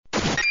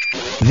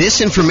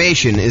This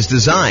information is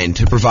designed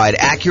to provide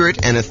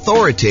accurate and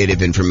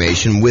authoritative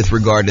information with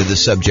regard to the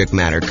subject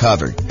matter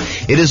covered.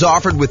 It is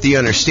offered with the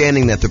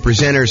understanding that the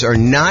presenters are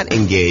not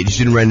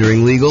engaged in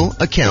rendering legal,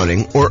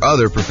 accounting, or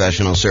other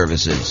professional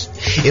services.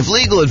 If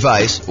legal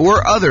advice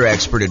or other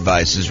expert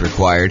advice is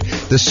required,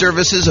 the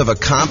services of a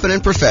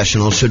competent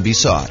professional should be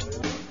sought.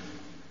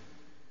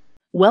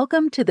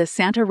 Welcome to the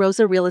Santa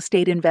Rosa Real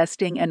Estate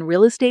Investing and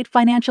Real Estate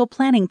Financial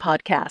Planning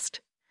Podcast.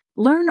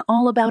 Learn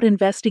all about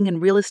investing in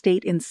real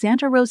estate in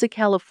Santa Rosa,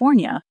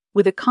 California,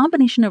 with a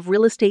combination of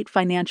real estate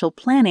financial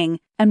planning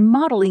and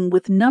modeling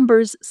with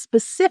numbers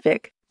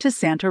specific to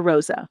Santa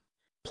Rosa,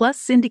 plus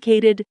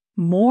syndicated,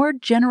 more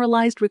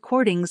generalized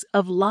recordings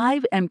of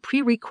live and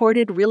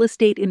pre-recorded real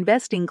estate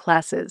investing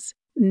classes,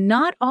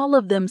 not all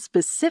of them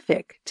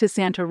specific to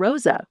Santa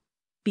Rosa.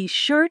 Be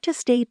sure to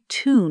stay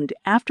tuned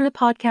after the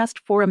podcast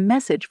for a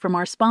message from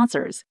our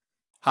sponsors.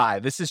 Hi,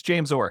 this is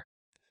James Orr.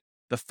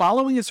 The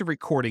following is a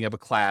recording of a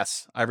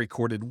class I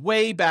recorded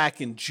way back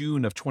in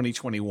June of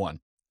 2021.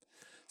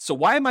 So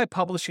why am I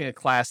publishing a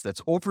class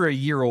that's over a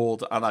year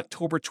old on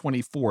October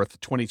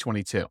 24th,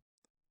 2022?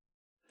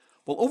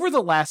 Well, over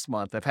the last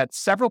month, I've had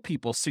several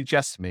people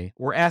suggest to me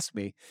or ask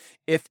me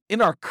if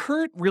in our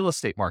current real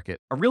estate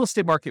market, a real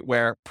estate market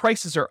where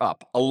prices are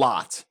up a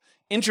lot,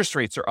 interest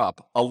rates are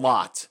up a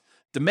lot,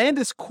 demand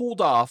has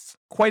cooled off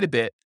quite a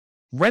bit,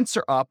 rents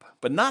are up,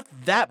 but not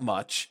that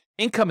much,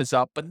 income is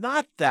up, but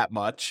not that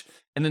much,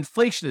 and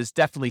inflation is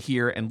definitely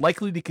here and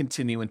likely to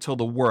continue until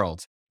the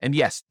world, and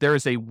yes, there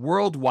is a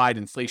worldwide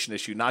inflation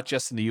issue, not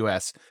just in the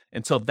US,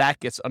 until that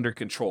gets under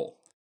control.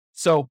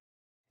 So,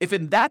 if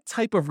in that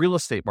type of real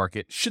estate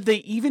market, should they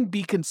even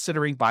be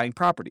considering buying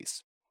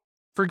properties?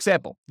 For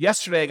example,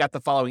 yesterday I got the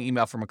following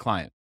email from a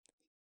client.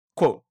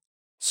 Quote,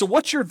 "So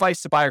what's your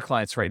advice to buyer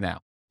clients right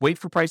now? Wait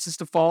for prices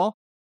to fall?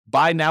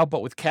 Buy now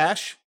but with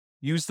cash?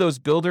 Use those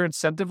builder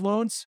incentive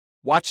loans?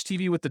 Watch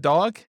TV with the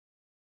dog?"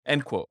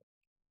 End quote.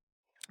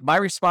 My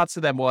response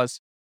to them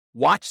was,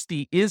 watch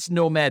the Is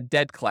Nomad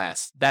Dead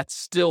class. That's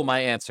still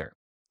my answer.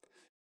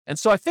 And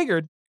so I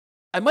figured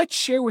I might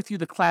share with you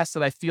the class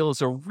that I feel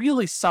is a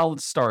really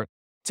solid start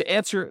to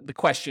answer the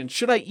question,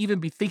 should I even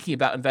be thinking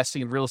about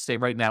investing in real estate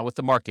right now with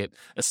the market,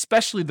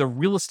 especially the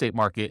real estate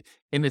market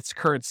in its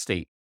current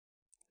state?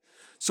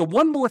 So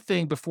one more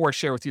thing before I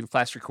share with you the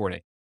class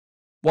recording.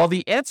 While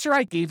the answer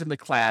I gave in the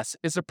class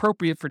is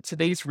appropriate for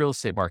today's real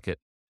estate market,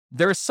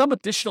 there is some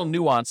additional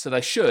nuance that I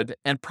should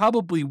and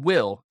probably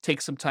will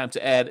take some time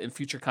to add in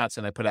future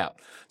content I put out.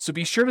 So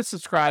be sure to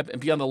subscribe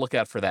and be on the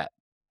lookout for that.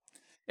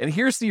 And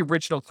here's the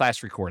original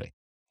class recording.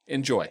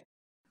 Enjoy.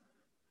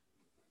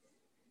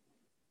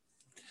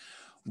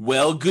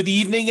 Well, good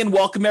evening and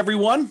welcome,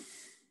 everyone.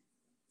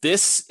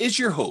 This is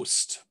your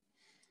host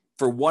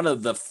for one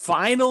of the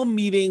final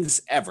meetings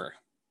ever,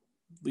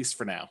 at least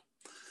for now,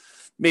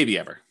 maybe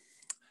ever.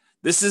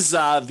 This is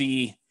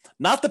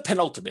not the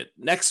penultimate.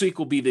 Next week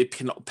will be the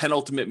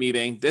penultimate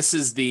meeting. This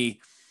is the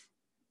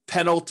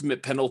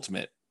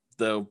penultimate,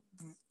 the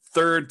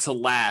third to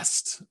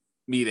last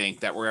meeting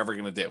that we're ever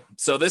going to do.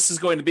 So this is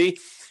going to be,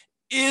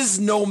 is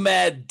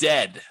Nomad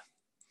dead?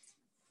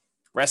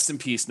 Rest in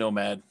peace,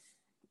 Nomad.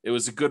 It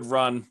was a good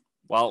run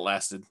while it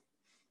lasted,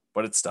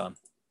 but it's done.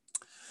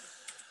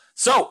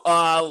 So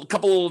a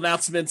couple of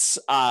announcements.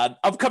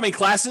 Upcoming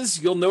classes,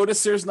 you'll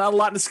notice there's not a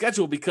lot in the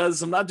schedule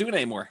because I'm not doing it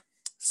anymore.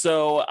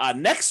 So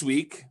next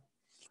week,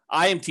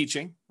 I am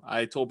teaching.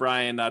 I told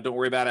Brian, don't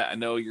worry about it. I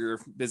know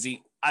you're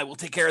busy. I will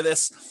take care of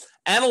this.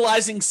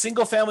 Analyzing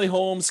single-family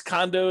homes,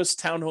 condos,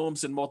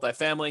 townhomes, and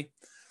multifamily.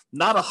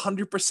 Not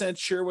 100%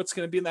 sure what's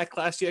going to be in that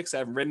class yet because I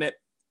haven't written it.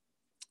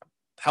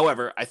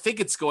 However, I think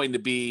it's going to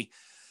be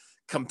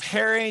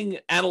comparing,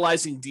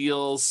 analyzing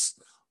deals,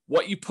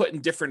 what you put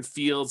in different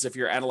fields if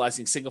you're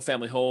analyzing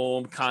single-family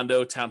home,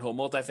 condo, townhome,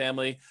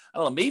 multifamily. I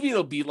don't know. Maybe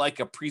it'll be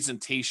like a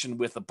presentation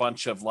with a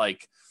bunch of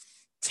like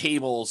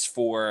tables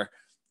for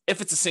if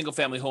it's a single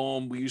family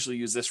home, we usually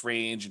use this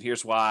range, and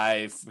here's why.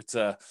 If it's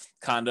a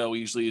condo, we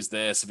usually use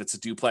this. If it's a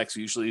duplex,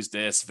 we usually use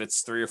this. If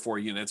it's 3 or 4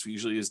 units, we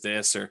usually use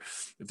this. Or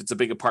if it's a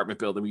big apartment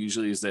building, we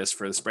usually use this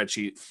for the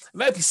spreadsheet. It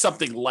might be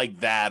something like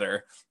that,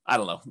 or I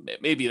don't know.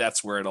 Maybe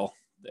that's where it'll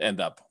end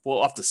up.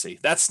 We'll have to see.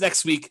 That's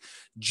next week,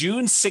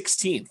 June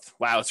 16th.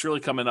 Wow, it's really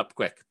coming up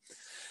quick.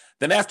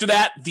 Then after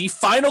that, the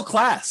final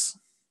class,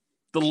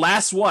 the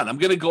last one. I'm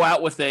going to go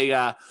out with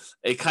a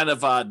kind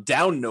of a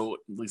down note,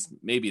 at least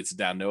maybe it's a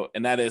down note,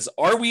 and that is,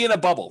 are we in a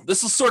bubble?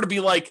 This will sort of be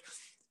like,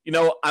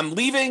 I'm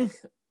leaving.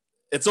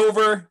 It's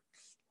over.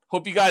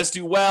 Hope you guys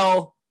do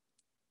well.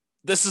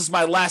 This is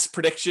my last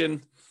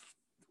prediction.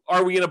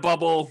 Are we in a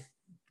bubble?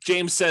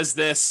 James says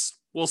this.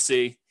 We'll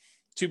see.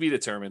 To be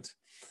determined.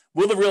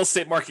 Will the real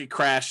estate market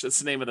crash? That's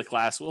the name of the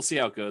class. We'll see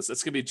how it goes.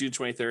 That's going to be June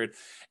 23rd.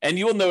 And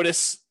you will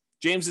notice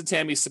James and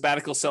Tammy's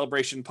sabbatical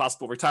celebration,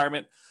 possible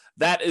retirement.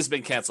 That has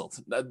been canceled.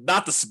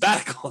 Not the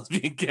sabbatical is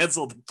being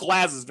canceled. The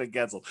class has been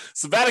canceled.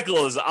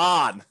 Sabbatical is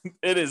on.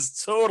 It is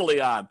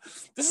totally on.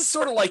 This is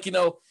sort of like,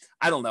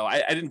 I don't know.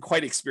 I didn't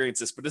quite experience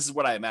this, but this is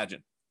what I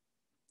imagine.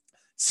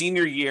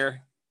 Senior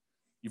year,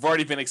 you've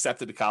already been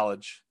accepted to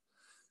college.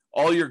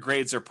 All your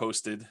grades are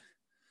posted.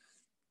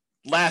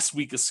 Last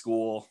week of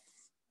school.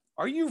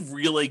 Are you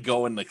really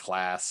going to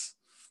class?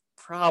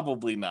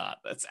 Probably not.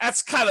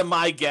 That's kind of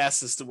my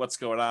guess as to what's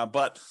going on,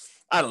 but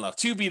I don't know.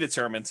 To be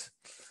determined.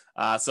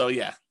 So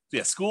yeah,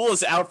 school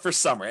is out for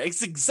summer.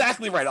 It's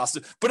exactly right,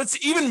 Austin. But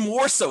it's even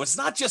more so. It's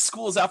not just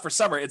school is out for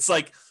summer. It's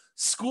like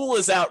school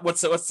is out.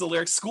 What's the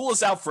lyric? School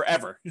is out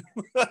forever.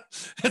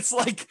 It's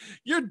like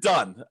you're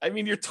done. I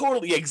mean, you're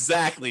totally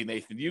exactly,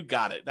 Nathan. You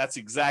got it. That's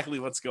exactly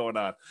what's going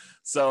on.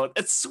 So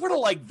it's sort of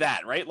like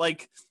that, right?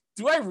 Like,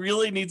 do I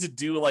really need to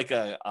do like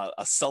a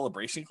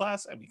celebration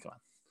class? I mean, come on.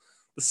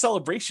 The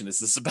celebration is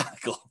the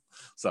sabbatical.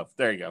 So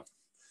there you go.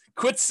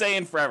 Quit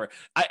saying forever.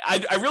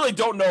 I really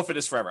don't know if it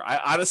is forever.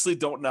 I honestly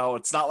don't know.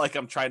 It's not like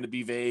I'm trying to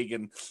be vague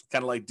and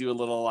kind of like do a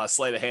little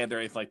sleight of hand or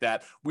anything like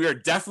that. We are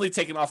definitely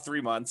taking off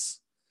 3 months.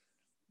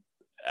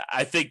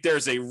 I think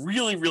there's a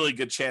really, really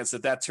good chance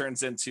that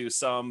turns into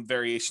some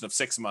variation of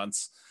 6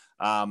 months.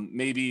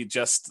 Maybe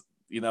just,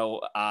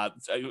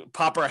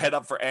 pop our head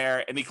up for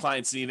air. Any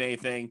clients need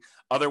anything.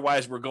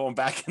 Otherwise, we're going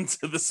back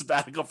into the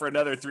sabbatical for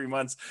another 3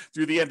 months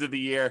through the end of the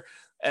year.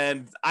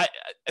 And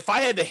if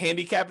I had to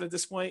handicap it at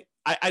this point,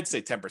 I'd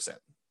say 10%.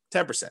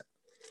 10%.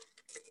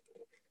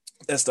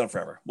 That's done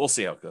forever. We'll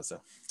see how it goes,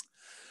 though.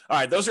 All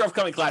right, those are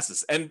upcoming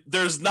classes. And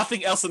there's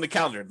nothing else in the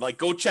calendar. Like,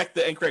 go check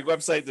the NCRAG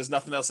website. There's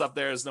nothing else up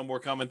there. There's no more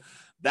coming.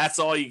 That's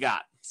all you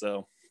got.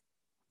 So,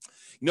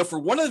 for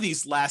one of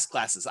these last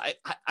classes, I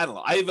don't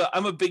know.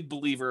 I'm a big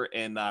believer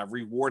in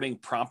rewarding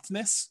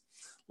promptness,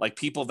 like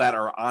people that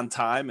are on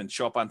time and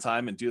show up on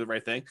time and do the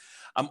right thing.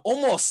 I'm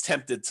almost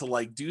tempted to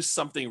like do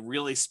something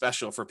really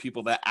special for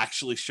people that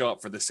actually show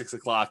up for the 6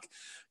 o'clock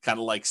kind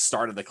of like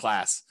start of the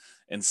class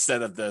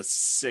instead of the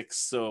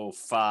 6:05,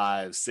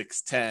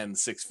 6:10,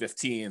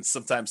 6:15,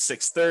 sometimes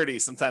 6:30,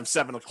 sometimes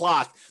 7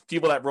 o'clock,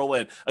 people that roll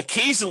in.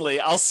 Occasionally,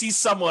 I'll see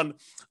someone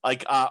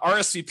like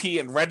RSVP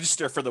and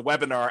register for the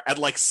webinar at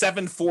like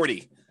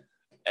 7:40,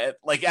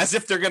 like as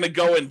if they're going to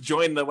go and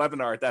join the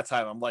webinar at that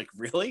time. I'm like,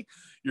 really?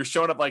 You're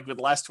showing up like with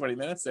the last 20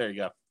 minutes? There you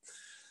go.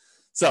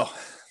 So, all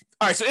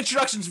right. So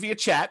introductions via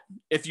chat,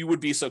 if you would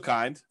be so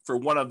kind, for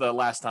one of the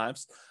last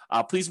times.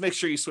 Please make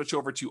sure you switch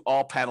over to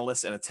all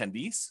panelists and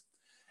attendees.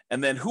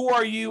 And then who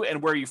are you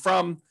and where are you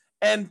from?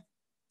 And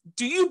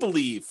do you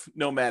believe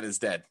Nomad is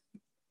dead?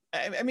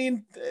 I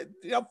mean,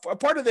 a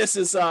part of this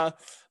is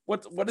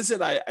what is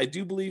it? I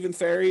do believe in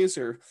fairies,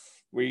 or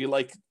where you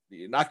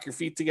knock your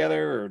feet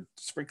together or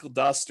sprinkle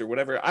dust or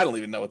whatever. I don't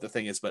even know what the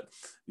thing is, but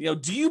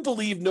do you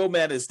believe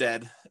Nomad is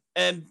dead?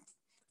 And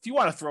if you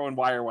want to throw in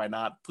why or why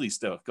not, please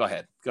do. Go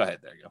ahead.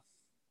 There you go.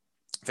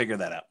 Figure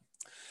that out.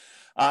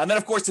 And then,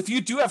 of course, if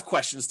you do have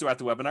questions throughout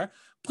the webinar,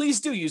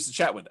 please do use the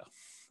chat window.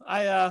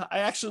 I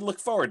actually look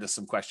forward to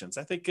some questions.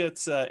 I think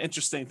it's an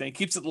interesting thing.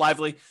 Keeps it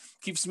lively,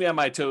 keeps me on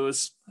my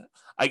toes.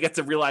 I get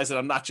to realize that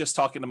I'm not just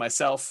talking to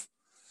myself.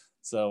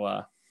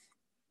 So,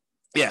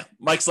 yeah,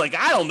 Mike's like,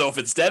 I don't know if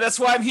it's dead. That's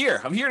why I'm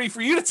here. I'm here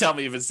for you to tell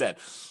me if it's dead.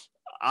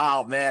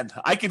 Oh, man,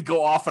 I could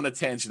go off on a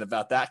tangent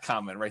about that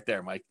comment right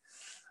there, Mike.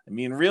 I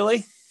mean,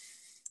 really?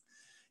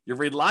 You're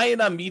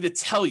relying on me to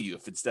tell you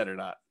if it's dead or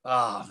not.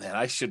 Oh, man,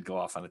 I should go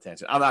off on a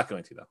tangent. I'm not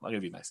going to, though. I'm going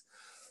to be nice.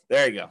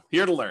 There you go.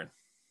 Here to learn.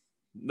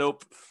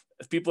 Nope.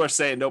 If people are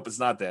saying, nope, it's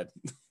not dead.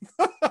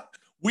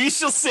 We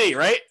shall see,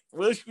 right?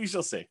 We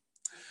shall see.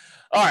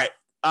 All right.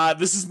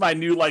 This is my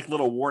new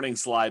little warning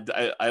slide.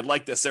 I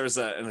like this. There was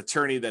an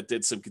attorney that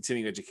did some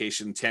continuing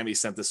education. Tammy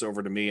sent this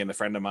over to me and a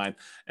friend of mine,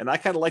 and I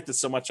kind of liked it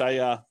so much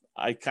I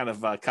kind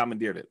of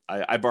commandeered it.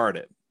 I borrowed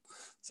it.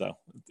 So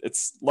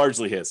it's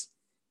largely his.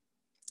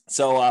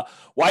 So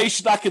why you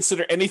should not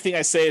consider anything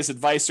I say as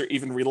advice or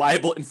even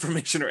reliable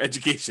information or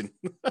education.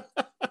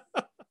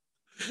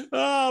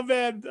 Oh,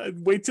 man.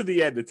 Wait to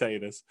the end to tell you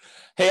this.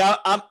 Hey,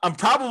 I'm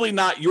probably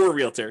not your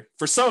realtor.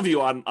 For some of you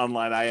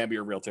online, I am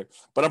your realtor.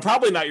 But I'm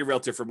probably not your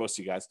realtor for most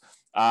of you guys.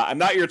 I'm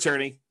not your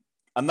attorney.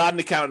 I'm not an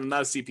accountant. I'm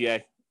not a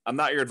CPA. I'm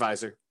not your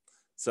advisor.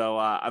 So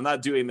I'm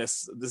not doing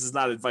this. This is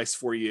not advice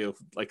for you,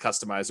 like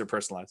customized or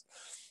personalized.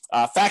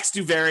 Facts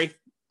do vary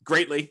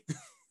greatly.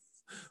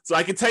 So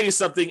I can tell you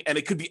something, and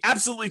it could be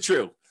absolutely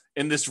true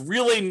in this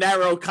really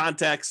narrow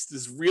context,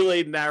 this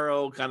really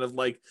narrow kind of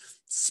like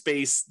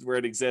space where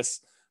it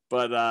exists.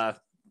 But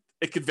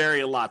it could vary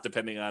a lot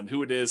depending on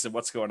who it is and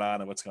what's going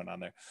on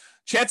there.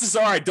 Chances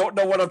are I don't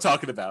know what I'm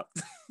talking about.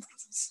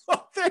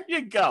 So there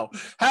you go.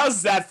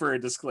 How's that for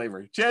a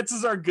disclaimer?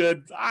 Chances are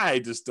good. I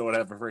just don't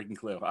have a freaking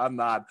clue.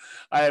 I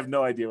have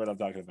no idea what I'm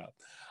talking about.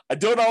 I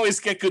don't always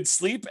get good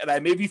sleep, and I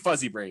may be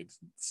fuzzy brained.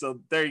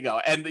 So there you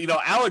go. And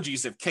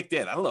allergies have kicked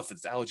in. I don't know if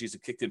it's allergies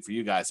have kicked in for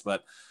you guys,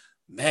 but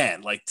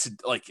man,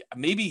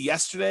 maybe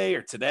yesterday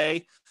or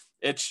today,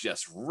 it's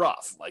just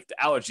rough. Like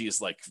the allergy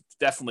is like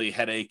definitely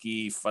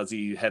headachy,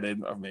 fuzzy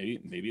headed, or maybe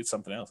it's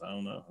something else. I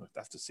don't know. I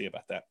have to see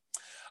about that.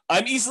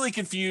 I'm easily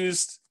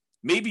confused.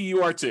 Maybe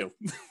you are too.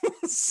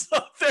 So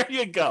there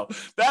you go.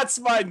 That's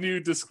my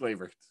new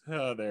disclaimer.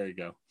 Oh, there you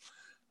go.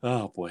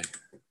 Oh boy.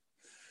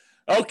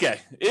 Okay.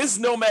 Is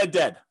Nomad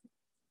dead?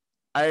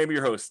 I am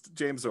your host,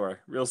 James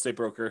Orr, real estate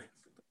broker, at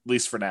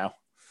least for now.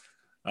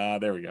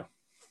 There we go.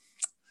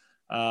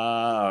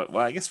 Well,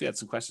 I guess we had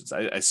some questions.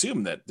 I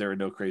assume that there are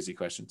no crazy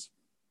questions.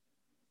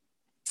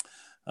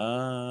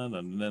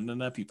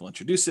 People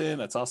introducing.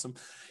 That's awesome.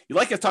 You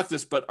like I've talked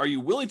this, but are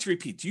you willing to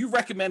repeat? Do you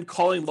recommend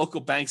calling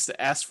local banks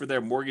to ask for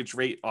their mortgage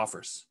rate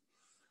offers?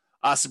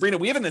 Sabrina,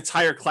 we have an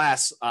entire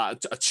class, a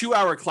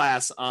 2-hour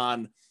class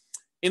on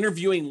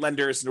interviewing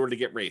lenders in order to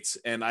get rates.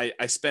 And I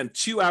spent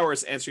 2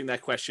 hours answering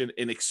that question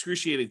in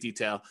excruciating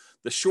detail.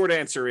 The short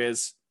answer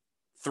is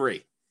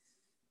 3.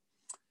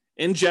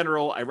 In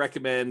general, I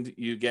recommend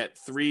you get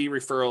 3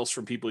 referrals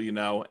from people you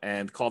know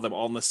and call them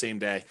all on the same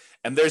day.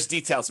 And there's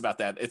details about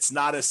that. It's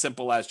not as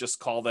simple as just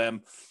call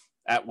them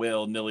at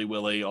will,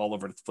 nilly-willy, all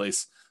over the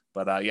place.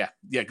 But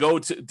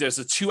there's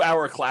a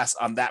 2-hour class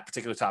on that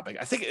particular topic.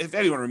 I think if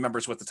anyone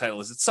remembers what the title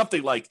is, it's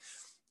something like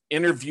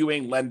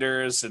interviewing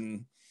lenders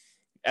and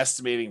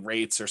estimating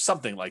rates or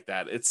something like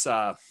that. It's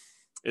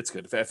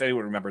good. If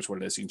anyone remembers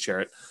what it is, you can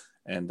share it,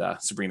 and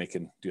Sabrina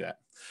can do that.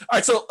 All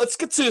right, so let's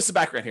get to some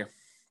background here.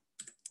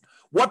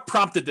 What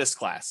prompted this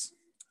class?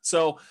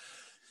 So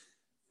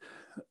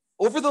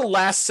over the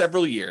last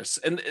several years,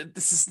 and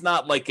this is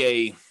not like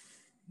a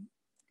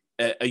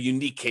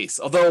unique case,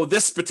 although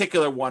this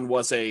particular one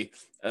was a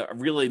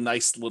really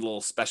nice little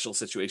special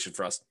situation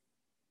for us.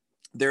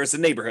 There's a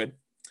neighborhood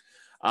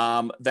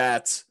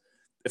that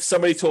if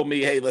somebody told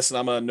me, hey, listen,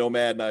 I'm a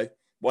nomad and I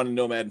want a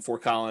nomad in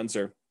Fort Collins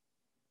or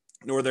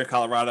Northern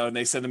Colorado, and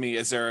they said to me,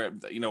 is there,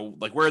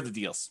 where are the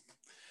deals?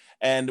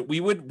 And we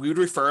would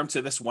refer them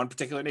to this one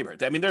particular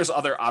neighborhood. I mean, there's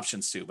other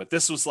options too, but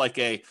this was like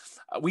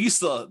we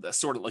used to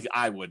sort of like,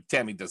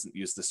 Tammy doesn't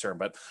use this term,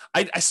 but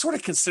I sort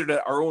of considered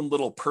it our own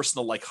little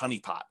personal like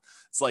honeypot.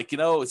 It's like,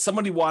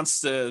 somebody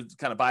wants to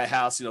kind of buy a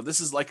house, this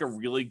is like a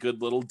really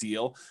good little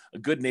deal, a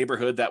good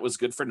neighborhood that was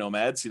good for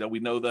nomads. We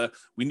knew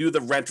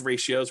the rent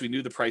ratios, we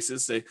knew the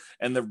prices,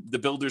 and the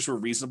builders were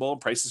reasonable,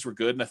 prices were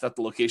good. And I thought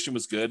the location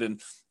was good and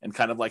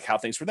kind of like how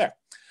things were there.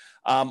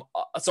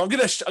 So I'm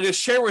going to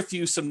share with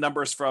you some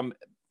numbers from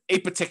a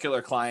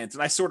particular client,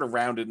 and I sort of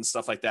rounded and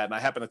stuff like that. And I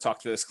happened to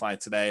talk to this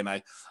client today, and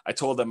I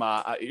told them,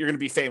 you're going to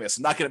be famous.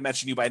 I'm not going to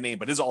mention you by name,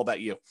 but it's all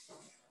about you.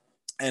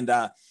 And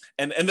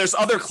there's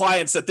other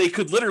clients that they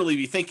could literally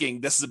be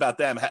thinking this is about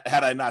them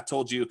had I not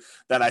told you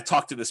that I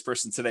talked to this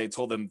person today and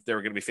told them they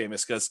were going to be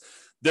famous, because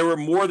there were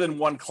more than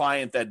one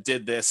client that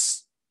did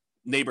this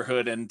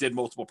neighborhood and did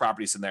multiple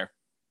properties in there.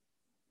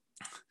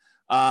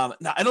 Now,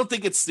 I don't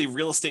think it's the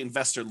real estate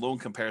investor loan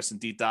comparison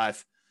deep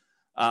dive,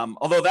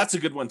 although that's a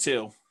good one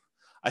too.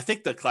 I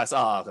think the class,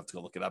 I'll have to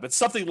go look it up. It's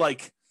something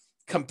like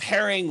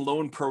comparing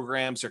loan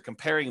programs or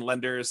comparing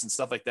lenders and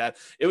stuff like that.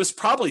 It was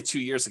probably 2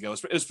 years ago.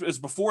 It was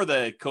before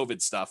the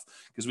COVID stuff,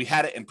 because we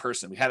had it in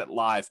person. We had it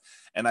live,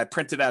 and I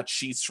printed out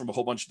sheets from a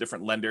whole bunch of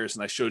different lenders,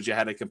 and I showed you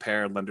how to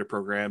compare lender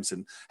programs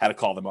and how to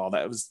call them all.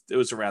 That it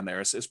was around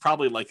there. It's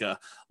probably like a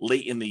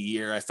late in the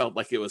year. I felt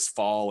like it was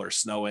fall or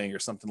snowing or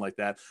something like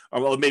that.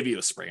 Or well, maybe it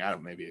was spring. I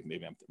don't know.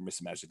 Maybe I'm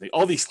misimagining.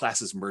 All these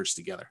classes merged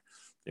together.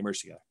 They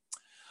merged together.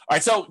 All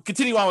right. So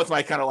continue on with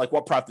my kind of like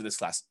what prompted this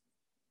class.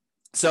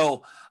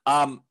 So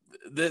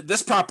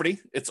this property,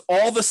 it's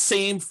all the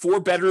same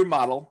 4-bedroom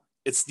model.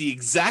 It's the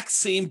exact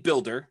same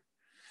builder.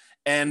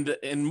 And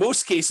in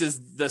most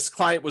cases, this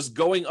client was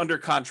going under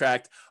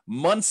contract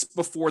months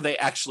before they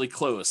actually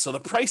close. So the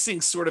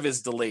pricing sort of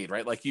is delayed,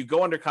 right? Like you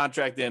go under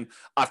contract in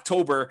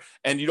October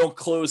and you don't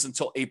close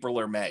until April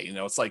or May.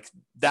 It's like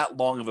that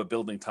long of a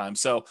building time.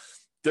 So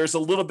there's a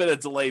little bit of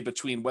delay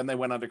between when they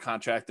went under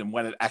contract and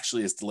when it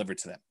actually is delivered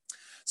to them.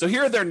 So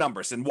here are their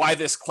numbers and why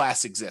this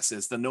class exists,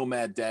 is the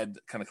Nomad Dead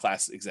kind of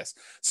class exists.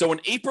 So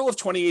in April of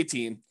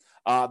 2018,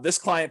 this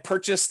client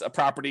purchased a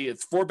property.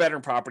 It's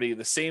 4-bedroom property,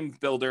 the same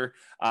builder,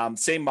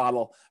 same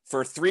model,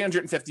 for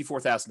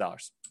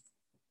 $354,000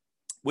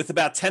 with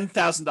about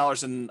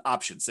 $10,000 in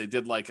options. They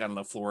did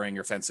flooring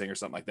or fencing or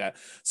something like that.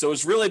 So it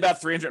was really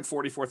about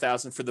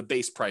 $344,000 for the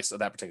base price of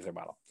that particular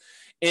model.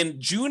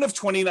 In June of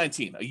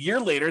 2019, a year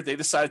later, they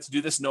decided to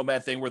do this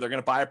nomad thing where they're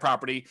going to buy a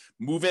property,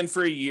 move in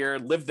for a year,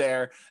 live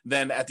there.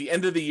 Then at the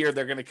end of the year,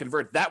 they're going to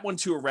convert that one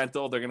to a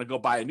rental. They're going to go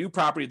buy a new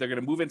property. They're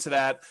going to move into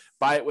that,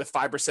 buy it with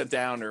 5%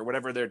 down or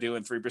whatever they're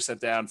doing, 3%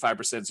 down,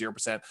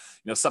 5%,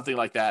 0%, something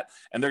like that.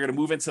 And they're going to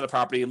move into the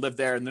property and live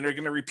there. And then they're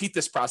going to repeat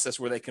this process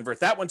where they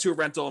convert that one to a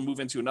rental and move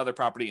into another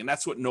property. And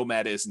that's what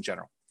Nomad is in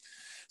general.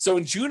 So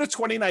in June of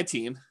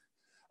 2019,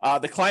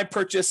 the client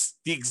purchased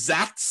the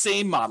exact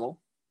same model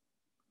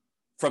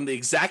from the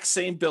exact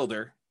same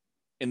builder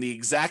in the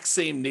exact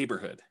same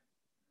neighborhood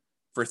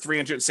for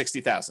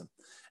 $360,000.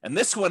 And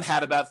this one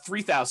had about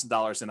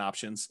 $3,000 in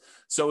options.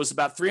 So it was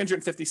about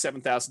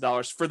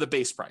 $357,000 for the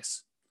base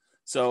price.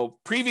 So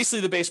previously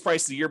the base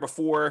price the year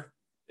before,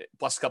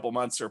 plus a couple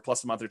months or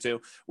plus a month or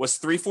two, was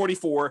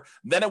 $344.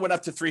 Then it went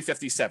up to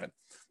 $357.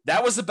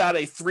 That was about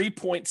a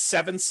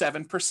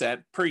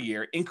 3.77% per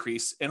year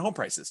increase in home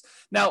prices.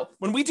 Now,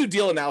 when we do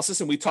deal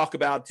analysis and we talk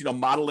about,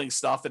 modeling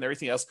stuff and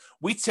everything else,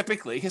 we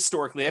typically,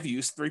 historically, have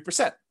used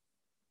 3%.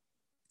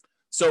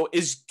 So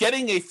is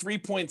getting a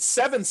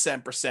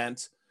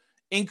 3.77%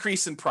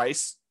 increase in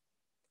price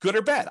good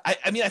or bad?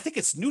 I mean, I think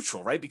it's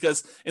neutral, right?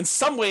 Because in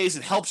some ways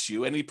it helps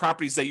you. Any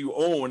properties that you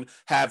own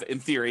have, in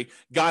theory,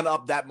 gone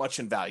up that much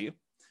in value.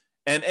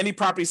 And any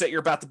properties that you're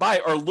about to buy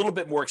are a little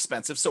bit more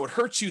expensive. So it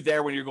hurts you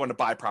there when you're going to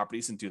buy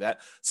properties and do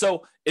that.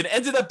 So it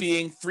ended up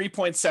being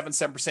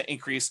 3.77%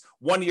 increase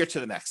 1 year to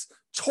the next.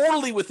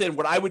 Totally within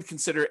what I would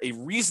consider a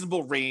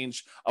reasonable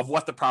range of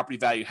what the property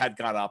value had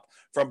gone up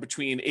from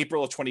between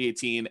April of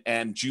 2018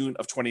 and June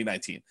of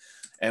 2019.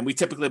 And we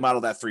typically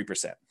model that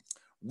 3%.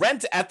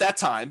 Rent at that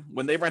time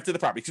when they rented the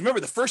property, because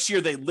remember the first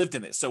year they lived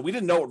in it, so we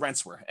didn't know what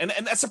rents were, and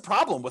that's a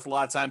problem with a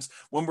lot of times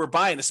when we're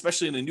buying,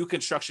 especially in a new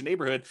construction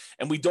neighborhood,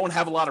 and we don't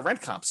have a lot of rent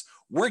comps.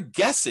 We're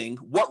guessing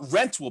what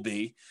rent will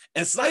be,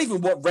 and it's not even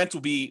what rent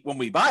will be when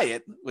we buy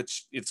it,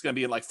 which it's going to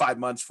be in like 5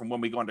 months from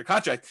when we go under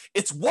contract.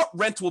 It's what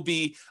rent will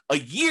be a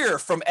year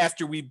from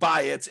after we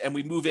buy it and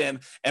we move in,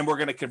 and we're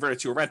going to convert it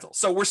to a rental.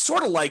 So we're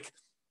sort of like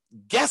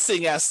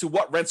guessing as to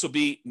what rents will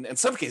be in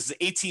some cases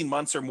 18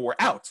 months or more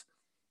out.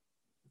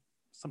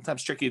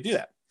 Sometimes tricky to do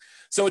that.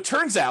 So it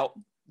turns out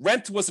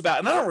rent was about,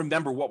 and I don't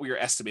remember what we were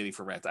estimating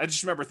for rent. I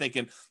just remember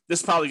thinking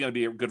this is probably going to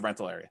be a good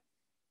rental area.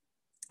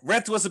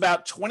 Rent was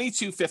about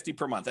 $22.50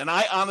 per month. And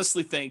I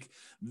honestly think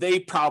they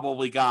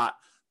probably got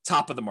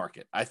top of the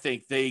market. I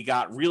think they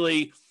got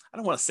really, I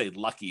don't want to say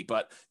lucky,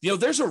 but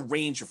there's a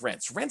range of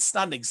rents. Rent's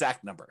not an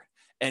exact number.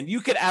 And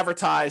you could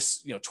advertise,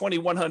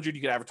 2,100,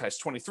 you could advertise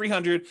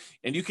 2,300,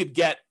 and you could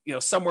get,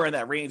 somewhere in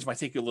that range. Might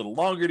take you a little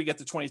longer to get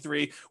to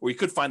 23, or you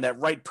could find that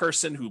right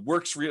person who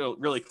works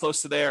really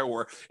close to there,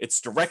 or it's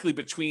directly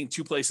between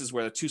two places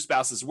where the two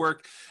spouses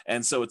work.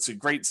 And so it's a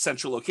great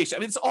central location. I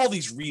mean, it's all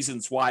these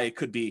reasons why it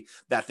could be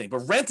that thing, but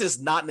rent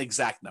is not an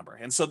exact number.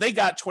 And so they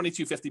got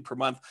 $22.50 per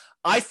month.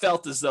 I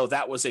felt as though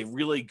that was a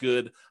really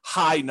good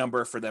high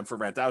number for them for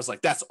rent. I was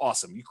like, that's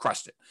awesome. You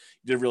crushed it.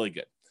 You did really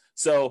good.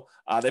 So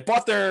they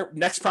bought their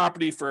next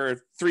property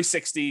for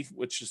 $360,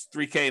 which is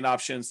 $3K in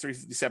options.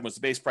 $357 was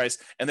the base price,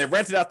 and they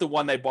rented out the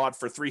one they bought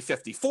for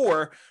 $354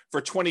 for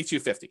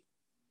 $22.50.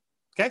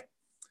 Okay,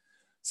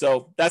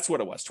 so that's what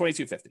it was,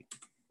 $22.50.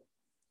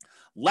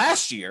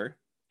 Last year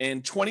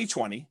in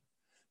 2020,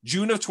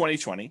 June of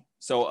 2020,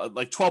 so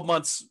like 12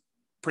 months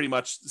pretty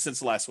much since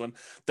the last one,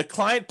 the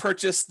client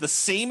purchased the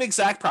same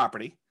exact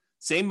property,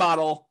 same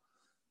model,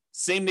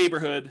 same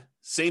neighborhood,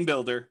 same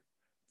builder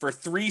for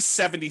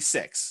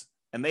 $376.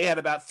 And they had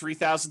about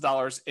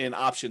 $3,000 in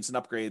options and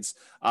upgrades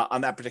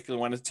on that particular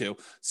one too.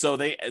 So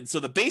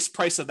the base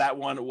price of that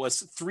one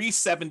was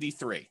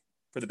 $373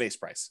 for the base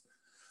price.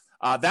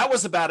 That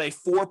was about a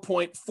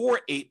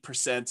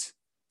 4.48%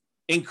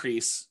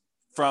 increase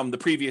from the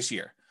previous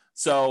year.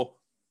 So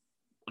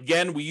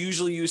again, we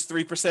usually use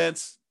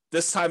 3%.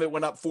 This time it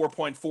went up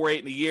 4.48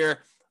 in a year.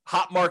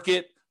 Hot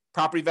market,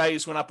 property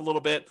values went up a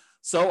little bit.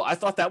 So I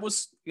thought that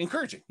was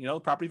encouraging. The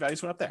property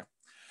values went up there.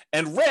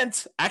 And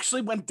rent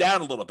actually went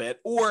down a little bit,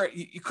 or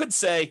you could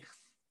say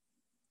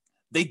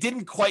they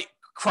didn't quite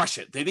crush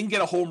it. They didn't get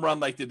a home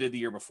run like they did the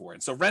year before.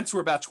 And so rents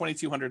were about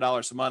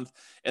 $2,200 a month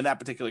in that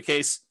particular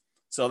case.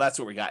 So that's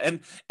what we got.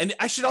 And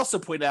I should also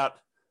point out,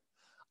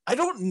 I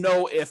don't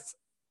know if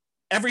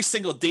every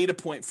single data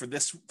point for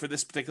this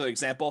particular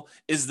example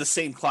is the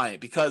same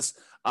client, because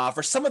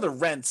for some of the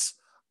rents,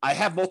 I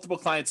have multiple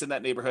clients in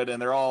that neighborhood and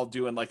they're all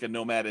doing like a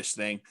nomadish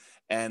thing.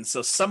 And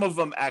so some of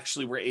them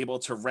actually were able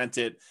to rent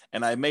it.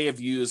 And I may have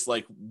used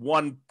like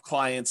one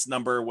client's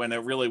number when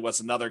it really was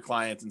another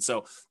client. And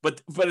so,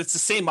 but it's the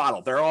same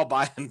model. They're all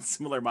buying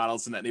similar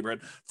models in that neighborhood,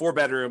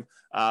 4-bedroom.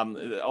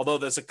 Although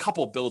there's a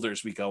couple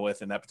builders we go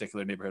with in that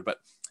particular neighborhood, but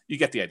you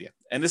get the idea.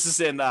 And this is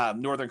in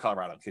Northern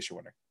Colorado, in case you're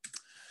wondering.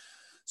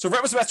 So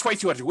rent was about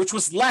 $2,200, which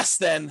was less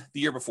than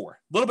the year before,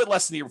 a little bit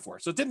less than the year before.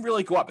 So it didn't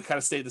really go up. It kind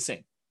of stayed the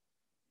same.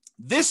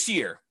 This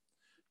year,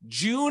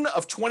 June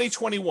of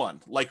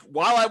 2021, like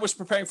while I was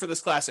preparing for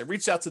this class, I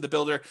reached out to the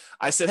builder.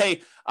 I said,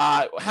 hey,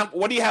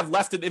 what do you have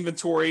left in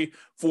inventory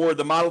for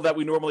the model that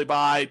we normally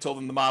buy? I told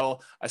them the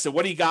model. I said,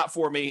 what do you got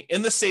for me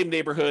in the same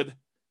neighborhood?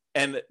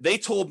 And they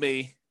told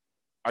me,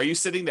 are you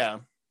sitting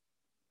down?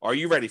 Are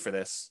you ready for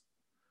this?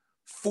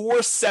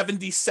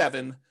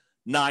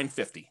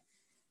 $477,950.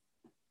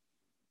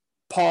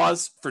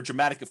 Pause for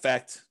dramatic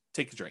effect.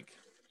 Take a drink.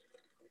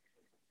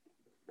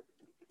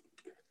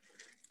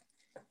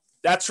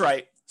 That's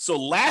right. So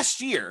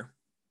last year,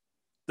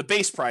 the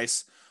base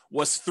price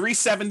was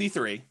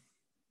 $373.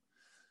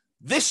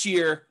 This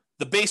year,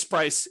 the base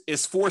price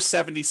is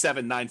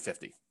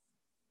 $477,950.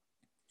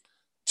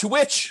 To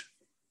which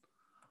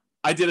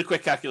I did a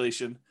quick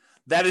calculation.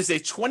 That is a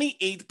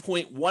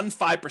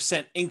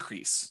 28.15%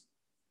 increase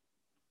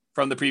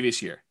from the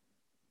previous year.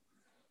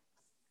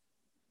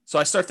 So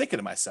I start thinking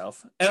to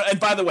myself, and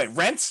by the way,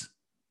 rent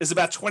is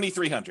about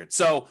 $2,300.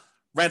 So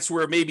rents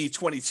were maybe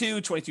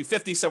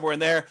 $2,250, somewhere in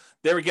there.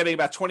 They were getting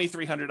about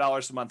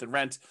 $2,300 a month in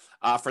rent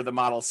for the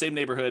model, same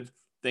neighborhood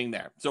thing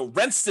there. So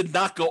rents did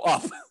not go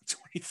up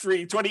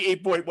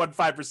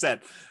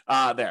 28.15%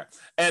 there.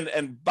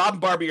 And Bob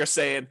and Barbie are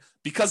saying,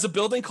 because of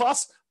building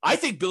costs, I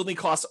think building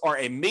costs are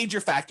a major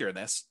factor in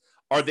this.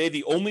 Are they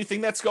the only thing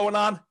that's going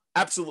on?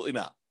 Absolutely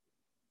not.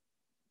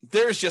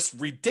 there's just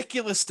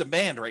ridiculous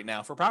demand right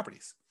now for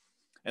properties.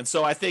 And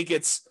so I think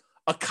it's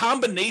a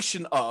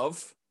combination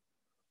of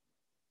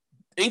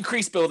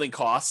increased building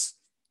costs,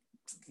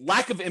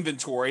 lack of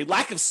inventory,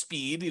 lack of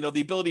speed,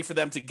 the ability for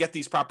them to get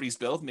these properties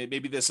built.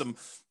 Maybe there's some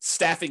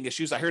staffing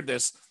issues. I heard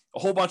there's a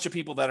whole bunch of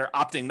people that are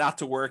opting not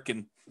to work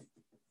and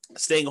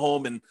staying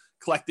home and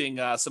collecting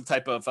some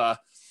type of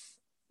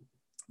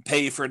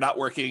pay for not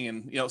working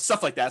and,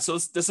 stuff like that. So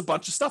there's a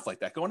bunch of stuff like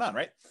that going on,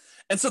 right?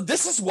 And so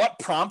this is what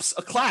prompts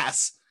a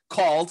class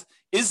called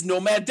Is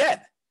Nomad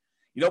Dead?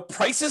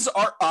 Prices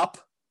are up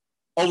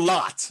a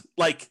lot,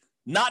 like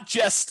not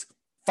just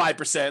 5%,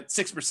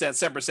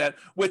 6%, 7%,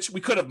 which we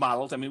could have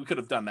modeled. I mean, we could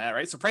have done that,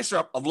 right? So prices are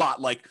up a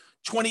lot, like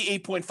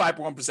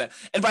 28.51%.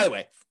 And by the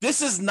way,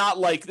 this is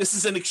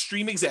an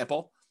extreme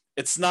example.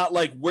 It's not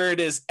like where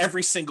it is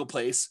every single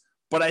place,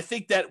 but I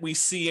think that we're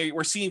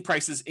seeing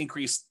prices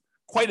increase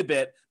quite a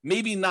bit,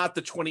 maybe not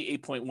the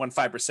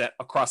 28.15%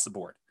 across the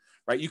board,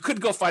 right? You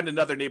could go find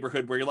another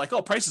neighborhood where you're like,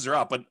 oh, prices are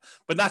up,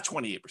 but not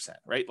 28%,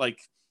 right? Like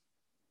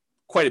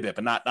quite a bit,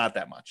 but not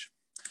that much.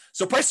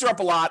 So prices are up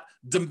a lot.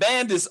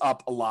 Demand is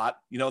up a lot.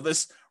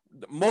 This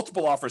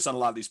multiple offers on a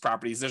lot of these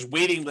properties. There's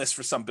waiting lists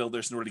for some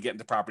builders in order to get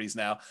into properties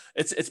now.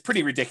 It's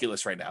pretty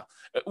ridiculous right now,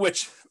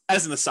 which,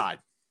 as an aside,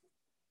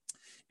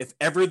 if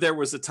ever there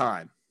was a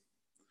time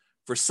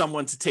for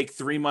someone to take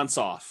 3 months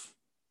off,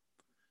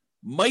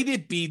 might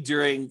it be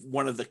during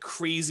one of the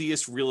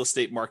craziest real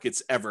estate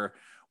markets ever,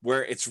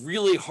 where it's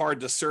really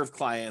hard to serve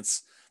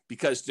clients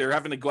because they're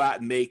having to go out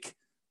and make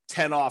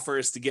 10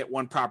 offers to get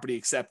one property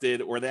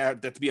accepted, or they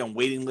have to be on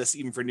waiting lists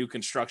even for new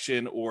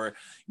construction, or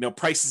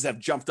prices have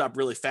jumped up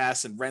really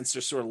fast and rents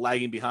are sort of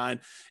lagging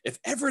behind. If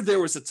ever there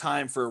was a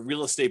time for a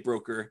real estate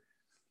broker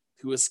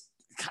who was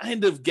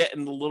kind of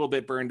getting a little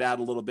bit burned out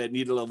a little bit,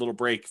 needed a little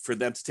break, for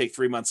them to take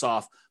 3 months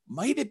off,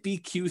 might it be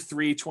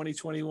Q3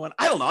 2021?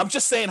 I don't know. I'm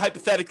just saying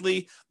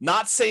hypothetically,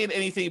 not saying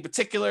anything in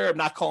particular. I'm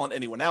not calling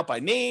anyone out by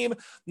name,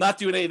 not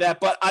doing any of that,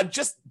 but I'm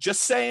just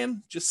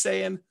saying,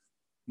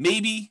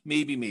 maybe.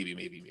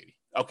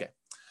 Okay.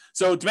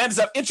 So demand is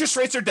up. Interest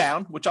rates are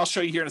down, which I'll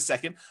show you here in a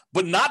second,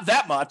 but not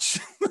that much.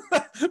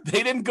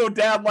 They didn't go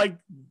down like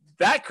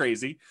that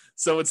crazy.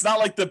 So it's not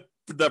like the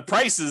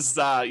price is,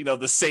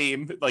 the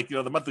same, like,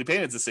 the monthly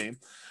payment's the same.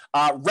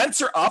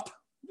 Rents are up,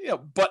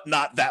 but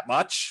not that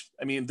much.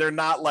 I mean, they're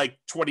not like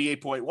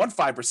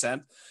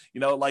 28.15%,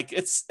 like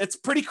it's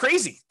pretty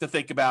crazy to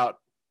think about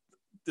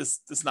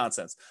this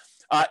nonsense.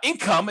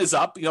 Income is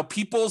up.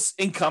 People's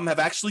income have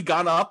actually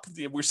gone up.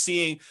 We're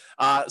seeing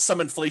some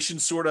inflation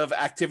sort of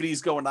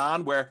activities going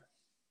on where,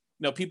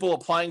 people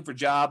applying for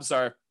jobs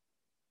are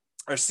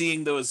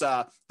seeing those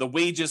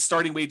the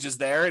starting wages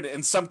there, and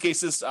in some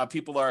cases,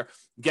 people are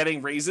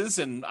getting raises.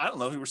 And I don't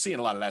know, we're seeing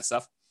a lot of that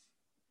stuff.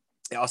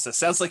 It also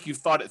sounds like you've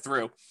thought it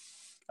through.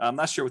 I'm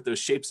not sure what those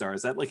shapes are.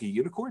 Is that like a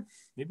unicorn?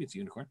 Maybe it's a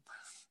unicorn.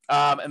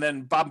 And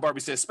then Bob and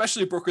Barbie say,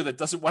 especially a broker that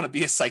doesn't want to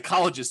be a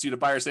psychologist due to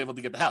buyers able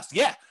to get the house.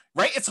 Yeah,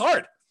 right. It's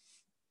hard.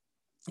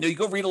 You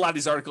go read a lot of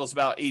these articles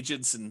about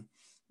agents and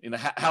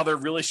how they're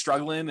really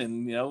struggling,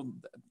 and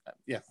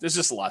there's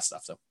just a lot of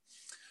stuff.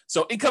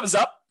 So income is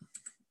up.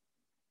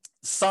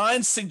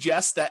 Signs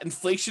suggest that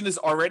inflation is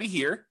already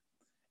here,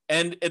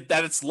 and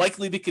that it's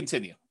likely to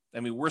continue. I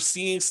mean, we're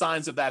seeing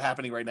signs of that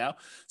happening right now.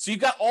 So you've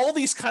got all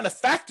these kind of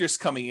factors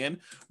coming in,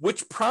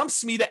 which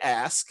prompts me to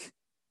ask,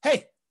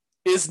 hey,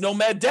 is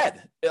Nomad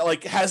dead?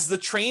 Like, has the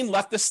train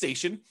left the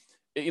station?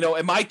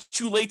 Am I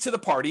too late to the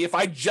party? If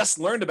I just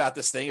learned about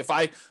this thing, if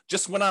I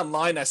just went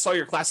online, I saw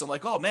your class, I'm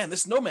like, oh man,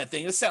 this Nomad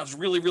thing, this sounds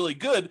really, really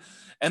good.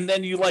 And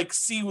then you like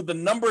see the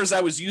numbers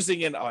I was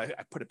using, and I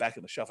put it back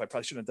on the shelf. I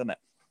probably shouldn't have done that.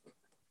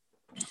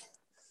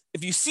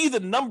 If you see the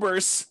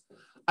numbers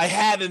I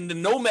had in the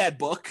Nomad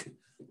book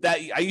that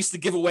I used to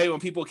give away when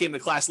people came to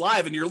class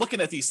live, and you're looking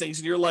at these things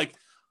and you're like,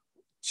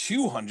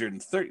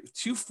 230,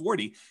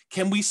 240.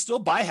 Can we still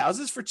buy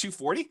houses for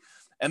 240?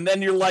 And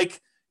then you're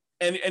like,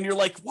 and you're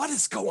like, what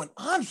is going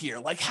on here?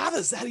 Like, how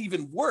does that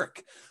even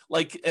work?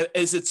 Like,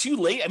 is it too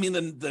late? I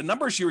mean, the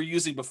numbers you were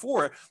using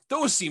before,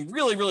 those seem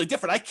really, really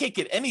different. I can't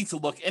get any to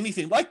look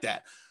anything like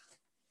that.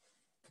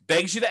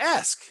 Begs you to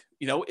ask,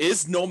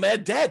 is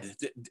Nomad dead?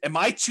 Am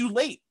I too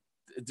late?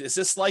 Is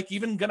this like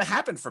even going to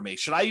happen for me?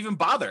 Should I even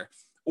bother?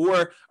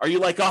 Or are you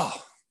like, oh,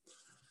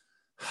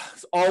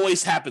 it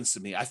always happens to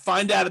me. I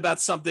find out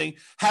about something.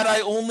 Had I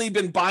only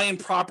been buying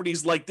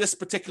properties like this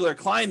particular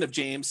client of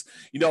James,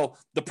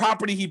 the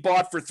property he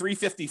bought for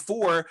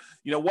 $354,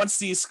 once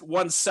these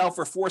ones sell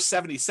for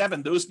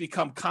 $477, those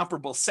become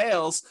comparable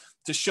sales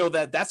to show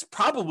that that's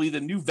probably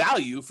the new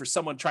value for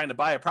someone trying to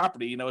buy a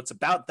property. It's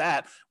about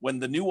that when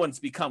the new ones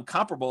become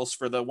comparables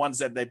for the ones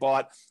that they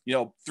bought,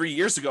 3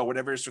 years ago,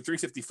 whatever it is, for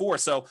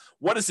 $354. So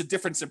what is the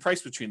difference in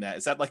price between that?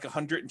 Is that like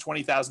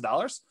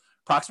 $120,000?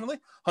 Approximately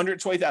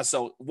 120,000.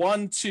 So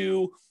 1,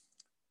 2,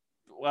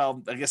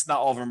 well, I guess not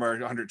all of them are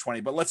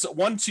 120, but let's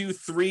 1, 2,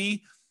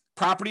 3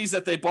 properties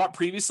that they bought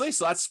previously.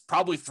 So that's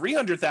probably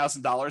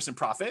 $300,000 in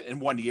profit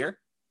in 1 year.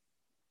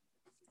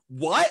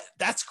 What?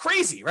 That's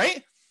crazy,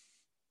 right?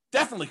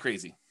 Definitely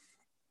crazy.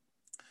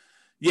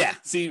 Yeah.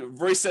 See,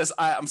 Royce says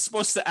I'm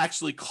supposed to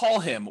actually call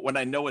him when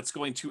I know it's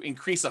going to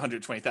increase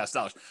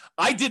 $120,000.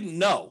 I didn't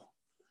know.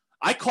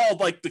 I called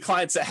like the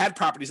clients that had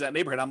properties in that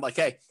neighborhood. I'm like,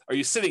 hey, are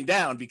you sitting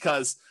down?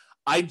 Because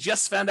I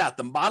just found out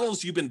the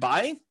models you've been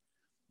buying,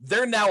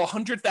 they're now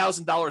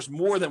 $100,000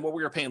 more than what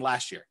we were paying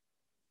last year.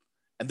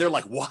 And they're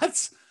like,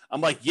 what?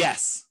 I'm like,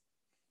 yes.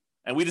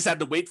 And we just had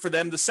to wait for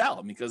them to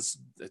sell because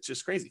it's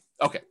just crazy.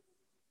 Okay.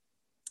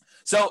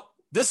 So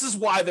this is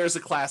why there's a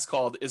class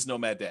called Is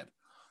Nomad Dead?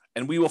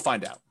 And we will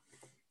find out.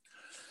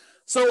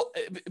 So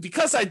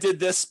because I did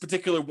this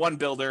particular one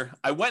builder,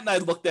 I went and I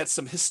looked at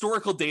some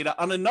historical data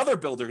on another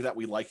builder that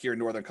we like here in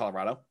Northern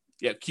Colorado.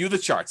 Yeah, cue the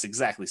charts.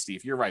 Exactly,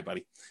 Steve. You're right,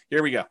 buddy.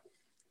 Here we go.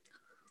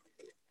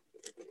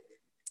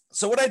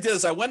 So what I did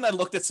is I went and I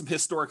looked at some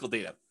historical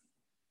data.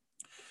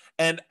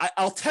 And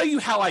I'll tell you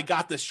how I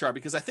got this chart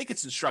because I think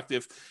it's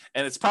instructive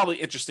and it's probably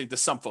interesting to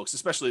some folks,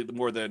 especially the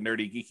more the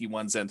nerdy, geeky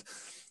ones. And,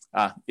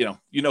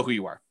 you know who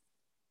you are.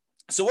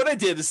 So what I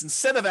did is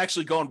instead of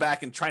actually going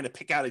back and trying to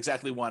pick out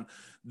exactly one,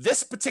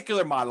 this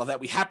particular model that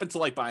we happen to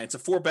like buying, it's a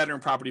 4-bedroom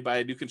property by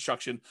a new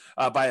construction,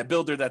 by a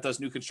builder that does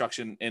new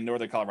construction in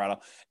Northern Colorado.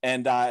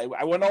 And I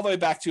went all the way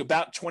back to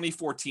about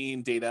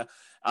 2014 data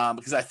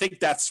because I think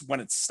that's when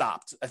it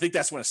stopped. I think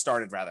that's when it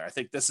started, rather. I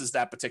think this is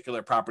that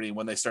particular property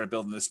when they started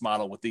building this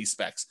model with these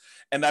specs.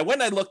 And I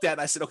went and I looked at it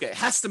and I said, okay, it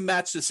has to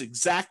match this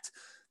exact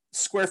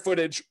square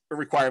footage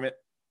requirement.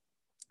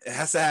 It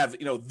has to have,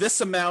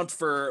 this amount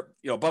for,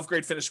 above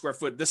grade finished square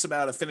foot, this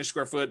amount of finished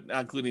square foot,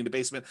 including the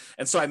basement.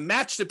 And so I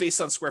matched it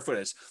based on square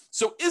footage.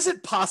 So is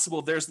it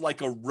possible there's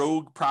like a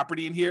rogue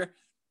property in here?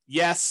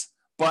 Yes.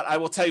 But I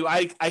will tell you,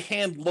 I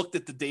hand looked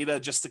at the data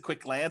just a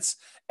quick glance,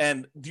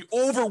 and the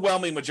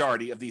overwhelming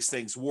majority of these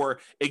things were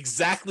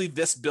exactly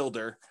this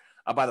builder.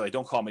 By the way,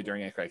 don't call me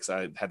during it, because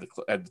I had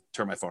to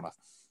turn my phone off.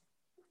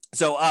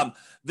 So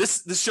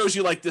this shows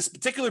you like this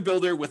particular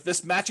builder with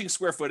this matching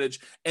square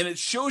footage, and it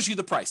shows you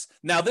the price.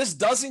 Now, this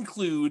does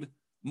include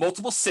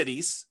multiple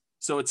cities,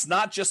 so it's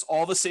not just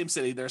all the same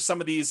city. There's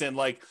some of these in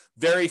like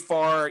very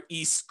far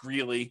east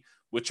Greeley,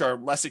 which are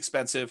less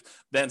expensive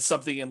than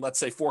something in, let's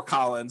say, Fort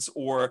Collins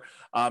or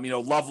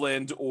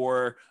Loveland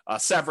or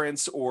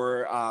Severance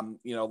or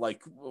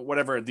like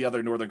whatever the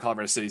other Northern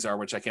Colorado cities are,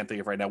 which I can't think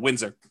of right now,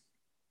 Windsor,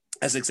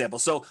 as an example.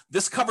 So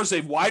this covers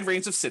a wide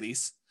range of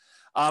cities.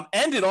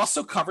 And it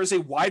also covers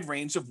a wide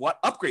range of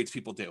what upgrades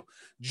people do.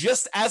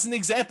 Just as an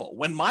example,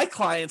 when my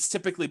clients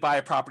typically buy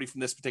a property from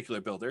this particular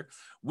builder,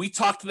 we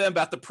talk to them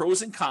about the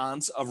pros and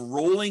cons of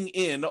rolling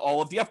in all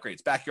of the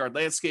upgrades: backyard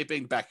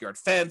landscaping, backyard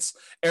fence,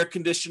 air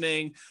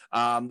conditioning,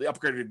 the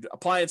upgraded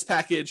appliance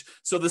package.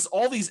 So there's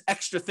all these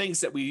extra things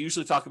that we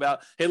usually talk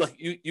about. Hey, look,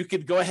 you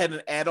could go ahead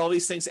and add all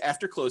these things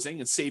after closing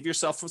and save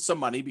yourself some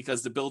money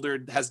because the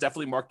builder has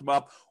definitely marked them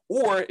up.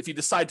 Or if you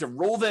decide to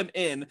roll them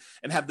in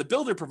and have the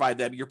builder provide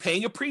them, you're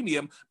paying a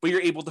premium, but you're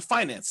able to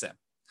finance them.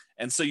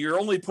 And so you're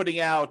only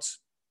putting out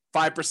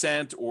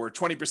 5% or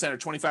 20% or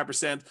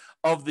 25%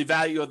 of the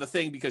value of the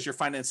thing because you're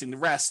financing the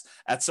rest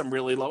at some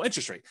really low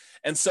interest rate.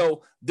 And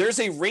so there's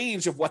a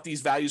range of what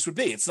these values would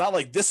be. It's not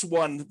like this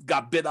one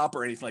got bid up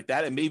or anything like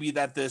that. And maybe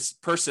that this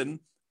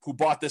person who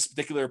bought this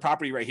particular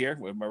property right here,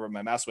 where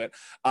my mouse went,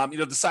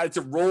 decided to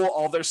roll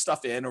all their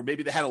stuff in, or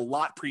maybe they had a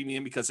lot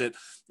premium because it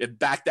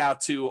backed out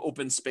to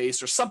open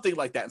space or something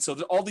like that. And so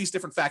all these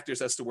different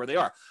factors as to where they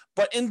are.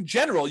 But in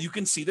general, you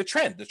can see the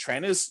trend. The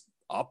trend is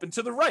up and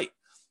to the right.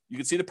 You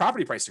can see the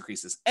property price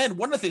increases. And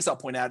one of the things I'll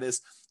point out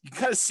is you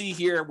kind of see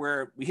here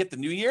where we hit the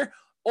new year,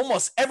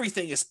 almost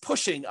everything is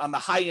pushing on the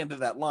high end of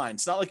that line.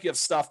 It's not like you have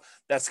stuff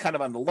that's kind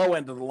of on the low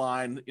end of the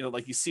line,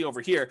 like you see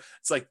over here.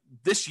 It's like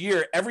this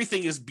year,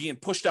 everything is being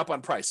pushed up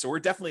on price. So we're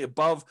definitely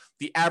above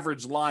the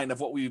average line of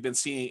what we've been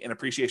seeing in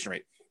appreciation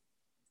rate.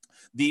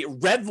 The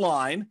red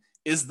line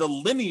is the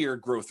linear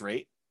growth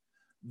rate.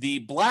 The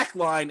black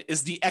line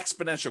is the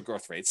exponential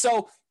growth rate.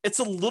 So it's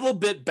a little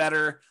bit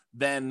better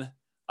than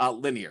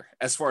linear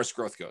as far as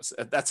growth goes.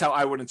 That's how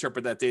I would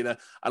interpret that data.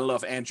 I don't know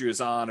if Andrew is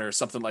on or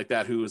something like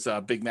that, who's a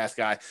big math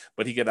guy,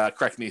 but he could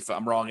correct me if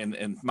I'm wrong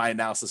in my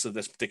analysis of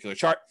this particular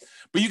chart.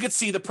 But you can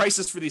see the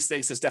prices for these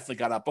things has definitely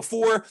gone up.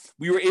 Before,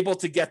 we were able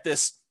to get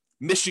this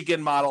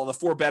Michigan model, the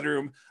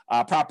 4-bedroom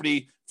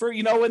property for,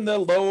 in the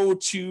low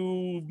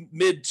to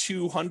mid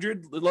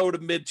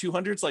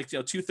 200s, like,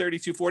 230,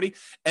 240.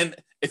 And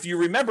if you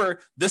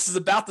remember, this is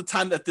about the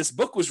time that this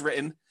book was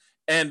written.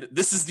 And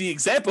this is the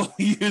example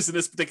we use in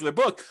this particular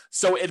book.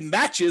 So it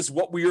matches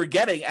what we were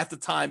getting at the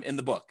time in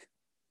the book,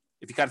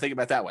 if you kind of think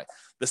about it that way.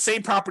 The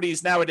same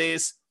properties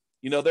nowadays,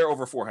 they're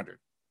over 400.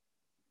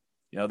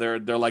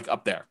 They're like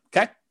up there,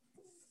 okay?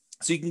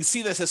 So you can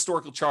see this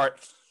historical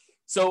chart.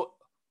 So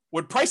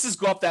when prices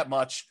go up that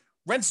much,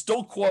 rents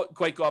don't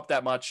quite go up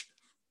that much.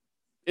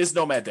 Is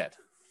Nomad dead?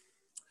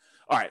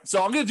 All right,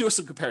 so I'm going to do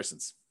some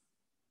comparisons,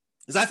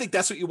 because I think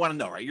that's what you want to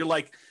know, right? You're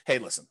like, hey,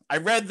 listen, I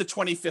read the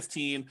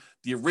 2015,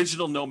 the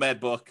original Nomad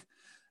book,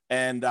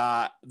 and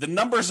the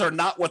numbers are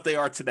not what they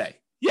are today.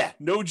 Yeah,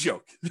 no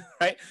joke,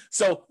 right?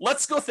 So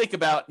let's go think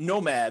about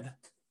Nomad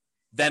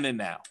then and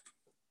now.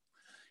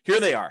 Here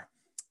they are.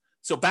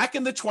 So back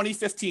in the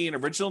 2015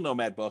 original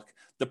Nomad book,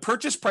 the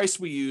purchase price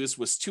we used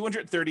was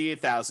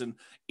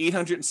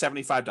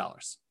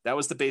 $238,875. That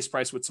was the base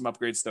price with some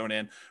upgrades thrown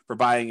in for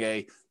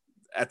buying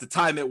at the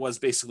time, it was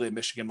basically a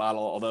Michigan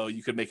model, although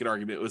you could make an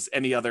argument it was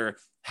any other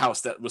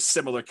house that was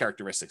similar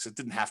characteristics. It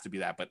didn't have to be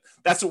that, but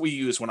that's what we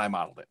used when I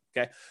modeled it.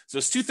 Okay. So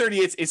it's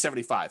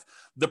 $238,875.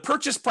 The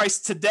purchase price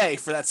today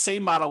for that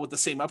same model with the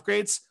same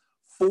upgrades,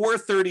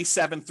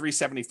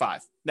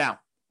 $437,375. Now,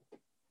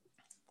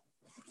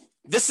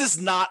 this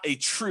is not a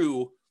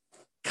true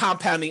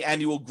compounding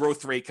annual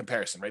growth rate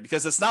comparison, right?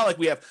 Because it's not like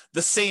we have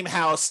the same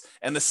house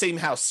and the same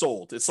house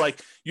sold. It's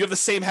like you have the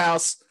same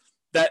house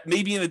that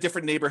may be in a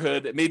different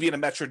neighborhood, it may be in a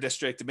metro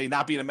district, it may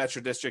not be in a metro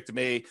district, it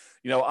may,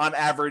 on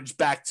average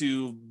back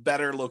to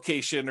better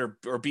location or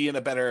be in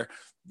a better,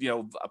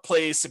 a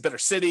place, a better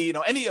city,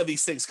 any of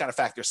these things kind of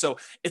factor. So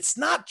it's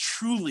not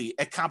truly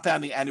a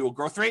compounding annual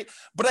growth rate,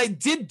 but I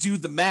did do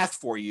the math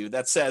for you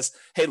that says,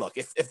 hey, look,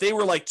 if they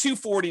were like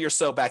 240 or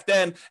so back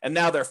then, and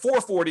now they're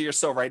 440 or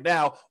so right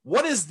now,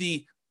 what is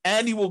the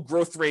annual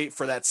growth rate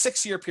for that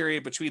 6-year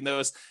period between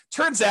those?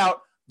 Turns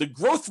out the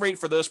growth rate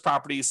for those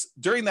properties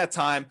during that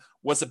time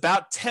was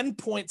about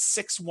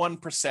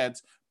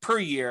 10.61% per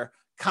year,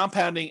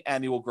 compounding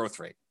annual growth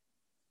rate.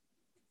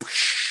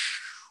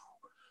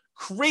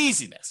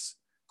 Craziness.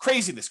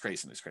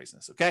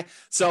 Okay.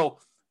 So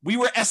we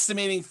were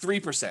estimating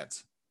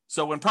 3%.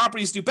 So when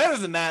properties do better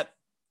than that,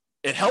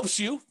 it helps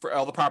you for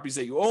all the properties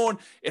that you own.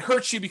 It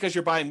hurts you because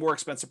you're buying more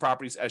expensive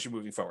properties as you're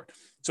moving forward.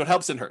 So it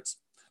helps and hurts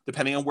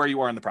depending on where you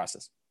are in the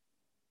process.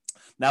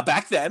 Now,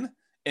 back then,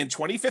 in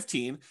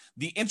 2015,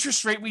 the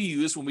interest rate we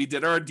used when we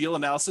did our deal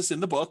analysis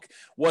in the book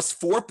was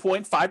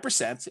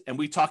 4.5%. And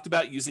we talked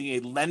about using a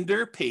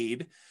lender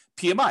paid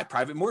PMI,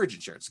 private mortgage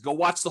insurance. Go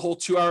watch the whole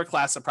 2-hour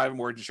class on private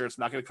mortgage insurance.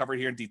 I'm not going to cover it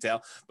here in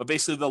detail, but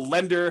basically the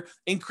lender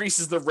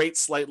increases the rate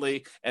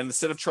slightly. And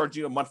instead of charging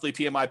you a monthly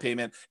PMI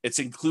payment, it's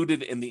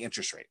included in the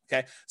interest rate.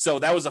 Okay. So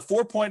that was a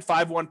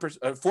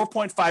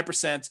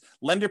 4.5%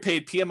 lender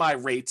paid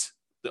PMI rate,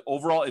 the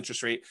overall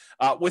interest rate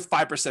with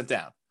 5%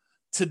 down.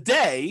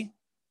 Today,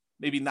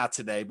 maybe not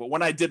today, but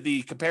when I did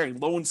the comparing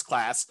loans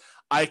class,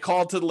 I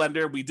called to the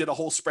lender. We did a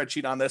whole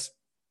spreadsheet on this.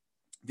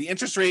 The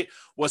interest rate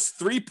was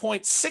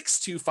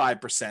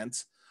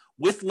 3.625%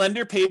 with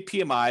lender paid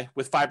PMI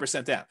with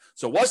 5% down.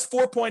 So it was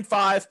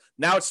 4.5.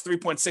 Now it's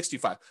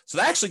 3.625. So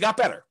that actually got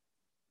better.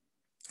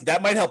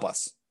 That might help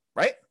us,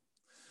 right?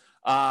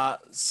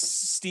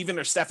 Steven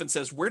or Stefan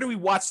says, where do we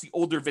watch the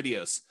older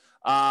videos?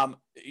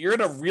 You're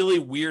in a really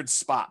weird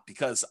spot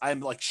because I'm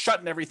like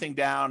shutting everything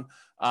down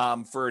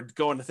for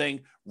going to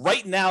thing.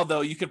 Right now,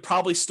 though, you could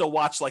probably still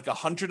watch like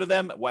 100 of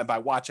them. By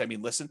watch, I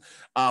mean listen,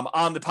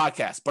 on the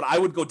podcast. But I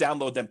would go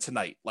download them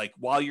tonight. Like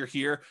while you're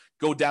here,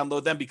 go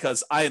download them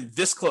because I am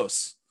this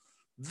close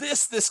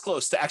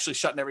to actually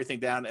shutting everything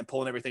down and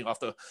pulling everything off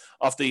the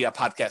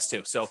podcast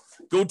too. So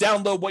go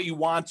download what you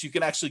want. You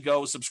can actually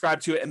go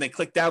subscribe to it and then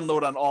click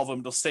download on all of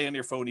them. They'll stay on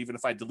your phone even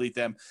if I delete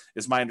them,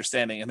 is my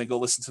understanding. And then go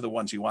listen to the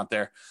ones you want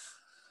there.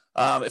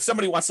 If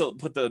somebody wants to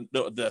put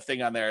the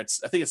thing on there,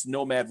 I think it's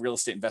Nomad Real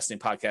Estate Investing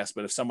Podcast.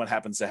 But if someone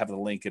happens to have the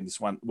link and is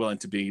willing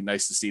to be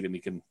nice to see them,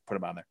 you can put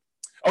them on there.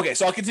 Okay,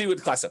 so I'll continue with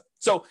the class up.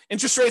 So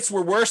interest rates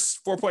were worse,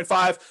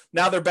 4.5.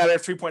 Now they're better,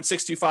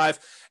 3.625.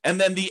 And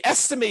then the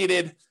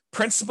estimated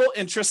principal,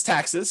 interest,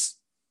 taxes,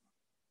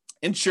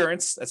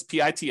 insurance, that's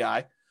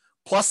PITI,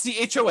 plus the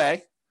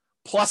HOA,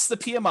 plus the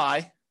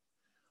PMI.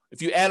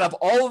 If you add up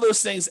all of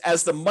those things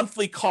as the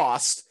monthly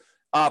cost,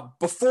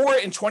 before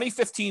in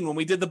 2015, when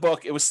we did the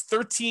book, it was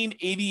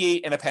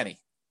 $13.88 and a penny.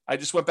 I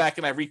just went back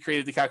and I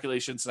recreated the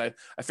calculations and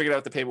I figured out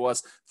what the payment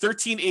was.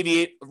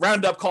 $13.88,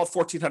 round up, call it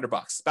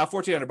 $1,400, about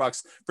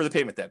 $1,400 for the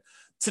payment then.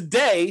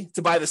 Today,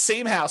 to buy the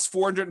same house,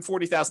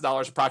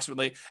 $440,000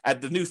 approximately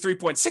at the new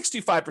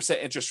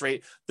 3.625% interest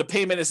rate, the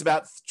payment is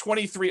about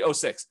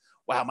 $2,306.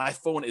 Wow, my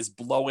phone is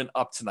blowing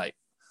up tonight.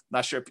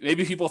 Not sure.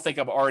 Maybe people think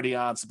I'm already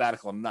on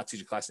sabbatical. I'm not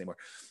teaching class anymore.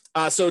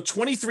 So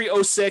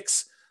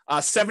 $2,306,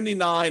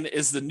 79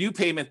 is the new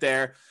payment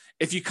there.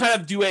 If you kind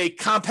of do a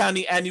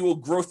compounding annual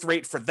growth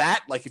rate for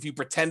that, like if you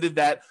pretended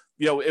that,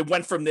 it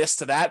went from this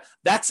to that,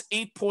 that's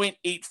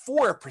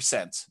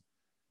 8.84%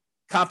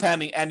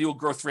 compounding annual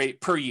growth rate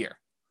per year.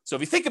 So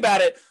if you think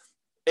about it,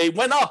 it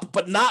went up,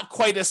 but not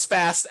quite as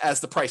fast as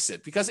the price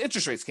did because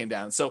interest rates came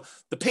down. So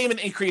the payment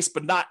increased,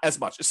 but not as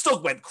much. It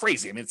still went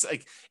crazy. I mean, it's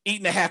like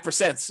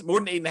 8.5%, more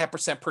than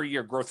 8.5% per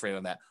year growth rate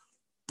on that.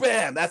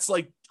 Bam, that's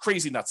like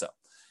crazy nuts up.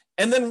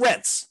 And then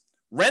rents.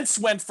 Rents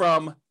went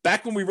from,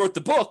 back when we wrote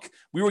the book,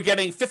 we were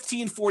getting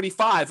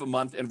 $1,545 a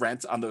month in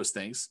rent on those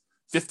things.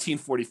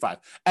 $1,545,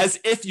 as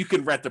if you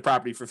can rent the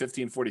property for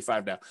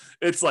 $1,545 now.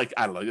 It's like,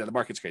 I don't know, the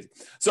market's crazy.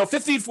 So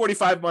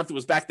 $1,545 a month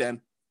was back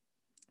then.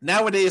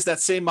 Nowadays, that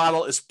same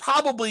model is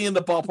probably in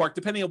the ballpark,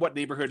 depending on what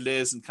neighborhood it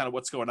is and kind of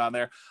what's going on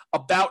there,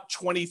 about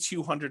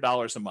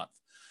 $2,200 a month.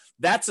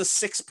 That's a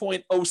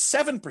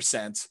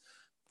 6.07%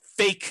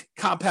 fake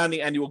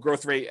compounding annual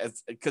growth rate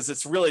because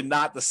it's really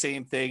not the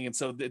same thing. And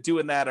so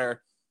doing that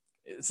are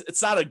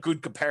it's not a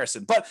good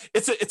comparison, but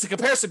it's a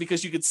comparison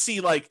because you can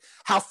see like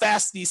how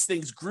fast these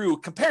things grew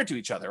compared to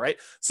each other, right?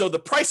 So the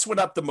price went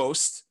up the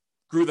most,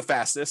 grew the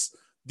fastest.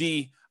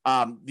 The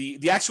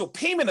actual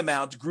payment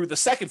amount grew the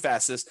second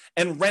fastest,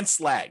 and rents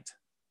lagged.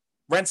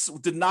 Rents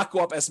did not go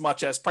up as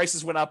much as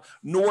prices went up,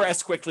 nor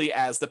as quickly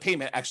as the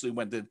payment actually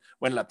went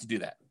up to do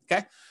that.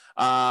 Okay,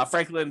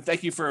 Franklin,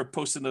 thank you for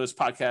posting those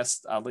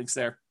podcast links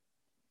there.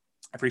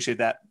 I appreciate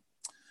that.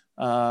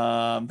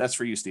 That's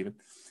for you, Stephen.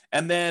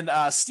 And then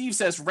Steve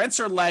says rents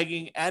are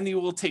lagging.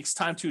 Annual takes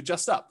time to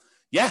adjust up.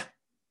 Yeah,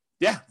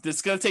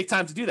 it's going to take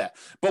time to do that.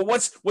 But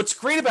what's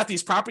great about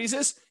these properties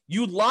is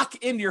you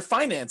lock in your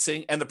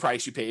financing and the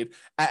price you paid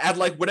at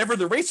like whatever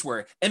the rates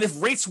were. And if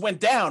rates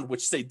went down,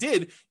 which they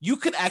did, you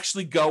could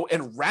actually go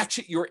and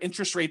ratchet your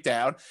interest rate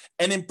down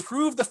and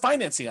improve the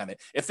financing on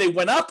it. If they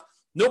went up,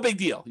 no big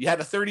deal. You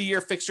had a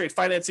 30-year fixed rate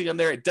financing on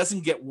there. It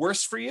doesn't get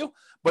worse for you.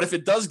 But if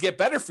it does get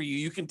better for you,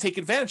 you can take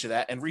advantage of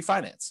that and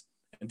refinance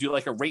and do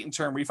like a rate and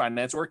term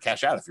refinance or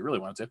cash out if you really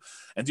want to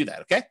and do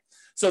that. Okay.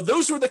 So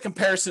those were the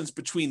comparisons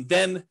between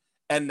then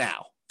and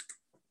now.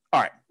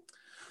 All right.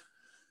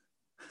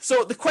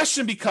 So the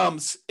question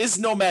becomes, is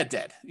Nomad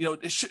dead?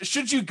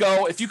 Should you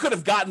go, if you could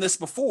have gotten this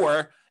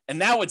before and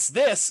now it's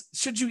this,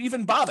 should you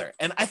even bother?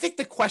 And I think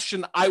the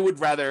question I would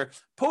rather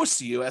pose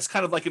to you as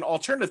kind of like an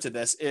alternative to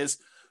this is,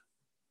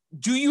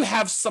 do you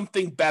have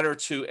something better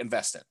to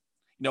invest in?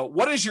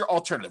 What is your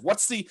alternative?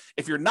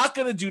 If you're not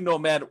going to do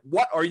Nomad,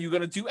 what are you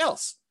going to do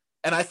else?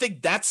 And I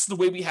think that's the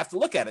way we have to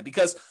look at it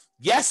because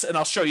yes, and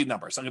I'll show you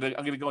numbers. I'm going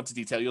to go into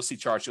detail. You'll see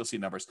charts, you'll see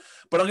numbers,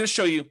 but I'm going to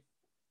show you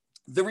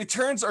the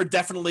returns are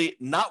definitely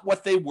not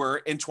what they were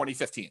in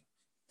 2015.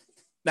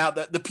 Now,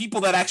 the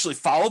people that actually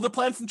follow the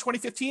plan from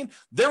 2015,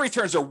 their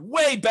returns are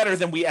way better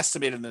than we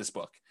estimated in this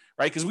book,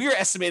 right? Because we were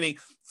estimating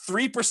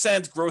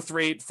 3% growth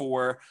rate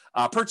for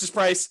purchase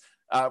price,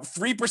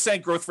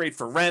 3% growth rate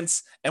for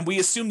rents, and we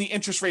assume the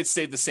interest rate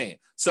stayed the same.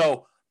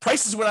 So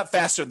prices went up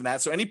faster than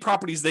that. So any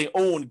properties they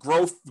own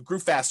grew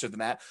faster than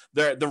that.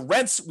 The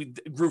rents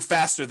grew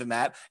faster than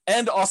that.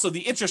 And also the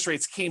interest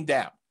rates came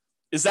down.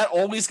 Is that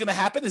always going to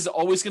happen? Is it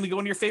always going to go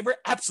in your favor?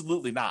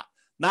 Absolutely not.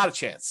 Not a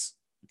chance.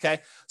 Okay.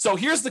 So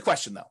here's the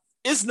question though.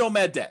 Is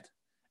Nomad dead?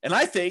 And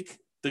I think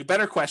the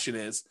better question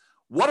is,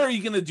 what are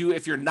you going to do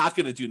if you're not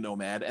going to do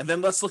Nomad? And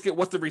then let's look at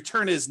what the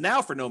return is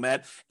now for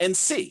Nomad and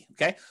see.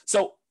 Okay.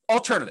 So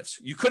alternatives.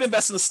 You could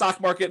invest in the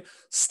stock market.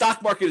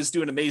 Stock market is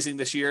doing amazing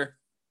this year.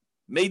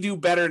 May do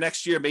better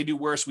next year, may do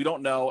worse. We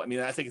don't know. I mean,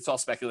 I think it's all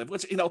speculative,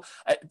 which,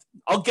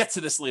 I'll get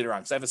to this later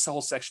on because I have a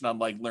whole section on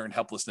like learned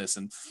helplessness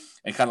and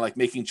kind of like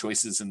making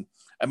choices and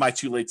am I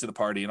too late to the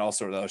party and all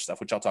sort of other stuff,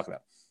 which I'll talk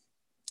about.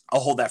 I'll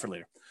hold that for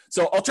later.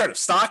 So alternative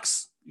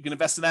stocks, you can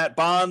invest in that.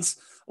 Bonds.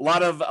 A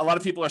lot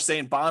of people are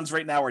saying bonds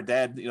right now are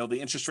dead. The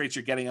interest rates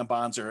you're getting on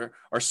bonds are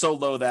so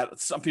low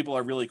that some people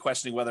are really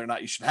questioning whether or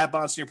not you should have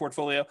bonds in your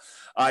portfolio.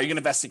 You're going to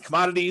invest in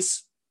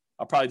commodities.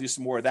 I'll probably do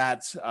some more of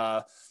that.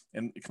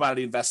 And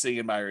commodity investing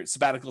in my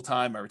sabbatical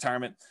time, my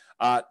retirement,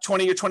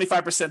 20 or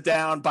 25%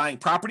 down buying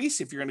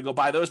properties. If you're going to go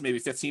buy those, maybe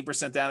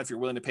 15% down. If you're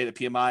willing to pay the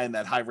PMI and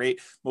that high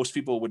rate, most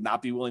people would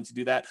not be willing to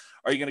do that.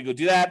 Are you going to go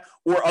do that?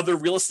 Or other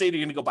real estate? Are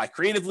you going to go buy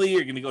creatively?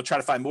 You're going to go try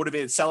to find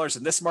motivated sellers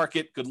in this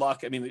market. Good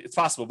luck. I mean, it's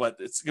possible, but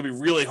it's going to be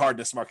really hard in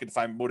this market to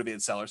find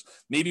motivated sellers.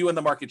 Maybe when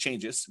the market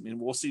changes. I mean,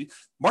 we'll see.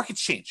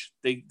 Markets change.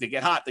 They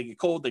get hot, they get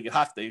cold, they get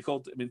hot, they get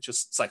cold. I mean, it's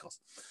just cycles.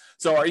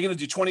 So are you going to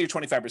do 20 or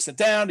 25%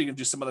 down? Are you going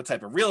to do some other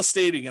type of real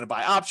estate? Are you going to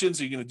buy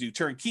options? Are you going to do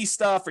turnkey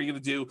stuff? Are you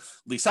going to do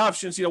lease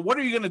options? What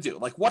are you going to do?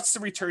 Like, what's the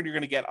return you're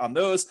going to get on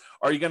those?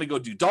 Are you going to go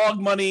do dog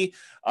money?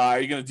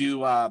 Are you going to do,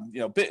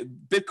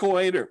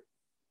 Bitcoin or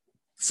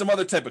some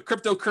other type of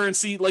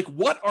cryptocurrency? Like,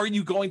 what are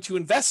you going to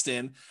invest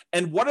in?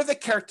 And what are the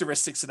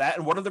characteristics of that?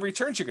 And what are the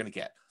returns you're going to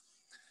get?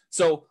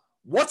 So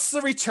what's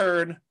the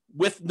return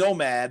with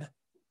Nomad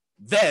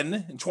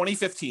then in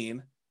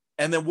 2015?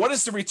 And then what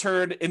is the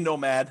return in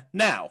Nomad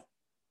now?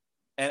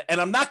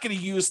 And I'm not going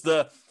to use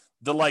the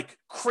like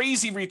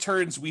crazy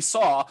returns we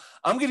saw.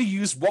 I'm going to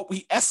use what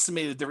we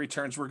estimated the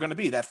returns were going to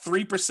be, that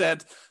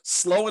 3%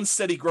 slow and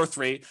steady growth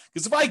rate.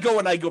 Because if I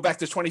go back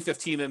to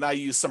 2015 and I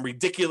use some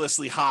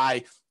ridiculously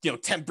high,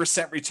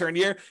 10% return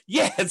year,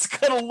 it's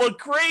going to look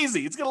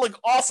crazy. It's going to look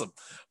awesome.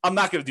 I'm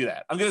not going to do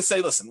that. I'm going to say,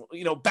 listen,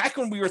 back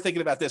when we were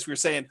thinking about this, we were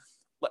saying,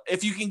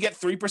 if you can get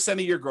 3%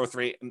 a year growth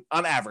rate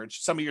on average,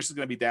 some years is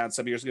going to be down,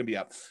 some years are going to be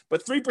up,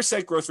 but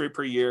 3% growth rate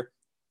per year,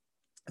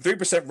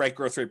 3% rate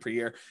growth rate per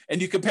year. And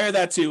you compare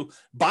that to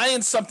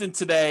buying something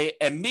today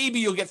and maybe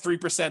you'll get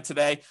 3%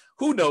 today.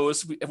 Who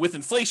knows? With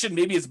inflation,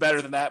 maybe it's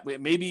better than that.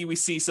 Maybe we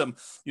see some,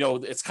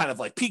 it's kind of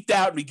like peaked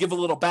out and we give a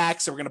little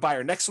back. So we're going to buy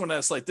our next one at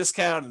a slight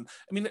discount. And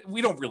I mean,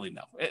 we don't really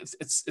know.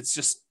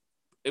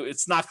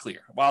 It's not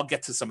clear. Well, I'll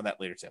get to some of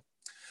that later too.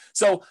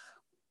 So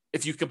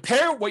if you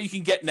compare what you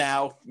can get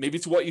now, maybe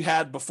to what you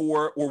had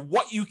before, or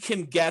what you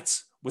can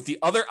get with the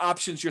other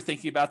options you're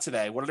thinking about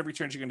today, what are the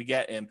returns you're going to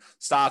get in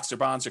stocks or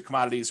bonds or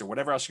commodities or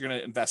whatever else you're going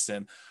to invest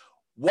in?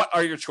 What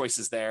are your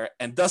choices there?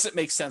 And does it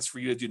make sense for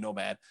you to do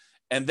Nomad?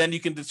 And then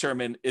you can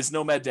determine, is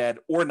Nomad dead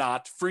or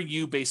not for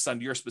you based on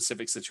your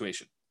specific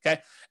situation?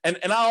 Okay. And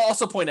I'll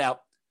also point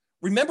out,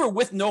 remember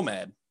with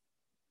Nomad,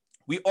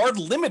 we are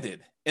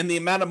limited in the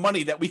amount of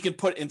money that we can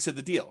put into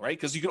the deal, right?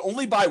 Because you can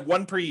only buy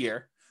one per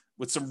year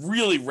with some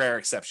really rare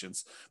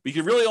exceptions. But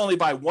you can really only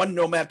buy one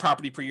Nomad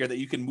property per year that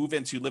you can move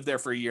into, live there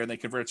for a year, and then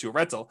convert it to a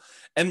rental.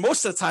 And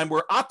most of the time,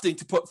 we're opting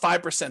to put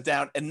 5%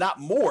 down and not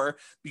more,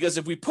 because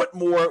if we put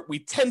more, we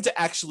tend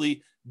to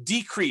actually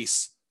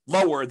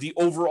lower the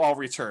overall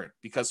return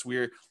because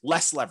we're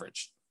less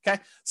leveraged.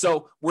 Okay.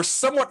 So we're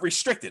somewhat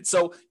restricted.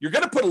 So you're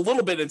going to put a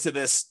little bit into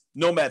this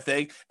Nomad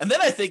thing. And then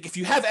I think if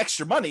you have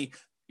extra money,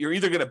 you're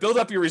either going to build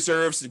up your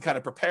reserves and kind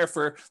of prepare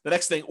for the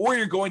next thing, or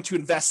you're going to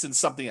invest in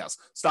something else,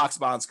 stocks,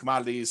 bonds,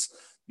 commodities,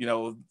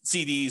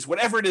 CDs,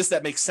 whatever it is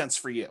that makes sense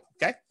for you.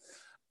 Okay.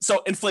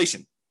 So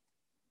inflation,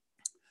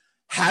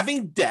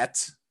 having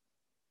debt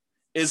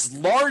is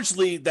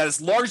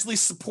largely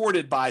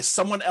supported by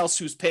someone else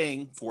who's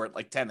paying for it,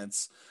 like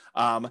tenants,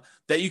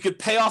 that you could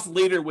pay off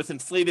later with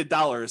inflated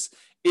dollars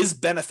is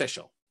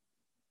beneficial.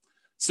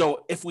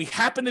 So if we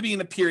happen to be in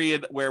a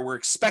period where we're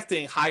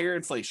expecting higher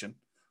inflation,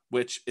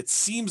 which it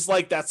seems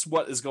like that's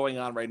what is going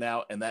on right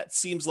now, and that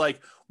seems like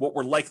what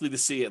we're likely to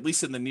see, at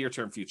least in the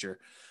near-term future,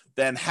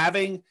 then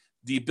having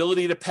the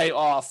ability to pay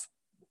off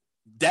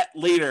debt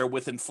later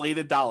with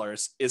inflated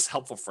dollars is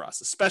helpful for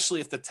us, especially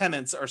if the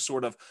tenants are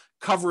sort of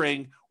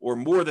covering or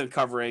more than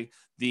covering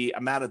the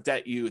amount of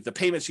debt the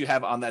payments you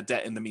have on that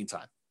debt in the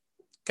meantime.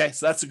 Okay,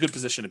 so that's a good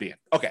position to be in.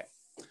 Okay,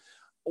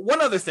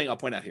 one other thing I'll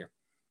point out here.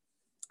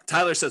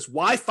 Tyler says,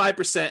 why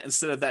 5%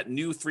 instead of that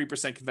new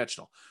 3%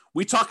 conventional?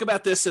 We talk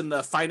about this in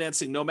the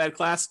financing Nomad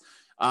class.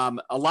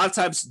 A lot of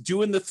times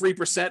doing the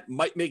 3%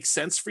 might make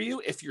sense for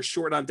you if you're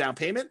short on down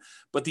payment,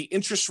 but the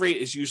interest rate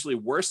is usually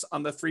worse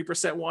on the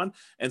 3% one.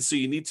 And so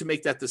you need to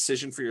make that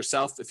decision for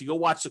yourself. If you go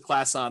watch the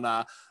class on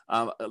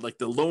like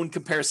the loan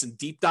comparison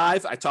deep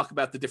dive, I talk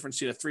about the difference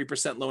between a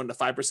 3% loan and a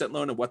 5%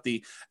 loan and what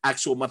the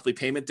actual monthly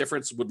payment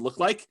difference would look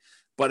like.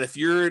 But if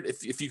you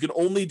can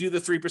only do the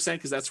 3%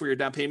 because that's where your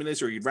down payment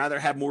is, or you'd rather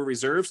have more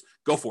reserves,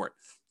 go for it.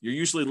 You're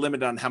usually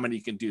limited on how many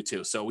you can do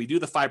too. So we do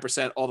the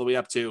 5% all the way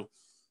up to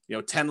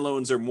 10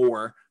 loans or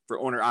more for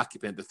owner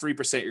occupant. The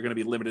 3%, you're going to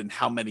be limited in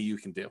how many you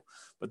can do.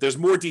 But there's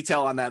more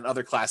detail on that in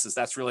other classes.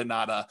 That's really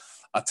not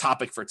a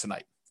topic for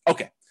tonight.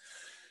 Okay.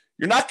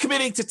 You're not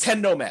committing to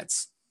 10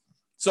 nomads.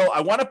 So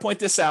I want to point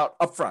this out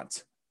up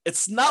front.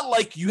 It's not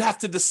like you have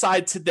to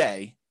decide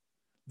today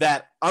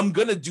that I'm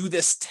going to do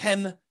this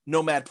 10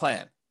 nomad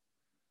plan.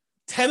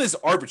 10 is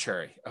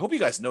arbitrary. I hope you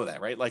guys know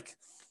that, right? Like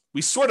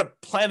we sort of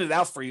plan it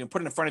out for you and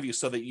put it in front of you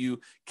so that you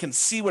can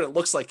see what it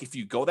looks like if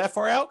you go that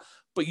far out.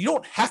 But you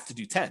don't have to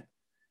do 10.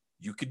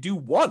 You could do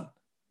 1.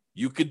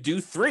 You could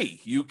do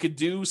 3. You could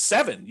do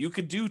 7. You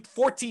could do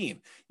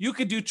 14. You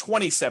could do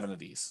 27 of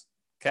these.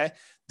 Okay.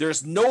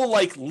 There's no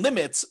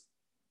limits,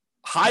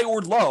 high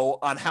or low,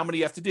 on how many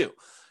you have to do.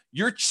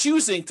 You're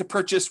choosing to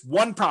purchase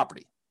one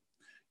property.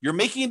 You're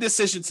making a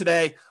decision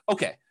today.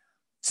 Okay.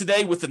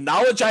 Today, with the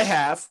knowledge I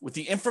have, with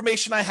the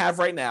information I have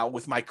right now,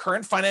 with my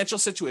current financial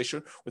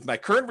situation, with my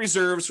current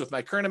reserves, with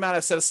my current amount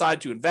I've set aside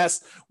to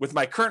invest, with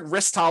my current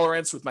risk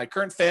tolerance, with my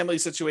current family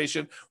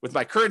situation, with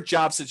my current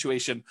job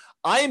situation,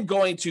 I am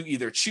going to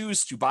either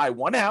choose to buy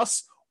one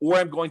house or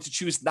I'm going to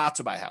choose not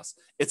to buy a house.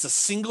 It's a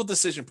single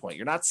decision point.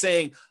 You're not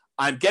saying,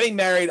 I'm getting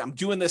married, I'm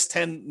doing this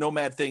 10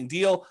 nomad thing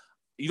deal.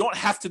 You don't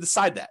have to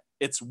decide that.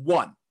 It's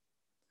one.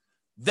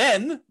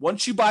 Then,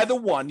 once you buy the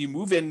one, you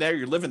move in there,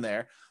 you're living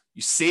there,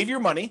 you save your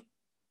money.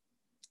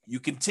 You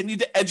continue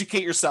to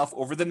educate yourself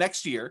over the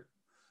next year.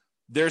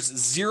 There's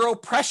zero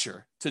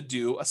pressure to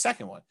do a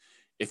second one.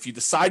 If you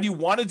decide you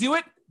want to do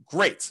it,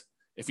 great.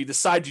 If you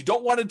decide you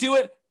don't want to do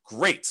it,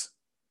 great.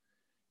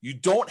 You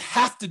don't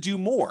have to do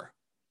more.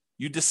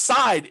 You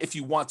decide if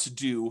you want to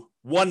do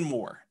one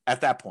more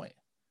at that point.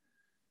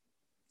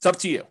 It's up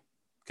to you.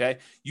 Okay.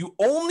 You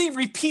only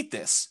repeat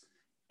this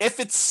if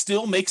it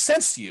still makes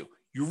sense to you.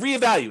 You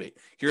reevaluate.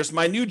 Here's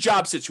my new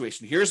job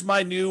situation. Here's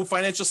my new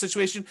financial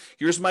situation.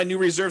 Here's my new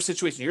reserve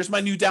situation. Here's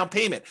my new down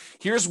payment.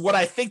 Here's what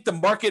I think the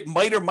market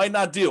might or might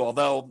not do.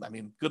 Although,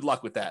 good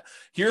luck with that.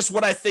 Here's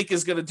what I think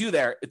is going to do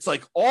there. It's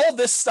like all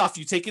this stuff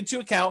you take into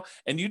account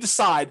and you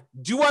decide,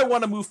 do I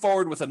want to move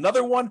forward with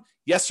another one?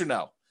 Yes or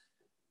no?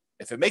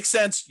 If it makes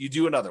sense, you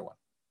do another one.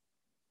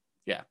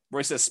 Yeah.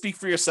 Roy says, speak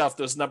for yourself.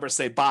 Those numbers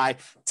say buy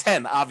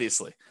 10,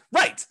 obviously.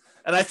 Right.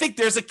 And I think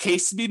there's a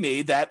case to be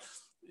made that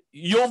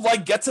you'll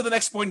get to the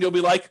next point and you'll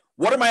be like,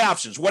 what are my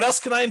options? What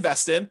else can I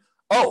invest in?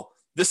 Oh,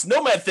 this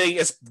Nomad thing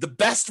is the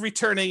best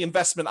returning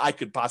investment I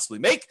could possibly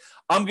make.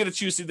 I'm going to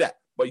choose to do that.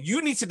 But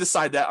you need to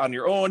decide that on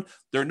your own.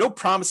 There are no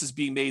promises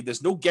being made.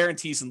 There's no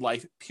guarantees in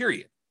life,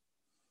 period.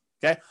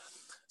 Okay.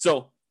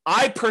 So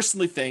I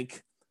personally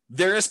think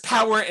there is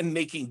power in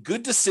making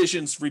good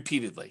decisions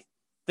repeatedly.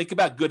 Think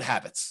about good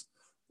habits.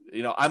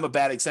 I'm a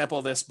bad example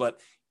of this,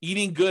 but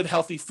eating good,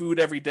 healthy food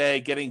every day,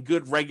 getting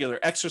good regular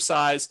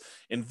exercise,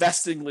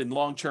 investing in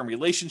long-term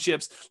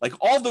relationships,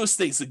 all those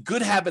things, the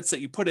good habits that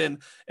you put in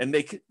and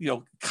make,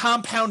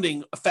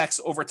 compounding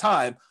effects over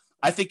time,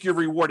 I think you're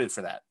rewarded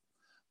for that.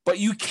 but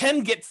you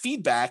can get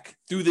feedback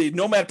through the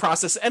Nomad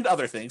process and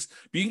other things.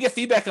 But you can get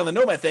feedback on the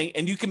Nomad thing,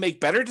 and you can make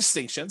better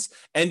distinctions,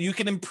 and you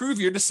can improve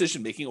your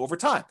decision-making over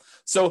time.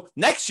 So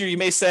next year, you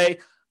may say,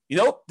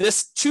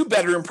 this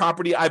 2-bedroom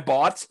property I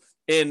bought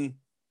in,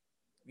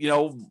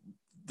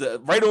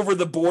 the right over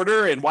the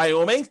border in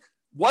Wyoming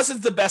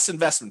wasn't the best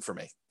investment for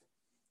me.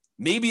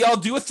 Maybe I'll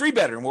do a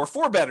 3-bedroom or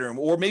 4-bedroom,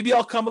 or maybe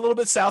I'll come a little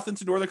bit south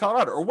into northern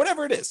Colorado, or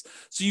whatever it is.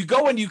 So you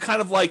go and you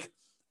kind of like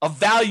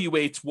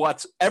evaluate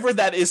whatever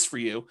that is for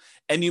you,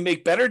 and you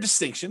make better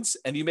distinctions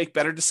and you make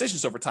better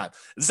decisions over time.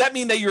 Does that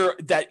mean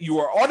that you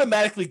are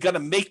automatically going to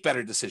make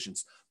better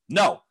decisions?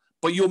 No,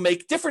 but you'll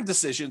make different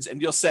decisions,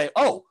 and you'll say,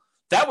 oh,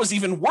 that was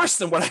even worse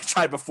than what I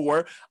tried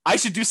before. I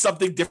should do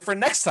something different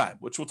next time,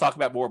 which we'll talk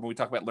about more when we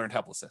talk about learned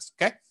helplessness.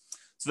 Okay.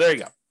 So there you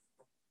go.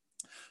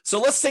 So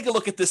let's take a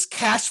look at this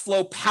cash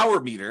flow power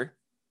meter,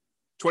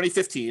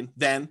 2015,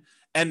 then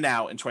and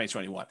now in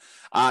 2021.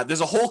 There's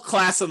a whole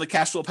class on the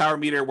cash flow power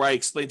meter where I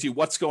explain to you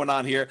what's going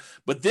on here,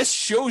 but this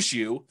shows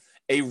you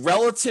a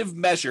relative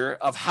measure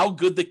of how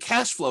good the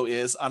cash flow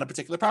is on a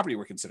particular property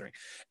we're considering.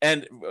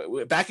 And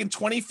back in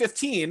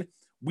 2015,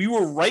 we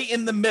were right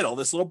in the middle.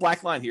 This little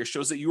black line here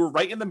shows that you were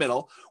right in the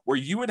middle, where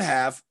you would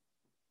have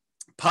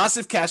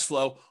positive cash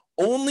flow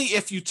only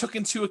if you took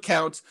into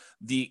account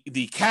the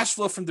cash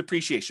flow from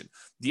depreciation,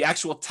 the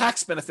actual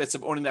tax benefits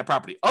of owning that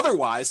property.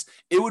 Otherwise,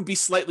 it would be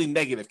slightly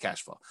negative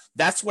cash flow.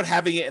 That's what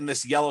having it in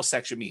this yellow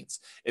section means.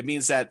 It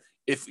means that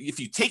if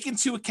you take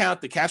into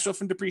account the cash flow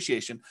from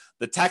depreciation,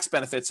 the tax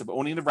benefits of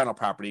owning the rental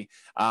property,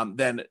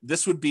 then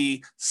this would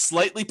be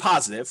slightly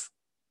positive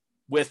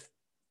with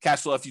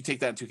cash flow if you take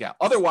that into account.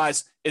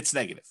 Otherwise, it's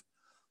negative.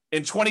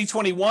 In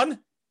 2021,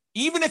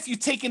 even if you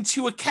take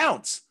into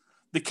account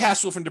the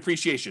cash flow from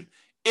depreciation,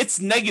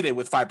 it's negative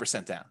with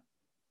 5% down.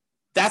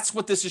 That's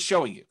what this is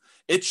showing you.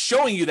 It's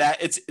showing you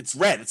that it's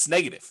red, it's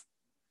negative.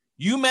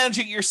 You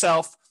managing it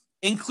yourself,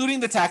 including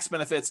the tax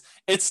benefits,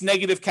 it's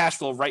negative cash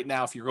flow right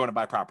now if you're going to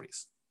buy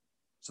properties.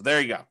 So there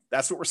you go.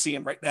 That's what we're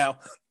seeing right now.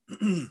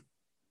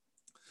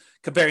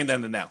 Comparing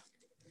them to now.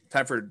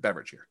 Time for a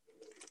beverage here.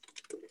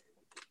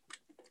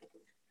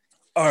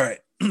 All right,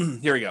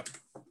 here we go.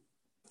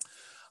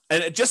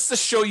 And just to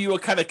show you a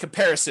kind of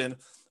comparison,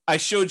 I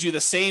showed you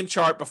the same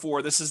chart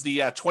before. This is the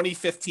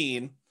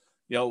 2015,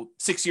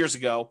 6 years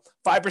ago,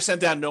 5%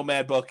 down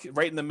Nomad book,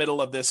 right in the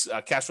middle of this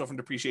cash flow from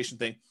depreciation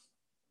thing.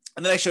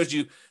 And then I showed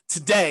you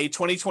today,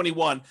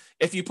 2021,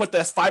 if you put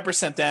this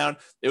 5% down,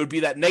 it would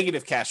be that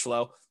negative cash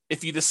flow.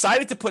 If you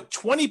decided to put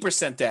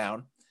 20%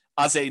 down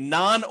as a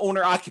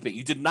non-owner occupant,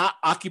 you did not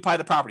occupy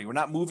the property, we're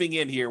not moving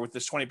in here with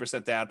this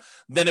 20% down,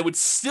 then it would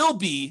still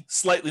be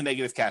slightly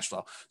negative cash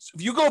flow. So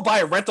if you go buy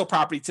a rental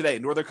property today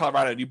in northern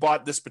Colorado and you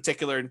bought this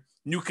particular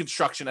new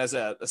construction as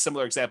a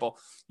similar example,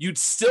 you'd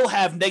still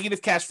have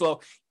negative cash flow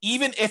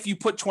even if you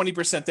put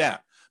 20% down.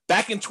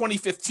 Back in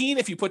 2015,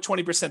 if you put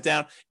 20%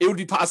 down, it would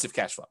be positive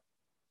cash flow.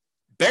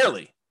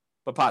 Barely,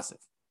 but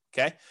positive.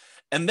 Okay.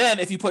 And then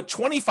if you put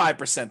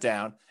 25%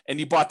 down and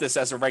you bought this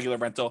as a regular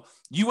rental,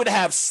 you would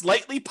have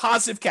slightly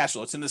positive cash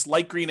flow. It's in this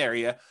light green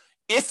area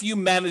if you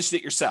managed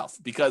it yourself,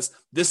 because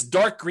this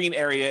dark green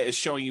area is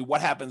showing you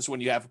what happens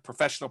when you have a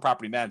professional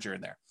property manager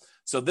in there.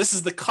 So this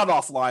is the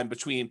cutoff line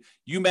between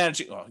you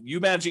managing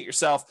it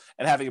yourself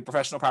and having a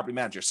professional property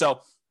manager.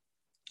 So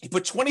you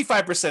put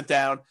 25%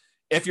 down.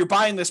 If you're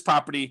buying this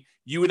property,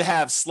 you would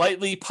have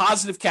slightly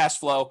positive cash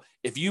flow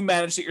if you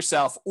managed it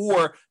yourself,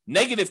 or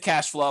negative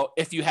cash flow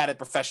if you had a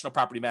professional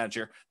property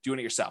manager doing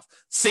it yourself.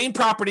 Same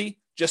property,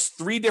 just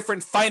 3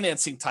 different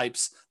financing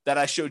types that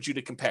I showed you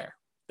to compare.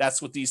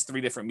 That's what these 3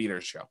 different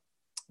meters show.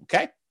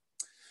 Okay.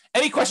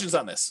 Any questions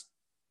on this?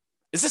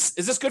 Is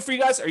this good for you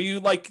guys? Are you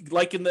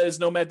liking the Is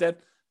Nomad Dead?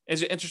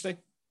 Is it interesting?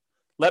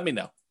 Let me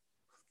know.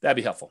 That'd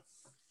be helpful.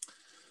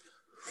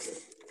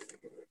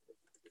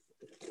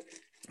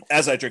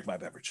 As I drink my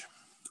beverage.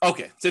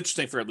 Okay, it's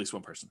interesting for at least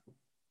one person.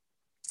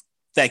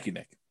 Thank you,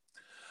 Nick.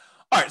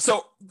 All right,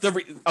 so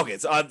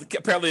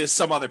apparently there's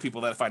some other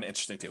people that I find it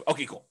interesting too.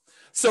 Okay, cool.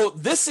 So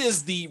this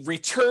is the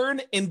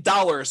return in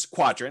dollars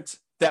quadrant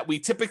that we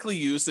typically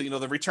use.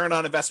 The return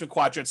on investment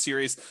quadrant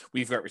series.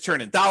 We've got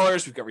return in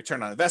dollars. We've got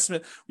return on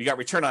investment. We got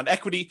return on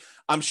equity.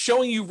 I'm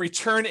showing you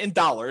return in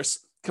dollars,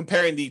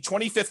 comparing the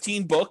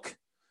 2015 book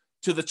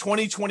to the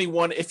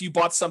 2021 if you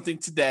bought something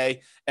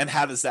today, and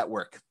how does that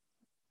work?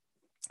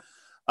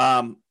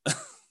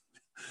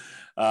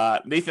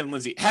 Nathan and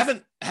Lindsay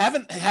haven't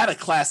had a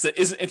class that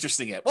isn't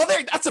interesting yet. Well,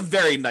 that's a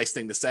very nice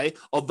thing to say,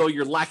 although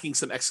you're lacking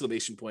some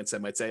exclamation points, I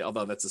might say,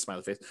 although that's a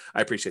smiley face.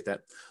 I appreciate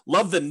that.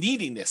 Love the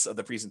neediness of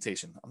the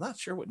presentation. I'm not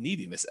sure what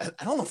neediness.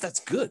 I don't know if that's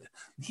good.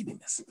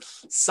 Neediness.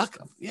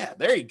 Suck up. Yeah,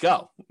 there you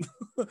go.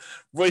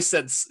 Royce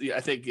said,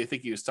 I think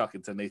he was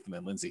talking to Nathan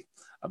and Lindsay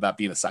about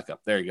being a suck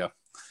up. There you go.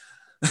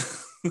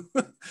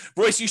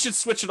 Royce, you should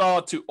switch it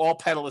all to all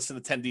panelists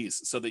and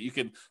attendees so that you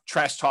can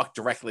trash talk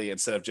directly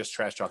instead of just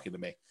trash talking to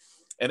me.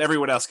 And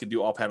everyone else can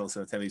do all panelists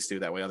and attendees too.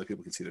 That way other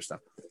people can see their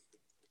stuff.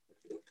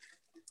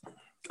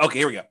 Okay,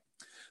 here we go.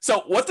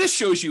 So what this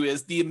shows you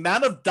is the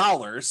amount of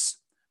dollars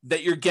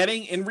that you're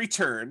getting in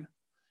return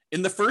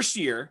in the first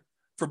year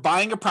for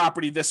buying a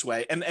property this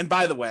way, and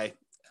by the way,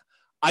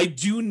 I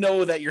do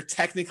know that you're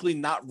technically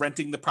not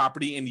renting the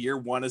property in year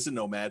one as a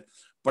nomad,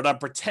 but I'm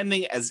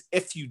pretending as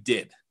if you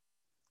did.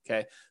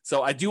 Okay.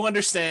 So I do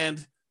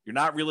understand you're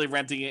not really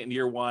renting it in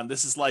year one.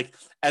 This is like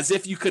as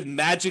if you could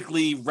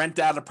magically rent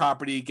out a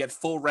property, get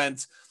full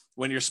rent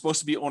when you're supposed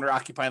to be owner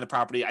occupying the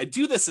property. I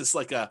do this as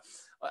like an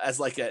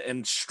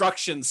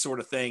instruction sort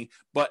of thing,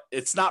 but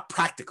it's not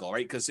practical,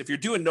 right? Because if you're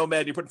doing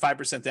nomad, you're putting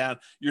 5% down,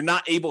 you're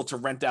not able to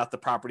rent out the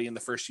property in the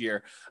first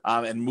year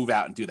and move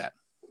out and do that.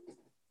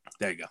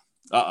 There you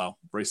go.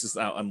 Race is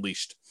now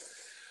unleashed.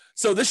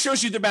 So this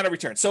shows you the amount of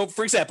return. So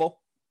for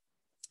example,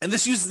 and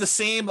this uses the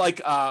same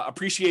like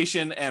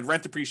appreciation and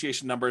rent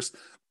appreciation numbers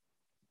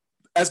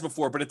as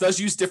before, but it does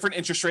use different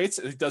interest rates.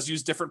 It does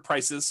use different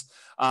prices.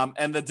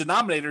 And the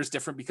denominator is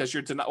different because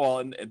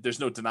and there's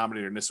no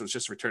denominator in this, so it's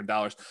just return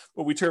dollars.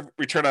 But we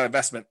return on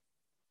investment,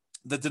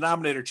 the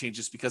denominator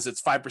changes because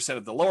it's 5%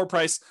 of the lower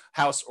price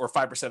house or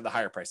 5% of the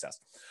higher price house.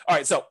 All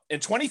right, so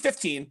in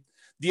 2015,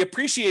 the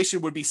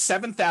appreciation would be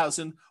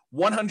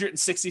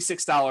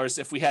 $7,166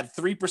 if we had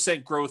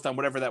 3% growth on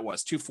whatever that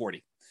was,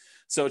 240.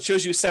 So it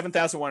shows you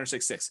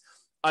 7,166.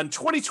 On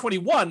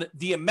 2021,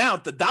 the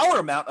dollar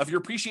amount of your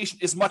appreciation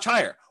is much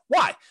higher.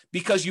 Why?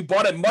 Because you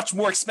bought a much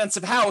more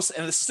expensive house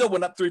and it still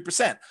went up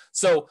 3%.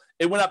 So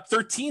it went up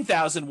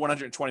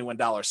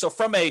 $13,121. So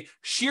from a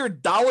sheer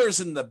dollars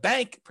in the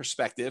bank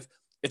perspective,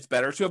 it's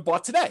better to have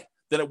bought today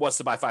than it was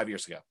to buy 5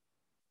 years ago.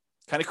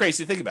 Kind of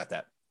crazy to think about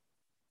that.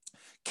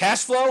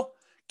 Cash flow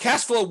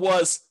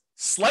was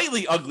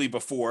slightly ugly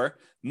before,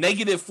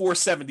 negative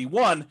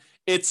 471.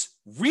 It's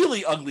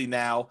really ugly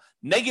now,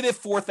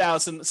 negative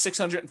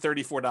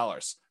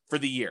 $4,634 for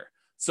the year.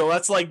 So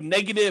that's like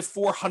negative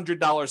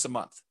 $400 a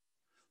month.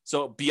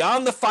 So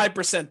beyond the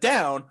 5%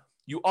 down,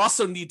 you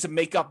also need to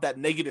make up that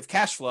negative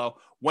cash flow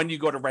when you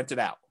go to rent it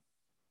out.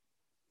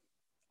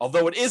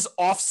 Although it is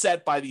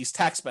offset by these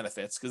tax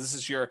benefits, because this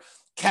is your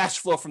cash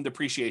flow from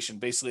depreciation.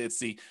 Basically, it's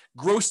the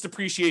gross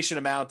depreciation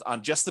amount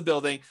on just the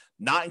building,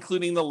 not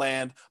including the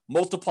land,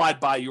 multiplied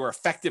by your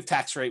effective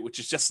tax rate, which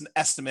is just an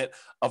estimate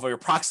of your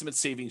approximate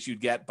savings you'd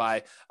get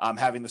by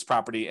having this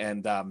property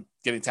and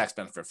getting tax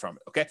benefit from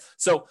it. Okay.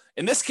 So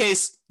in this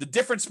case, the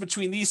difference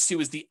between these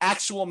two is the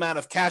actual amount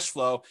of cash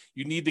flow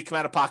you need to come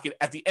out of pocket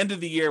at the end of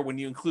the year when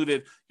you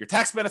included your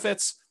tax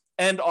benefits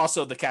and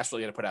also the cash flow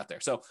you had to put out there.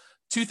 So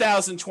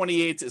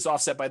 2028 is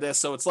offset by this.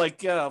 So it's like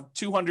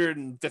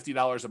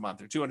 $250 a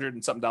month or 200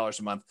 and something dollars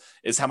a month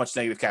is how much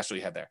negative cash flow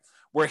you had there.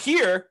 Where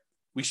here,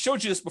 we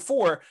showed you this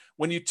before,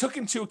 when you took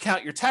into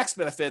account your tax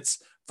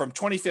benefits from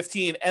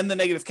 2015 and the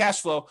negative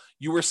cash flow,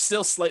 you were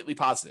still slightly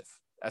positive.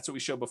 That's what we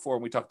showed before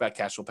when we talked about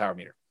cash flow power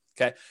meter.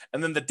 Okay.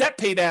 And then the debt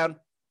pay down,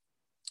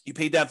 you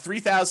paid down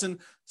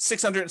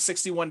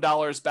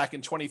 $3,661 back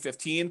in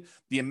 2015.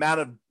 The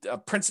amount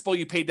of principal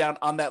you paid down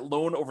on that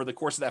loan over the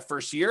course of that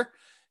first year.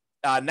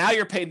 Now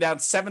you're paying down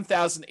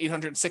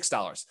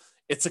 $7,806.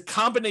 It's a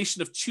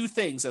combination of two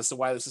things as to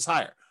why this is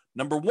higher.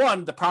 Number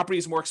one, the property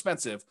is more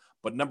expensive,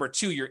 but number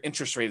two, your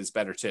interest rate is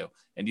better too.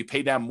 And you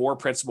pay down more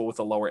principal with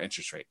a lower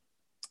interest rate.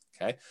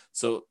 Okay.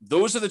 So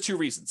those are the two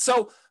reasons.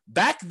 So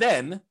back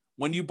then,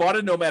 when you bought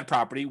a Nomad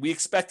property, we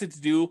expected to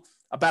do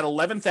about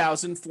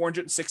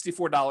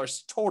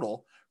 $11,464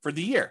 total for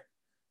the year.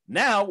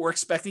 Now we're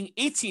expecting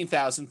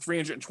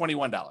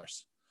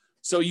 $18,321.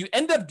 So you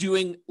end up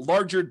doing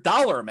larger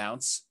dollar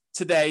amounts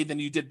today than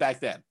you did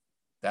back then.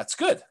 That's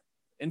good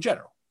in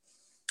general.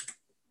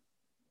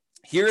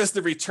 Here is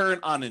the return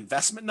on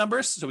investment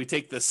numbers. So we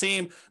take the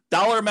same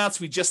dollar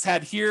amounts we just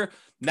had here.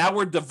 Now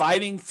we're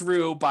dividing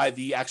through by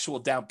the actual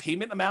down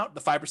payment amount,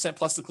 the 5%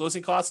 plus the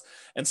closing costs.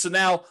 And so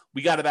now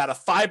we got about a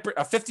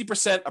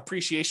 50%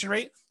 appreciation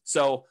rate.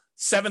 So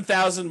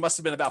 $7,000 must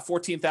have been about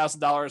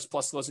 $14,000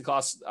 plus closing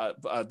costs,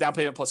 down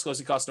payment plus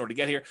closing costs in order to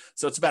get here.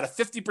 So it's about a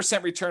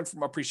 50% return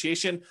from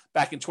appreciation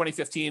back in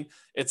 2015.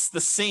 It's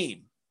the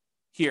same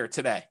here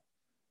today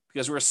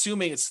because we're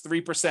assuming it's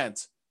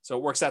 3%. So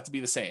it works out to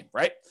be the same,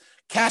 right?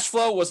 Cash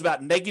flow was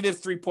about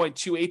negative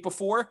 3.28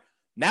 before.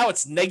 Now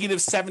it's negative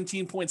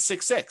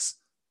 17.66.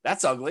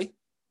 That's ugly.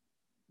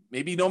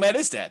 Maybe Nomad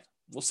is dead.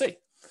 We'll see.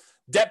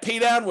 Debt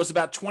paydown was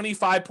about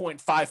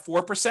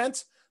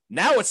 25.54%.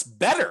 Now it's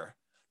better.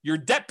 Your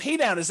debt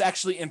paydown is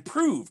actually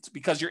improved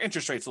because your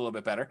interest rate's a little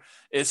bit better.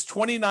 It's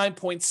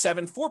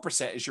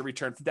 29.74% is your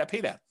return from debt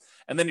paydown.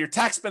 And then your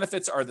tax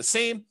benefits are the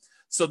same.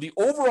 So the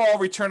overall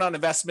return on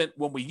investment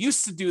when we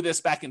used to do this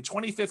back in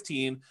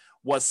 2015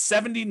 was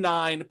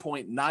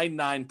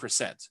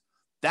 79.99%.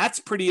 That's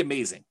pretty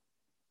amazing.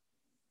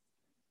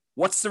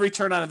 What's the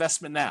return on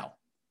investment now?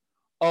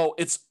 Oh,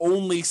 it's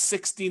only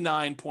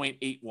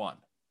 69.81.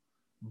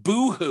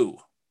 Boo-hoo,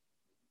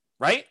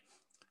 right?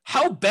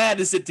 How bad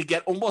is it to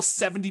get almost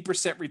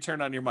 70%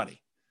 return on your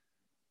money?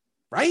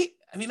 Right?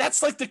 I mean,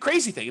 that's like the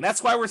crazy thing. And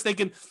that's why we're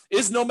thinking,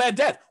 is Nomad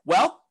dead?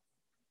 Well,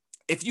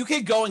 if you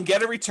could go and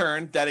get a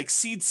return that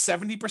exceeds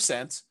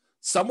 70%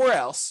 somewhere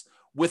else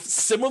with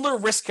similar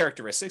risk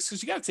characteristics,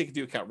 because you got to take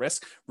into account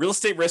risk. Real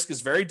estate risk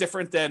is very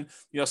different than,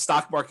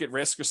 stock market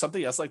risk or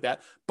something else like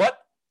that. But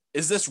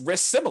is this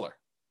risk similar?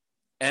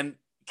 And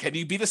can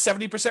you beat a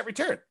 70%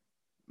 return?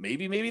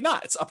 Maybe, maybe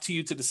not. It's up to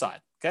you to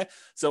decide. Okay.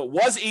 So it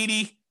was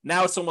 80.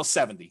 Now it's almost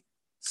 70.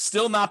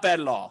 Still not bad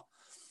at all.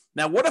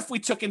 Now, what if we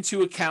took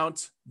into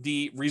account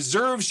the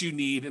reserves you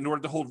need in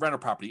order to hold rental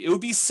property? It would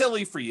be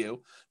silly for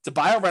you to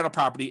buy a rental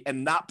property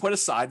and not put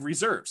aside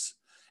reserves.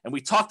 And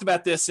we talked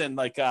about this in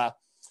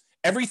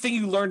everything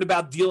you learned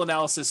about deal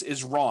analysis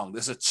is wrong.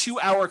 There's a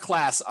 2-hour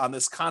class on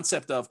this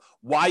concept of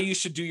why you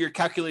should do your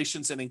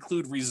calculations and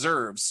include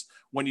reserves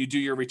when you do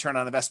your return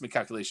on investment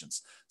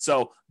calculations.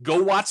 So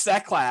go watch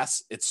that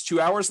class. It's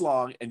 2 hours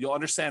long, and you'll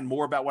understand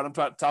more about what I'm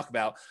about to talk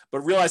about.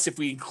 But realize if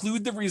we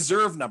include the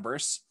reserve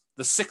numbers,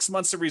 the 6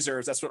 months of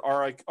reserves, that's what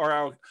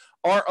ROIQ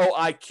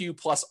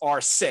plus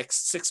R6,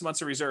 6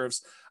 months of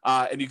reserves,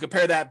 and you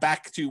compare that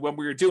back to when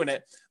we were doing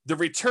it, the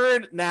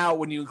return now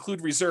when you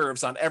include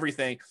reserves on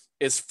everything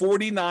is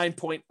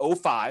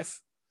 49.05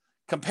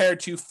 compared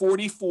to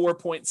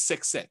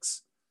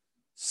 44.66.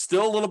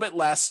 Still a little bit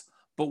less,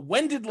 but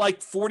when did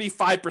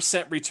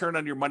 45% return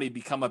on your money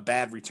become a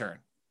bad return?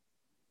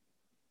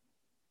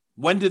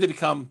 When did it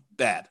become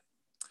bad?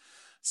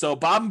 So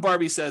Bob and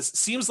Barbie says,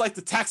 seems like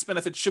the tax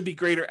benefit should be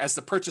greater as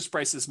the purchase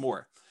price is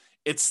more.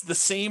 It's the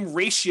same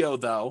ratio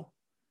though,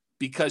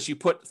 because you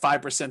put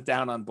 5%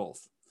 down on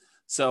both.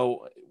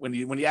 So when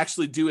you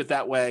actually do it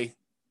that way,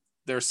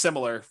 they're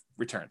similar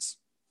returns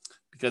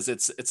because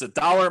it's a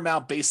dollar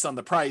amount based on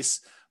the price,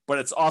 but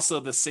it's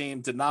also the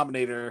same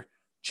denominator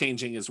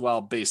changing as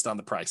well based on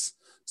the price.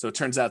 So it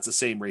turns out it's the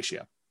same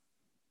ratio.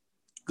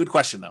 Good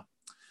question though.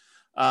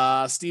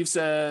 Steve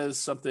says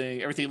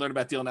something, everything you learned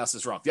about deal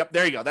analysis is wrong. Yep,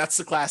 there you go. That's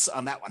the class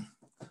on that one.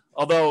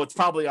 Although it's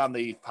probably on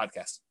the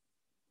podcast.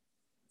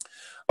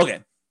 Okay,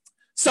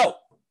 so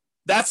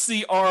that's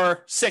the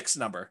R6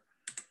 number.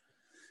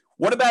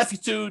 What about if you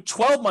do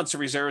 12 months of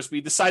reserves, but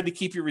you decide to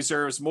keep your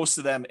reserves, most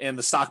of them in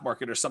the stock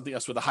market or something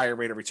else with a higher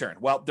rate of return?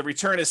 Well, the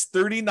return is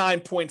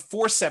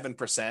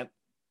 39.47%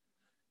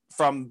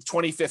 from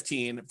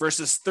 2015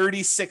 versus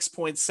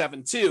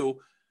 36.72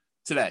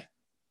 today.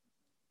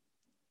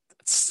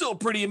 It's still a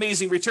pretty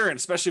amazing return,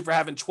 especially for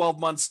having 12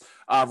 months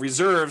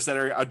reserves that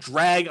are a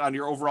drag on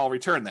your overall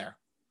return there.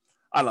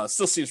 I don't know. It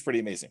still seems pretty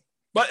amazing.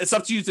 But it's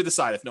up to you to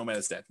decide if Nomad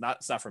is dead.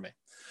 It's not for me.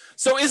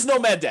 So is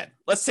Nomad dead?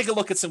 Let's take a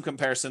look at some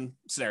comparison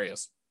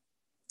scenarios.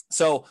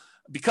 So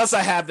because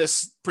I have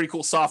this pretty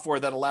cool software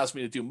that allows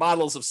me to do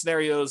models of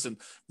scenarios and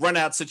run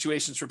out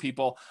situations for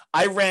people,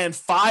 I ran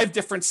 5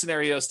 different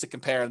scenarios to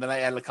compare, and then I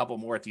added a couple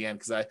more at the end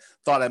because I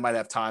thought I might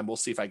have time. We'll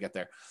see if I get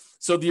there.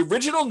 So the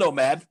original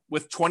Nomad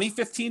with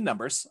 2015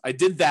 numbers, I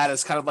did that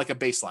as kind of like a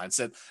baseline.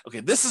 Said, okay,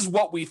 this is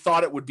what we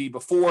thought it would be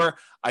before.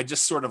 I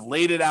just sort of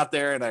laid it out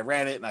there and I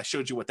ran it and I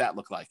showed you what that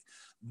looked like.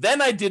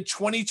 Then I did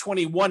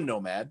 2021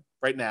 Nomad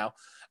right now.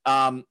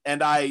 And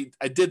I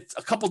did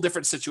a couple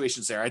different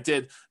situations there. I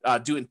did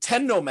doing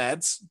 10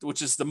 Nomads,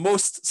 which is the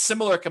most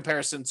similar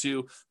comparison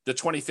to the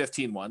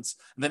 2015 ones.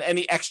 And then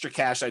any extra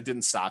cash I did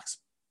in stocks,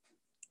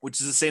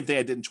 which is the same thing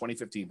I did in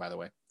 2015, by the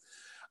way.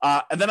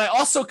 And then I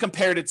also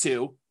compared it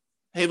to,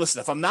 hey,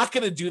 listen, if I'm not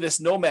going to do this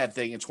Nomad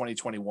thing in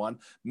 2021,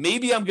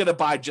 maybe I'm going to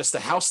buy just a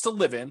house to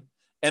live in,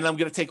 and I'm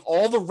going to take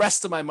all the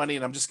rest of my money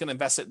and I'm just going to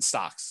invest it in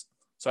stocks.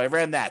 So I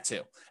ran that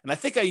too. And I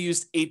think I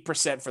used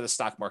 8% for the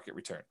stock market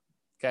return.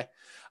 Okay.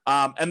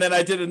 And then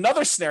I did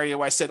another scenario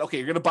where I said, okay,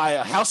 you're going to buy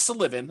a house to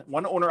live in,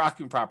 one owner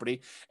occupant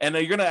property, and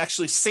you're going to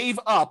actually save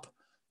up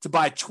to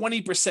buy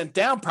 20%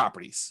 down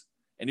properties.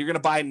 And you're going to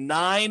buy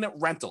 9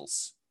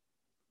 rentals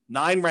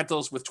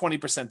with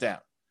 20% down.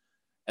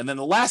 And then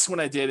the last one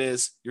I did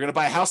is you're going to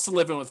buy a house to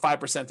live in with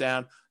 5%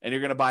 down, and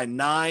you're going to buy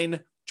 9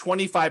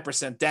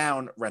 25%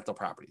 down rental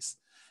properties.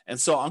 And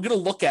so I'm going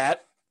to look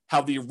at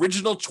how the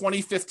original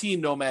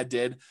 2015 Nomad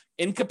did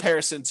in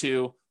comparison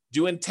to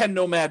doing 10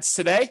 Nomads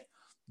today,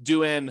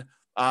 doing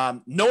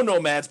no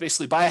Nomads,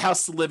 basically buy a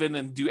house to live in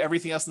and do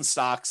everything else in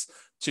stocks,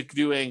 to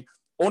doing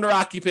owner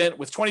occupant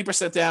with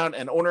 20% down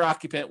and owner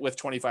occupant with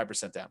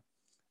 25% down.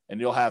 And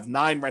you'll have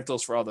 9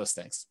 rentals for all those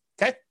things.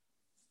 Okay.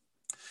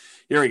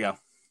 Here we go.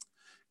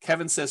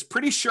 Kevin says,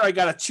 pretty sure I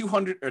got a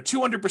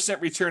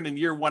 200% return in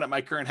year 1 at my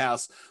current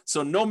house.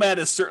 So Nomad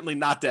is certainly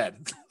not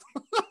dead.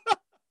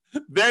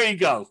 There you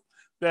go.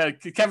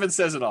 Kevin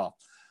says it all.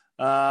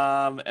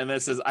 And then it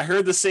says, I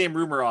heard the same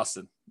rumor,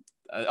 Austin.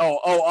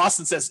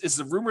 Austin says, is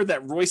the rumor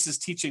that Royce is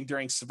teaching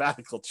during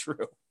sabbatical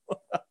true?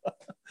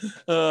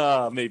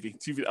 Maybe.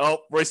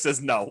 Royce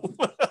says no.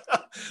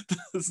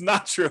 It's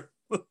not true.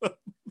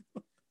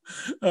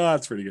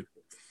 That's pretty good.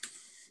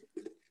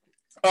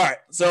 All right.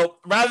 So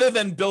rather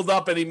than build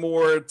up any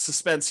more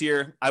suspense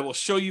here, I will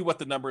show you what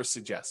the numbers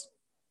suggest.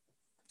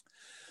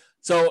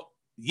 So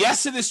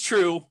yes, it is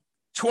true.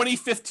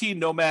 2015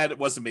 Nomad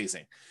was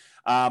amazing.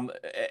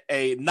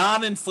 A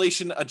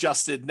non-inflation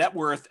adjusted net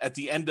worth at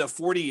the end of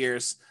 40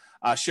 years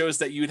shows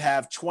that you'd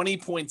have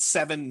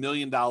 $20.7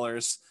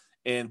 million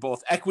in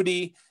both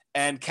equity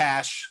and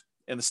cash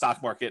in the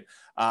stock market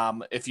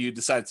if you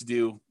decided to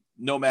do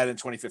Nomad in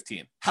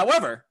 2015.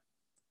 However,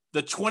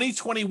 the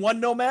 2021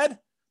 Nomad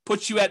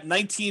puts you at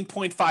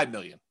 19.5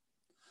 million.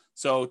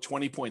 So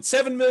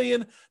 20.7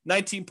 million,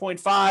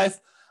 19.5.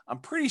 I'm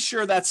pretty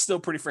sure that's still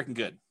pretty freaking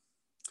good.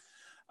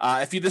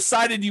 If you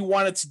decided you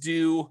wanted to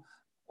do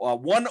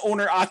one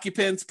owner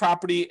occupant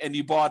property and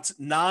you bought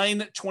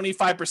 9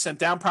 25%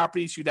 down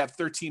properties, you'd have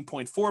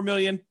 13.4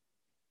 million.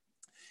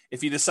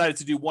 If you decided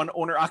to do one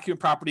owner occupant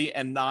property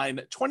and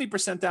 9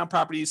 20% down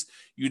properties,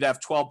 you'd have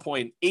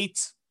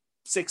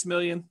 12.86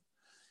 million.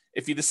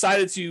 If you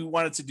decided you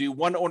wanted to do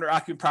one owner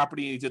occupant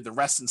property and you did the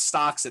rest in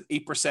stocks at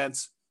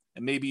 8%,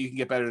 and maybe you can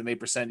get better than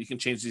 8%, you can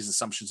change these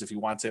assumptions if you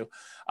want to,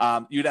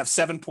 you'd have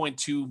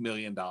 $7.2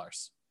 million.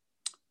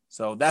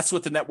 So that's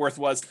what the net worth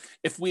was.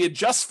 If we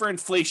adjust for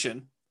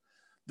inflation,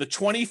 the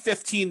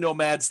 2015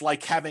 Nomads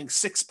like having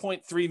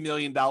 $6.3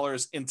 million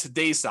in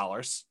today's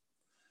dollars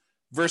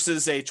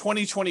versus a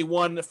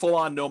 2021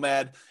 full-on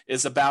Nomad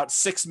is about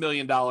 $6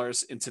 million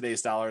in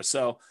today's dollars.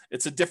 So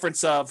it's a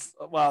difference of,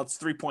 well, it's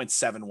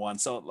 3.71.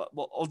 So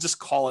I'll just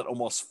call it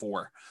almost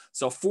 4.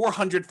 So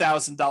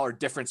 $400,000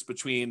 difference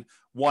between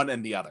one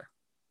and the other,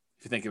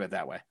 if you think of it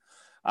that way.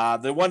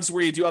 The ones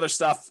where you do other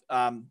stuff,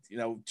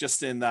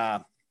 just in,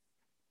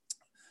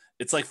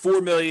 it's like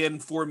 4 million,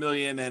 and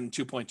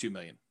 2.2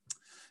 million.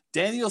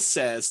 Daniel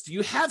says, do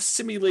you have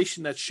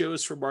simulation that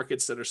shows for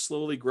markets that are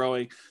slowly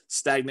growing,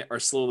 stagnant, or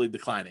slowly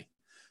declining?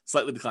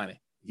 Slightly declining.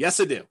 Yes,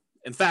 I do.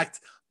 In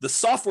fact, the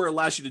software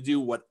allows you to do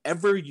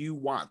whatever you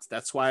want.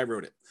 That's why I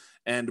wrote it.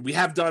 And we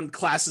have done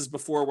classes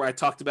before where I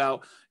talked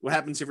about what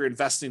happens if you're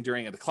investing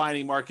during a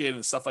declining market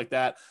and stuff like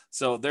that.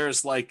 So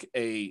there's like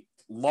a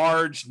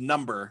large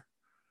number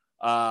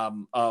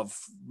of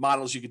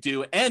models you could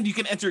do, and you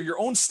can enter your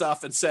own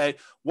stuff and say,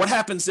 what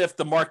happens if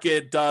the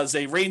market does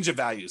a range of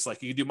values?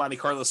 Like you can do Monte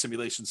Carlo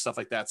simulations, stuff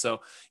like that.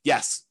 So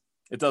yes,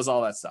 it does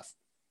all that stuff.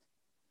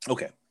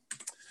 Okay.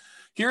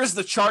 Here's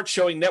the chart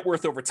showing net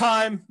worth over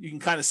time. You can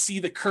kind of see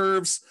the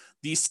curves.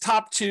 These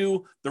top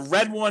two, the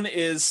red one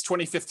is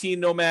 2015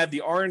 Nomad.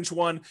 The orange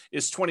one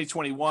is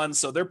 2021.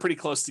 So they're pretty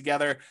close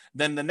together.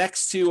 Then the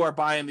next two are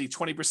buying the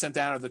 20%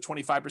 down or the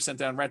 25%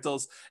 down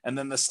rentals. And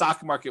then the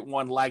stock market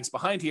one lags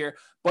behind here.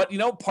 But,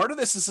 part of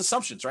this is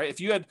assumptions, right? If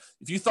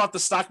you thought the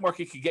stock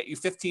market could get you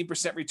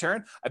 15%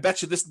 return, I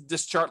bet you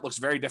this chart looks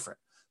very different.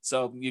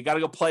 So you got to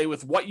go play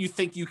with what you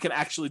think you can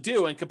actually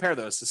do and compare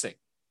those to see.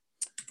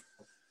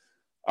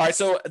 All right,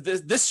 so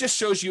this just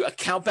shows you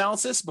account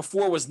balances.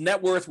 Before was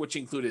net worth, which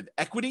included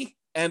equity,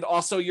 and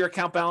also your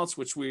account balance,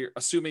 which we're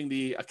assuming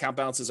the account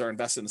balances are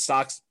invested in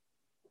stocks.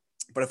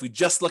 But if we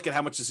just look at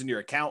how much is in your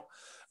account,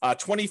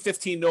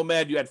 2015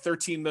 Nomad, you had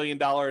 $13 million,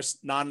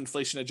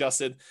 non-inflation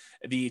adjusted.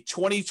 The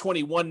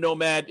 2021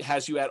 Nomad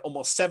has you at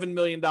almost $7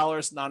 million,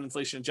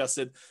 non-inflation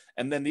adjusted.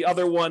 And then the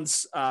other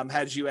ones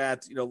had you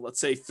at, let's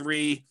say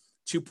 3,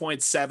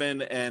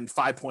 2.7, and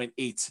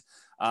 5.8.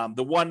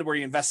 The one where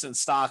you invest in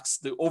stocks,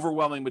 the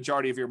overwhelming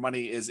majority of your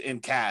money is in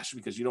cash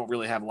because you don't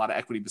really have a lot of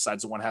equity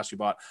besides the one house you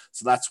bought.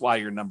 So that's why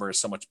your number is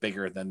so much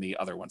bigger than the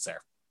other ones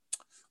there.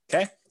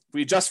 Okay. If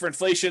we adjust for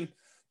inflation,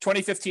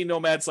 2015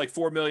 Nomads like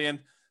 4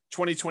 million,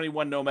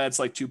 2021 Nomads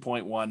like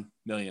 2.1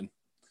 million.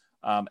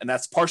 And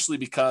that's partially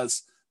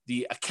because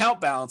the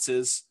account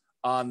balances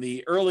on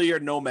the earlier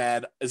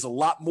Nomad is a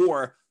lot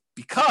more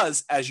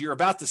because, as you're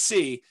about to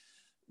see,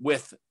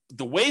 with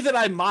the way that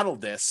I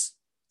modeled this,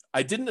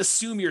 I didn't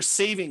assume your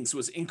savings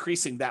was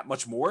increasing that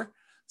much more.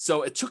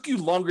 So it took you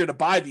longer to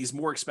buy these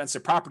more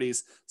expensive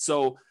properties.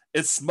 So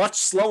it's much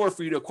slower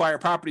for you to acquire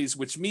properties,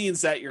 which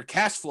means that your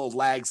cash flow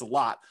lags a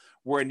lot.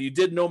 When you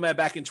did Nomad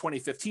back in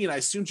 2015, I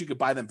assumed you could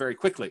buy them very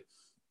quickly.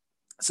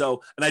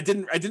 So, and I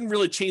didn't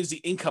really change the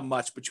income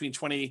much between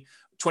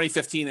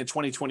 2015 and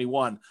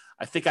 2021.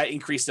 I think I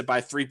increased it by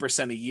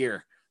 3% a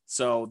year.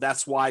 So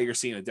that's why you're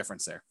seeing a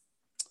difference there.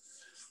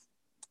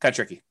 Kind of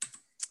tricky.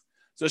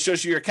 So it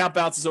shows you your account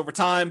balances over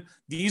time.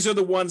 These are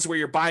the ones where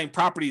you're buying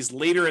properties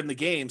later in the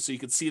game. So you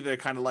can see they're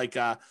kind of like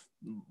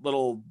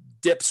little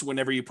dips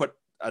whenever you put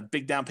a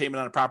big down payment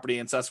on a property.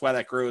 And so that's why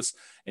that grows.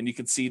 And you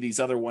can see these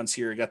other ones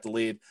here got the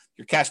lead.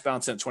 Your cash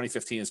balance in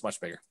 2015 is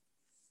much bigger.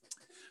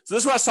 So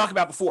this is what I was talking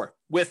about before.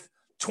 With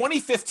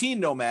 2015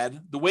 Nomad,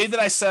 the way that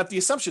I set up the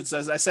assumptions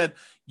is I said,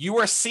 you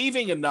are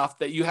saving enough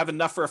that you have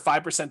enough for a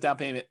 5% down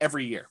payment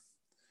every year.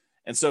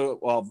 And so,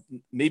 well,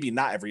 maybe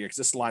not every year because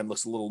this line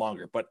looks a little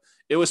longer, but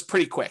it was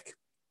pretty quick.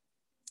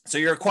 So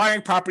you're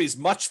acquiring properties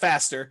much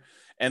faster,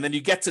 and then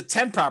you get to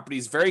 10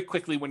 properties very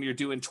quickly when you're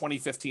doing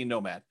 2015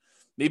 Nomad.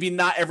 Maybe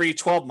not every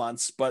 12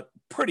 months, but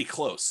pretty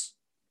close.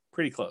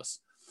 Pretty close.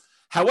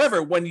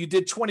 However, when you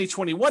did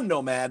 2021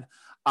 Nomad,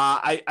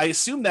 I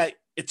assume that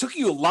it took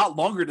you a lot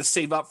longer to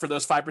save up for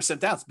those 5%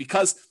 downs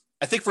because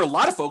I think for a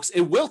lot of folks,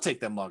 it will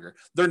take them longer.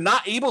 They're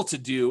not able to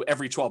do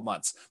every 12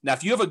 months. Now,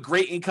 if you have a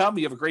great income,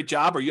 you have a great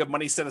job, or you have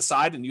money set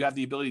aside and you have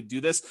the ability to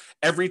do this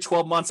every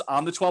 12 months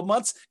on the 12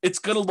 months, it's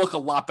going to look a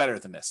lot better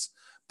than this.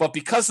 But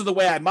because of the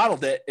way I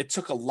modeled it, it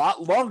took a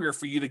lot longer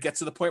for you to get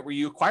to the point where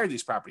you acquire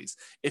these properties.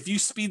 If you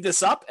speed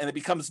this up and it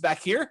becomes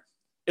back here,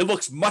 it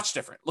looks much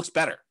different. It looks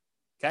better.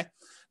 Okay.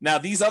 Now,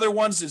 these other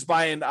ones is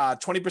buying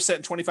 20%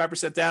 and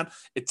 25% down.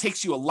 It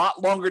takes you a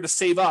lot longer to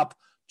save up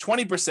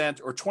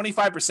 20% or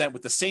 25%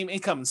 with the same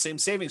income and same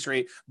savings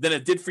rate than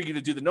it did for you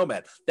to do the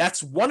Nomad.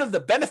 That's one of the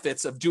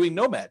benefits of doing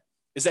Nomad.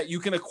 is that you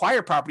can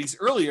acquire properties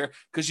earlier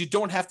because you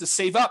don't have to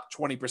save up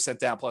 20%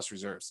 down plus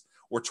reserves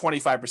or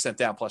 25%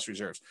 down plus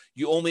reserves.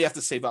 You only have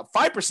to save up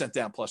 5%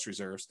 down plus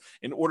reserves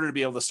in order to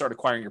be able to start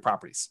acquiring your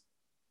properties.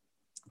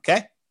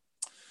 Okay?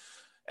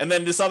 And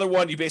then this other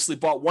one, you basically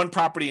bought one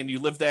property and you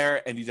lived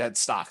there and you had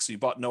stocks. So you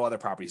bought no other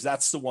properties.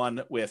 That's the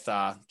one with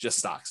just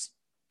stocks.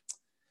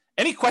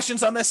 Any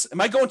questions on this?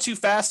 Am I going too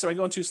fast? Am I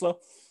going too slow?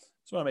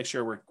 Just want to make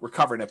sure we're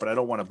covering it, but I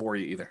don't want to bore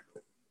you either.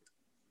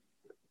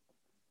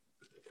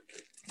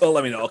 Well,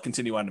 let me know. I'll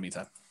continue on in the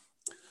meantime.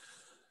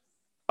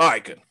 All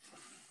right, good.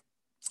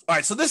 All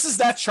right, so this is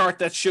that chart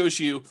that shows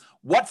you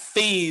what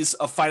phase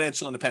of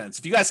financial independence.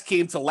 If you guys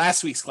came to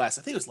last week's class,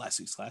 I think it was last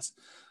week's class.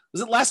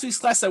 Was it last week's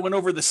class? I went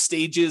over the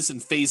stages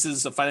and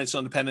phases of financial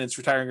independence,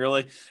 retiring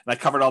early, and I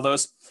covered all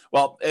those.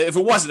 Well, if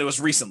it wasn't, it was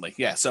recently.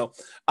 Yeah. So,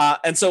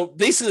 and so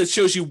basically it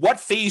shows you what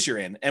phase you're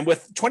in. And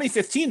with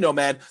 2015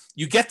 Nomad,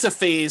 you get to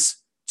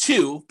phase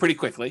 2 pretty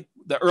quickly,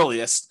 the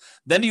earliest.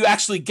 Then you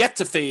actually get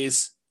to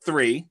phase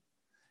 3,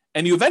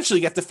 and you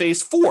eventually get to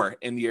phase 4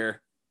 in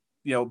your,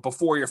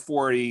 before your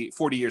 40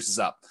 years is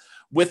up.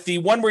 With the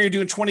one where you're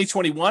doing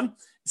 2021,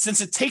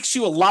 since it takes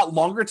you a lot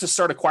longer to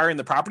start acquiring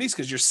the properties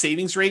because your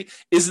savings rate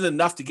isn't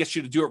enough to get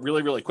you to do it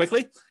really, really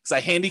quickly, because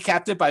I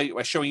handicapped it by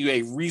showing you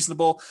a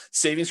reasonable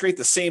savings rate,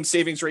 the same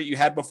savings rate you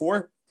had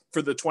before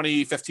for the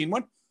 2015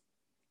 one.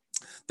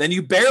 Then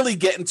you barely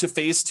get into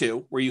phase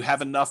 2 where you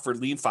have enough for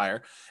lean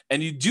fire,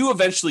 and you do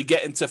eventually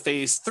get into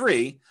phase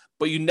 3,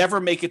 but you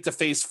never make it to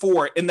phase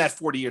 4 in that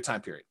 40-year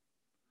time period.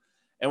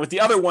 And with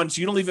the other ones,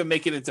 you don't even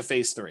make it into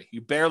phase 3.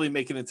 You barely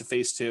make it into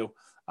phase 2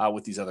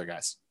 with these other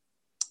guys.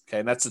 Okay,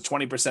 and that's the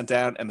 20%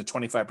 down and the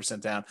 25%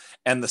 down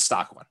and the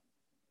stock one.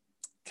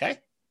 Okay,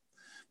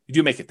 you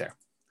do make it there.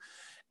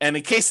 And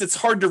in case it's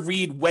hard to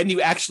read when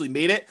you actually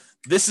made it,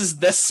 this is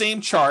the same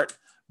chart,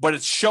 but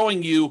it's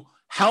showing you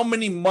how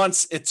many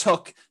months it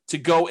took to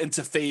go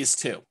into phase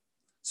 2.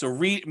 So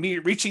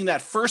reaching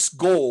that first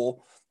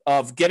goal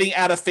of getting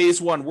out of phase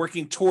 1,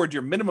 working toward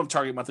your minimum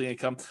target monthly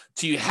income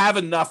till you have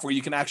enough where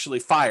you can actually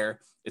fire.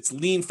 It's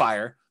lean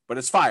fire, but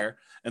it's fire.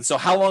 And so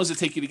how long does it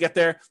take you to get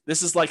there?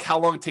 This is like how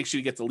long it takes you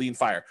to get to lean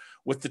fire.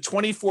 With the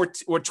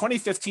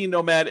 2015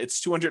 Nomad,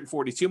 it's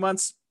 242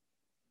 months.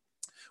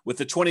 With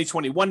the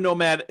 2021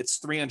 Nomad, it's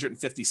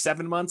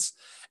 357 months.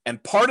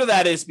 And part of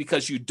that is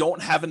because you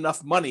don't have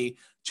enough money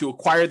to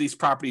acquire these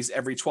properties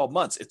every 12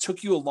 months. It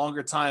took you a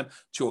longer time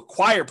to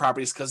acquire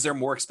properties because they're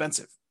more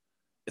expensive.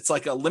 It's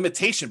like a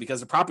limitation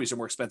because the properties are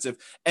more expensive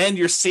and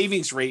your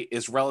savings rate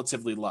is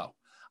relatively low.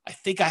 I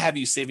think I have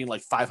you saving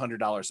like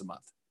 $500 a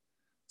month.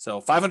 So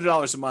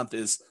 $500 a month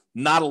is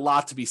not a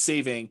lot to be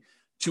saving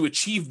to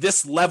achieve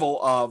this level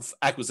of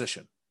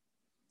acquisition.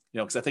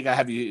 Because I think I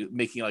have you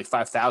making like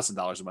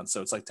 $5,000 a month.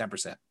 So it's like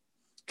 10%.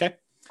 Okay.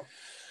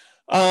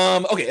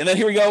 Okay. And then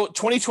here we go.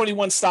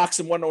 2021 stocks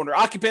and one owner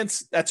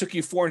occupants. That took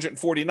you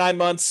 449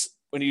 months.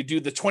 When you do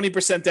the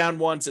 20% down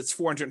ones, it's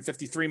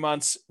 453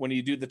 months. When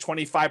you do the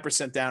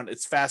 25% down,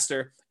 it's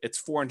faster. It's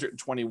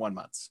 421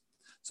 months.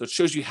 So it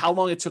shows you how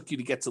long it took you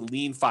to get to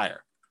lean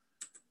fire.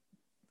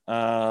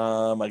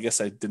 I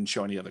guess I didn't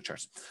show any other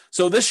charts.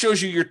 So this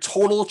shows you your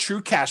total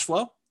true cash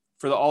flow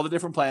for all the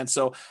different plans.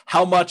 So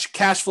how much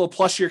cash flow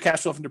plus your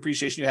cash flow from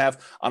depreciation you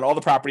have on all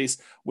the properties.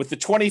 With the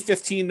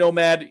 2015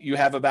 Nomad, you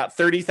have about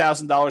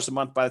 $30,000 a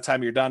month by the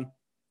time you're done.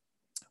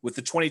 With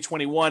the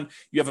 2021,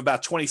 you have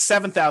about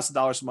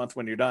 $27,000 a month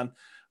when you're done.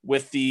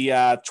 With the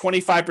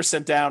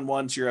 25% down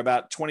ones, you're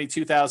about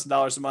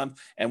 $22,000 a month.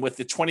 And with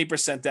the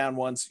 20% down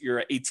ones, you're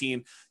at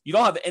 18. You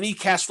don't have any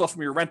cash flow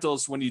from your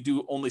rentals when you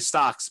do only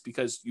stocks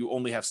because you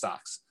only have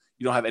stocks.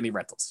 You don't have any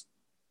rentals.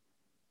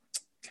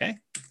 Okay.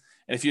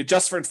 And if you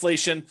adjust for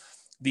inflation,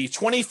 the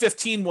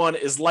 2015 one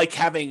is like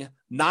having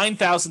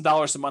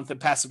 $9,000 a month in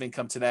passive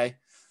income today.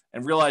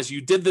 And realize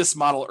you did this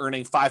model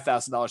earning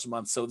 $5,000 a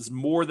month. So it's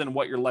more than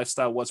what your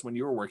lifestyle was when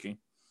you were working.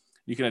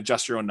 You can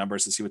adjust your own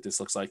numbers to see what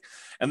this looks like.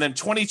 And then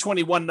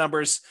 2021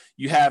 numbers,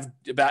 you have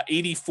about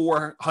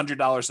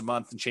 $8,400 a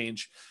month and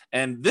change.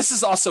 And this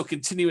is also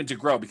continuing to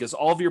grow because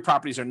all of your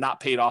properties are not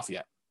paid off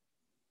yet.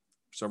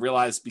 So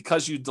realize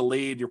because you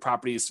delayed your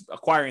properties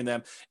acquiring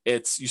them,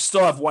 you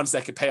still have ones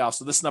that could pay off.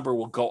 So this number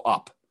will go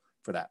up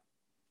for that.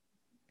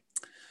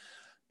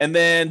 And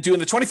then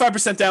doing the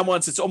 25% down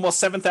ones, it's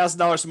almost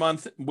 $7,000 a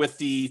month. With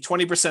the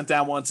 20%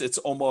 down ones, it's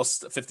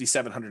almost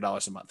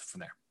 $5,700 a month from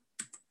there.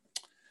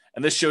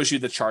 And this shows you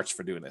the charts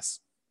for doing this.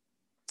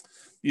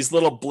 These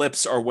little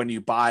blips are when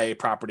you buy a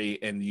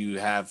property and you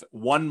have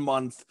 1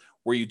 month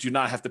where you do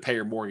not have to pay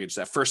your mortgage.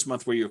 That first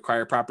month where you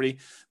acquire property,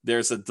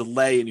 there's a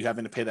delay and you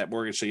having to pay that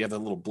mortgage. So you have a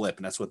little blip,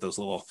 and that's what those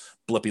little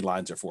blippy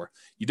lines are for.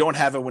 You don't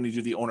have it when you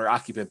do the owner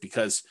occupant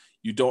because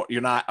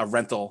you're not a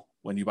rental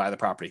when you buy the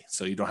property.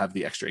 So you don't have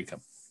the extra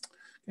income.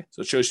 Okay,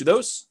 so it shows you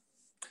those.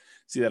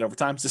 See that over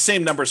time. It's the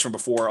same numbers from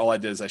before. All I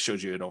did is I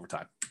showed you it over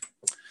time.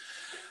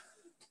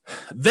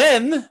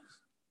 Then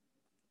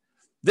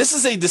this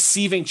is a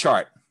deceiving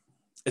chart.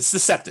 It's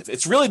deceptive.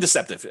 It's really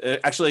deceptive.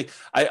 Actually,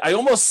 I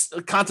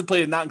almost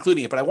contemplated not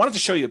including it, but I wanted to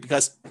show you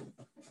because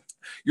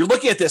you're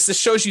looking at this. This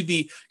shows you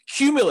the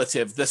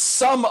cumulative, the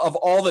sum of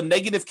all the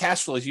negative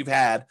cash flows you've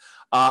had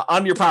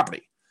on your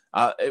property.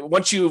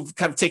 Once you've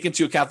kind of taken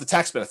into account the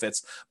tax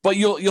benefits, but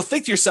you'll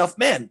think to yourself,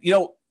 man,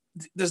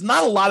 there's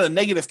not a lot of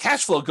negative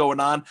cash flow going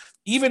on,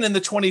 even in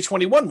the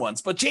 2021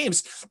 ones. But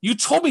James, you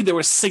told me there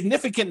was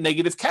significant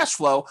negative cash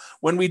flow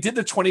when we did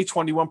the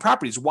 2021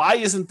 properties. Why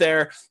isn't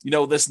there,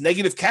 this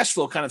negative cash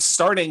flow kind of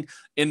starting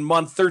in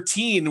month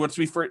 13 once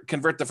we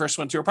convert the first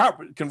one to a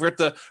property, convert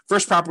the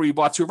first property we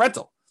bought to a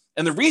rental?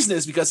 And the reason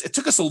is because it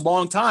took us a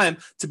long time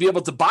to be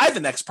able to buy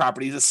the next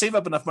property, to save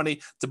up enough money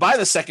to buy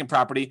the second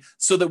property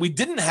so that we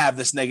didn't have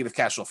this negative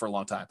cash flow for a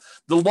long time.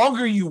 The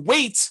longer you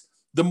wait,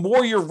 the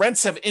more your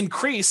rents have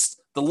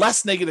increased, the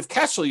less negative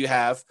cash flow you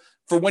have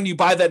for when you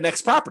buy that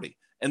next property.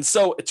 And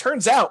so it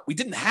turns out we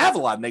didn't have a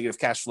lot of negative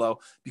cash flow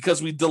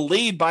because we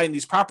delayed buying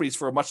these properties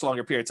for a much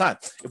longer period of time.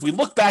 If we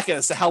look back at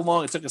as to how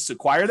long it took us to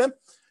acquire them,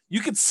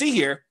 you can see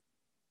here,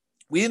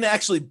 we didn't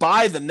actually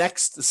buy the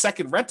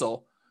second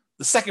rental,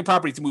 the second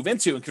property to move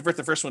into and convert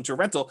the first one to a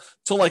rental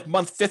till like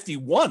month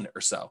 51 or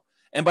so.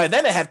 And by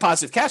then it had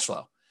positive cash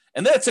flow.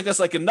 And then it took us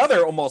like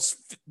another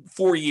almost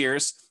 4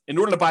 years in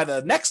order to buy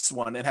the next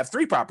one and have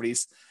 3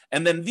 properties.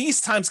 And then these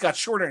times got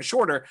shorter and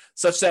shorter,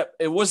 such that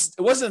it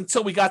wasn't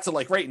until we got to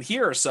like right in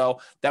here or so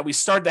that we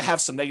started to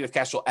have some negative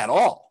cash flow at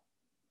all.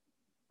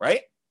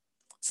 Right?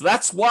 So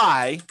that's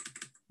why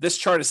this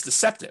chart is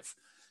deceptive.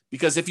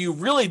 Because if you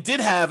really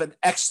did have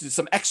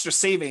some extra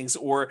savings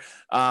or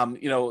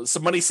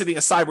some money sitting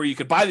aside where you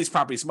could buy these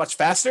properties much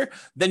faster,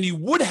 then you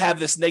would have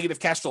this negative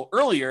cash flow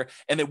earlier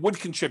and it would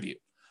contribute.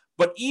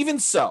 But even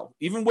so,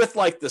 even with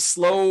like the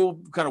slow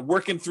kind of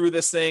working through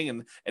this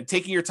thing and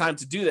taking your time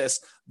to do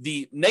this,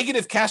 the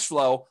negative cash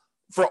flow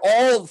for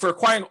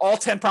acquiring all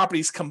 10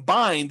 properties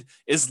combined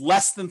is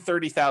less than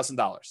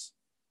 $30,000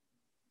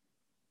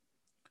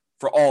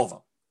 for all of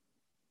them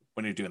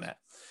when you're doing that.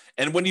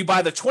 And when you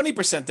buy the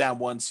 20% down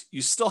ones,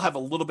 you still have a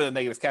little bit of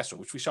negative cash flow,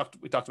 which we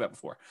talked about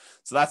before.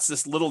 So that's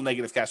this little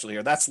negative cash flow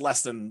here. That's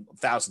less than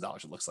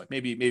 $1,000. It looks like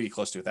maybe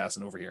close to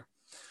 $1,000 over here.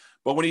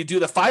 But when you do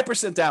the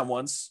 5% down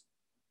ones,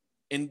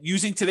 and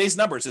using today's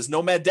numbers as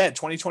Nomad Dead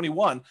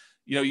 2021,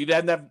 you'd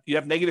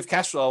have negative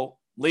cash flow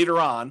later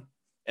on,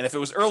 and if it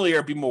was earlier,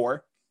 it'd be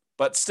more.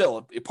 But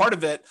still, part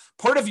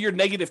of your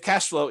negative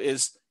cash flow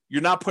is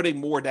you're not putting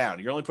more down.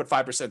 You're only put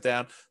 5%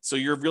 down, so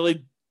you're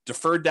really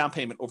deferred down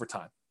payment over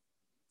time.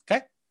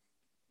 Okay.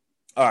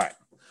 All right.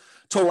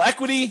 Total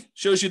equity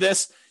shows you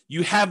this.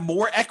 You have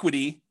more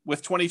equity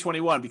with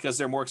 2021 because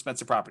they're more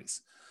expensive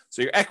properties.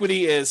 So your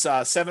equity is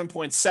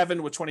 7.7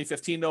 with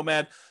 2015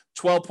 Nomad,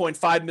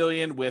 12.5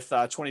 million with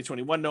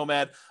 2021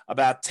 Nomad,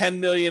 about 10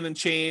 million and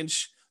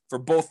change for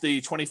both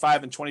the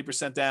 25 and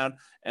 20% down.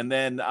 And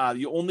then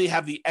you only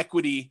have the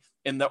equity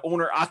in the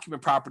owner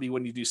occupant property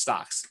when you do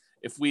stocks.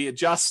 If we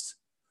adjust,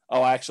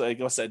 I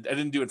guess I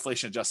didn't do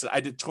inflation adjusted.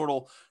 I did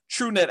total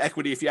true net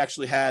equity if you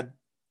actually had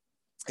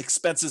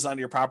expenses on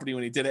your property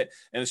when you did it.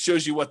 And it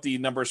shows you what the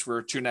numbers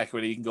for true net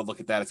equity. You can go look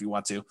at that if you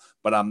want to,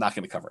 but I'm not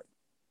going to cover it.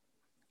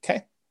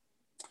 Okay.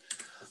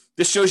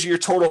 This shows you your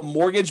total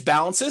mortgage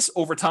balances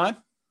over time.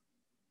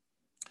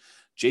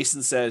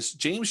 Jason says,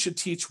 James should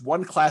teach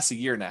one class a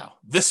year now.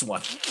 This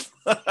one.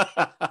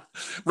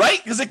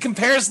 Right? Because it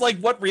compares like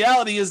what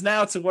reality is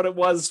now to what it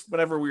was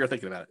whenever we were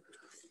thinking about it.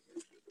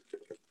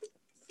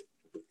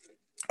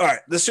 All right.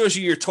 This shows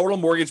you your total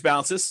mortgage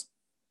balances.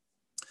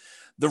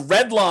 The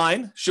red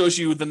line shows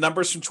you the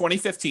numbers from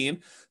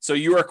 2015. So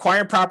you were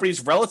acquiring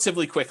properties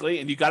relatively quickly,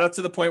 and you got up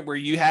to the point where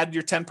you had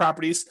your 10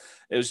 properties.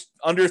 It was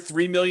under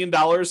 $3 million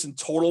in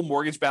total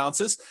mortgage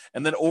balances.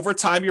 And then over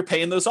time, you're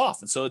paying those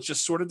off. And so it's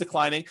just sort of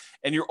declining,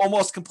 and you're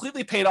almost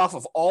completely paid off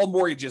of all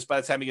mortgages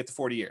by the time you get to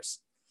 40 years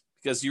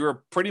because you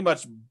were pretty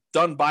much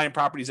done buying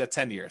properties at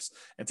 10 years.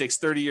 It takes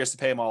 30 years to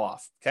pay them all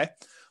off. Okay.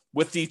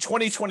 With the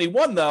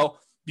 2021, though,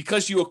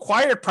 because you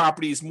acquired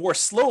properties more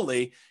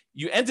slowly,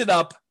 you ended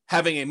up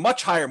having a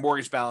much higher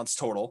mortgage balance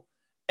total,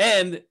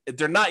 and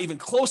they're not even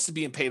close to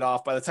being paid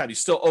off by the time you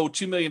still owe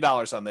 $2 million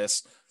on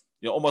this,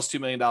 almost $2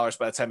 million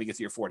by the time you get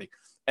to your 40.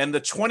 And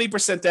the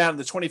 20% down,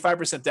 the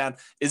 25% down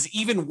is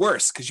even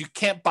worse because you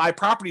can't buy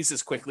properties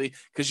as quickly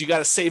because you got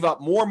to save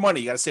up more money.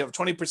 You got to save up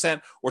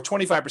 20% or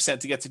 25%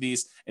 to get to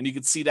these. And you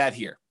can see that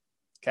here.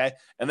 Okay.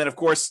 And then of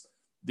course,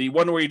 the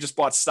one where you just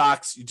bought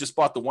stocks, you just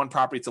bought the one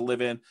property to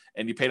live in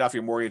and you paid off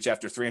your mortgage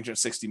after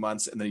 360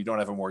 months and then you don't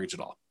have a mortgage at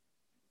all.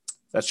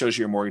 That shows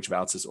you your mortgage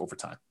balances over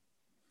time.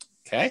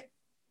 Okay.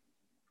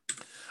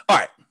 All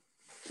right.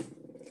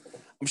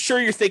 I'm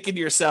sure you're thinking to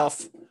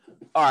yourself,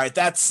 all right,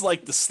 that's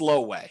like the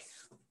slow way.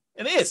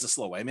 And it is the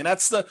slow way. I mean,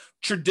 that's the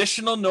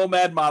traditional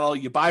nomad model.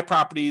 You buy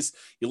properties,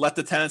 you let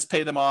the tenants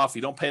pay them off.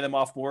 You don't pay them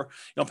off more.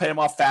 You don't pay them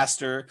off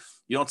faster.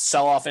 You don't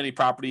sell off any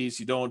properties.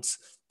 You don't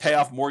pay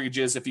off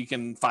mortgages if you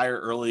can fire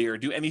early or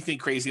do anything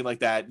crazy like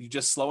that. You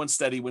just slow and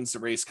steady wins the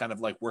race, kind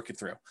of like work it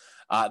through.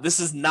 This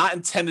is not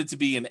intended to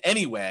be in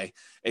any way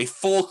a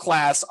full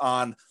class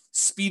on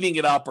speeding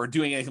it up or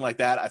doing anything like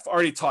that. I've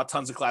already taught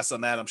tons of classes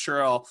on that. I'm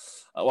sure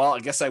I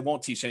guess I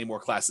won't teach any more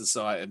classes,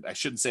 so I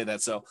shouldn't say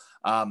that. So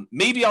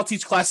maybe I'll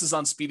teach classes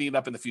on speeding it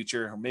up in the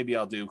future, or maybe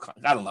I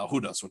don't know.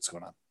 Who knows what's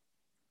going on?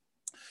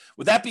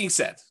 With that being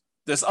said,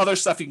 there's other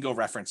stuff you can go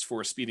reference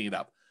for speeding it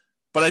up.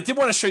 But I did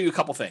want to show you a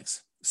couple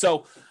things.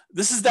 So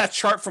this is that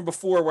chart from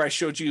before where I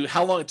showed you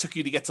how long it took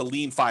you to get to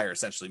lean fire,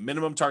 essentially,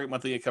 minimum target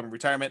monthly income in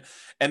retirement.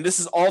 And this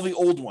is all the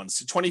old ones.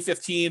 So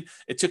 2015,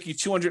 it took you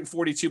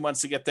 242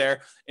 months to get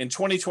there. In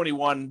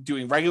 2021,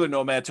 doing regular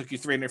Nomad took you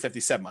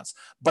 357 months.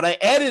 But I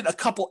added a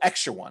couple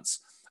extra ones.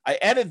 I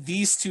added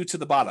these two to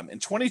the bottom. In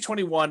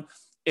 2021,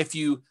 if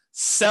you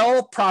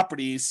sell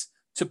properties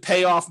to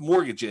pay off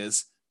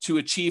mortgages to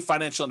achieve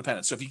financial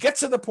independence. So if you get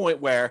to the point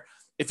where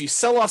if you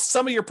sell off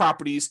some of your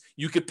properties,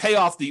 you could pay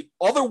off the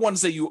other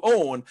ones that you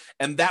own,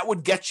 and that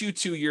would get you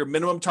to your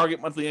minimum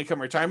target monthly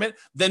income retirement,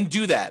 then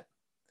do that.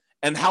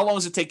 And how long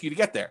does it take you to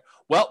get there?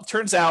 Well, it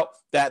turns out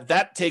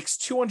that takes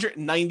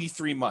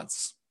 293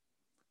 months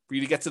for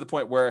you to get to the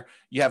point where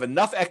you have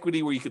enough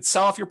equity where you could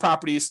sell off your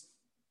properties,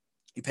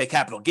 you pay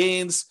capital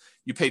gains,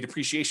 you pay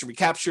depreciation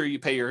recapture, you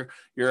pay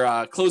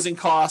your closing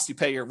costs, you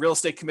pay your real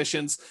estate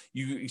commissions,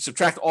 you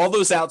subtract all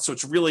those out, so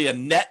it's really a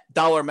net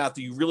dollar amount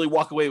that you really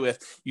walk away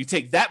with. You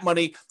take that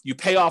money, you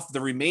pay off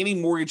the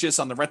remaining mortgages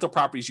on the rental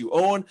properties you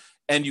own,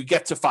 and you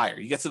get to fire.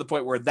 You get to the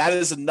point where that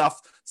is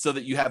enough so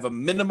that you have a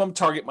minimum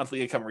target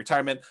monthly income in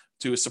retirement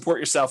to support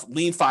yourself,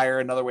 lean fire,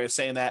 another way of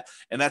saying that,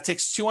 and that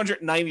takes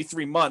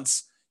 293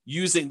 months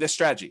using this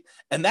strategy.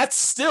 And that's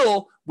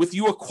still with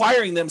you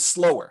acquiring them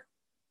slower,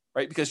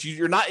 right? Because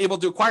you're not able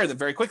to acquire them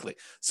very quickly.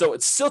 So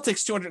it still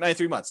takes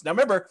 293 months. Now,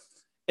 remember,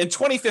 in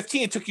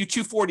 2015, it took you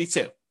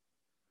 242.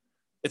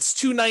 It's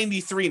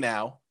 293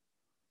 now,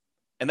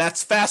 and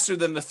that's faster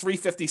than the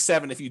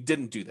 357 if you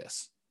didn't do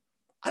this.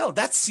 I don't know.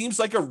 That seems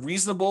like a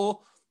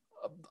reasonable,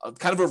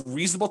 kind of a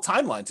reasonable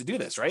timeline to do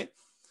this, right?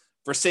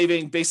 For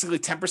saving basically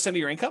 10% of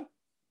your income.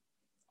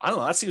 I don't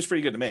know. That seems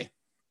pretty good to me.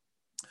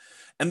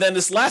 And then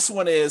this last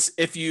one is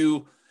if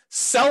you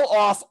sell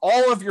off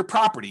all of your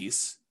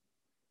properties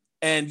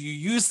and you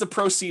use the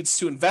proceeds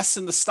to invest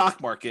in the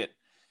stock market,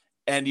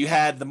 and you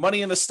had the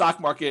money in the stock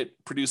market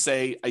produce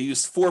I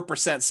used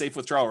 4% safe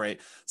withdrawal rate.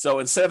 So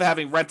instead of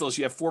having rentals,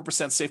 you have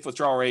 4% safe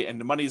withdrawal rate, and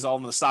the money's all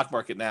in the stock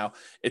market now.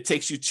 It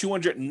takes you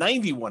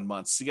 291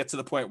 months to get to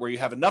the point where you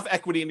have enough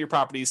equity in your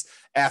properties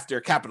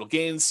after capital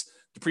gains,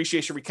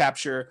 depreciation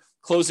recapture,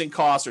 closing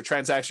costs or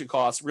transaction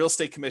costs, real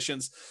estate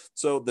commissions.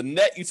 So the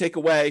net you take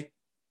away,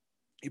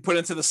 you put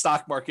into the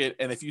stock market,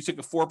 and if you took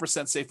a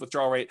 4% safe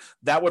withdrawal rate,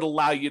 that would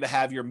allow you to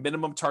have your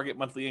minimum target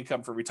monthly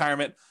income for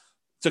retirement.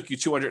 Took you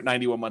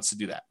 291 months to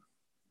do that,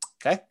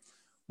 okay?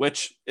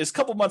 Which is a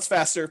couple months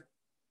faster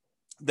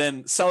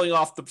than selling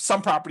off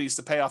some properties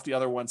to pay off the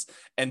other ones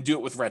and do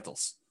it with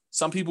rentals.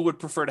 Some people would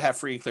prefer to have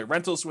free and clear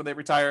rentals when they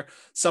retire.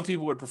 Some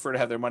people would prefer to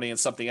have their money in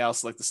something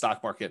else like the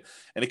stock market,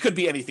 and it could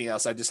be anything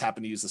else. I just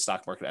happen to use the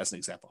stock market as an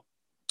example,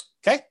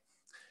 okay?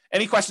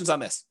 Any questions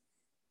on this?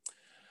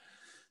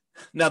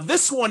 Now,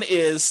 this one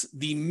is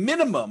the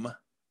minimum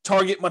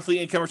target monthly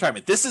income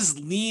retirement. This is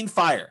lean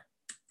fire.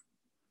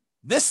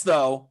 This,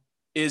 though,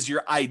 is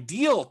your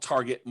ideal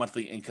target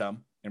monthly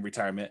income in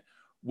retirement,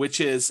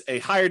 which is a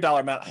higher dollar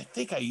amount. I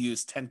think I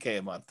use $10K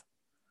a month.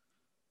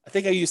 I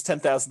think I use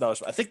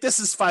 $10,000. I think this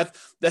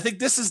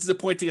is the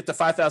point to get to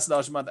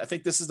 $5,000 a month. I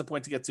think this is the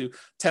point to get to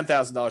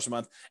 $10,000 a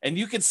month. And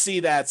you can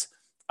see that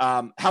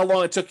how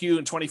long it took you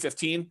in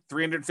 2015,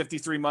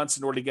 353 months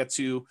in order to get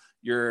to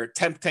your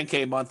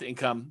 10K a month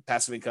income,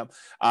 passive income,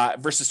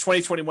 versus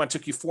 2021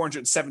 took you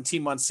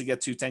 417 months to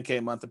get to 10K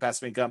a month of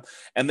passive income.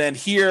 And then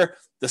here,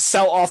 the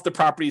sell off the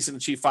properties and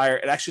achieve fire,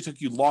 it actually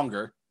took you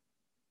longer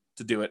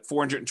to do it,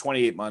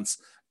 428 months,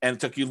 and it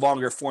took you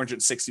longer,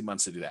 460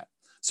 months to do that.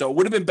 So it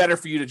would have been better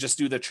for you to just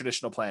do the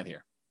traditional plan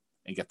here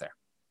and get there.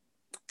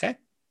 Okay.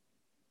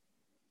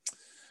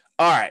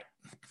 All right.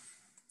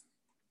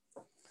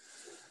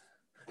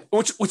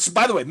 Which,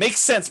 by the way, makes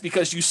sense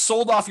because you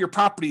sold off your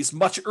properties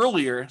much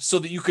earlier so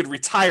that you could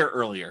retire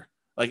earlier.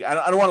 Like,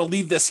 I don't want to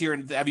leave this here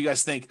and have you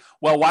guys think,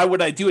 well, why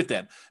would I do it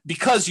then?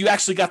 Because you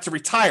actually got to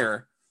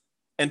retire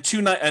at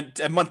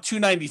month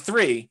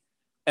 293,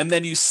 and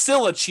then you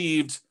still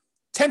achieved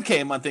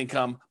 10K a month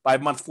income by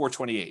month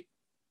 428.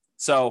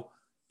 So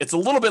it's a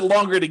little bit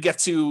longer to get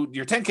to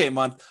your 10K a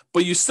month,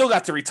 but you still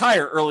got to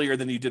retire earlier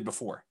than you did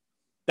before.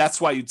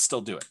 That's why you'd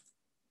still do it.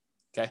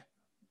 Okay?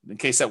 In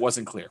case that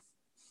wasn't clear.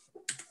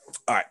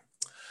 All right.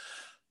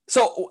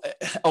 So,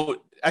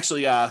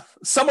 actually,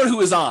 someone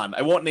who is on,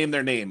 I won't name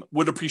their name,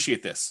 would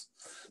appreciate this.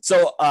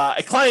 So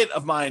a client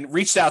of mine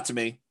reached out to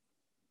me.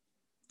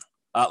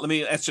 Let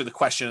me answer the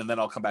question, and then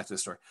I'll come back to the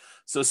story.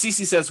 So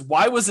Cece says,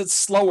 why was it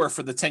slower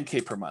for the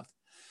 10K per month?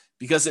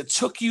 Because it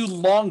took you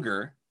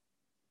longer.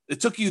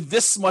 It took you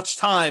this much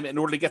time in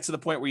order to get to the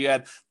point where you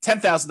had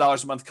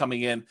 $10,000 a month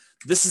coming in.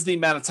 This is the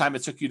amount of time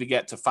it took you to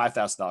get to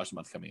 $5,000 a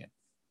month coming in.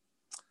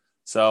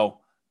 So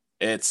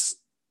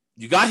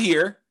you got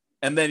here,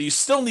 and then you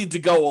still need to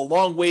go a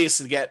long ways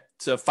to get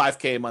to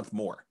 5K a month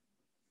more.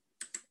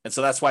 And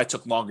so that's why it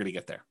took longer to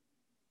get there.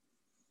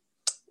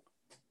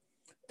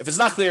 If it's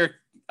not clear,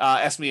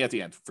 ask me at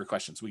the end for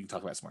questions. We can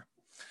talk about some more.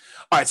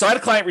 All right. So I had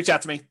a client reach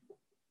out to me,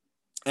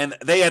 and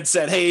they had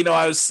said, hey,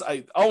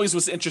 I always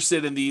was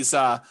interested in these,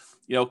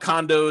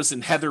 condos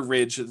in Heather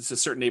Ridge. It's a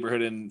certain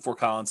neighborhood in Fort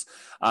Collins,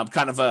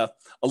 kind of a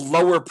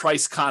lower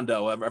price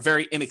condo, a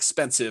very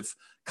inexpensive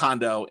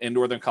condo in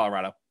Northern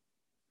Colorado.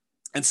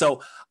 And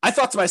so I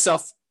thought to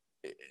myself,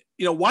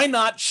 why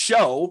not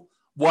show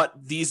what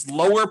these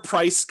lower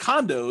price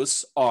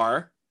condos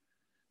are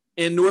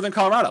in Northern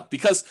Colorado?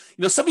 Because,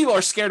 some people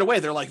are scared away.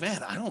 They're like,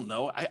 man, I don't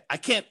know. I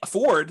can't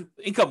afford,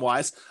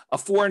 income-wise, a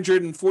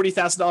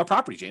 $440,000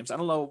 property, James. I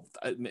don't know.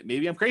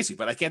 Maybe I'm crazy,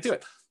 but I can't do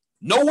it.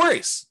 No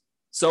worries.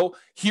 So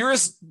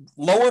here's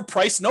lower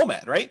price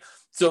Nomad, right?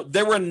 So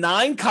there were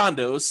 9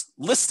 condos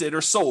listed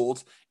or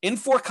sold in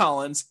Fort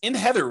Collins, in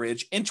Heather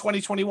Ridge, in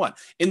 2021,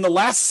 in the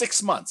last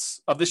 6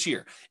 months of this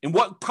year, in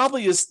what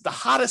probably is the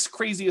hottest,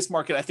 craziest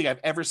market I think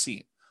I've ever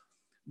seen.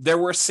 There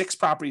were 6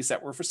 properties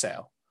that were for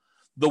sale.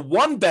 The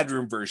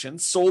 1-bedroom version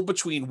sold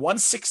between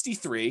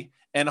 $163,000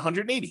 and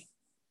 $180,000.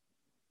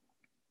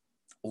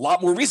 A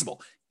lot more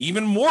reasonable,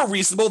 even more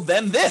reasonable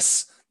than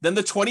the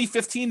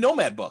 2015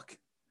 Nomad book.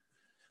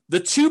 The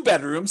 2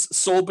 bedrooms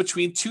sold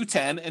between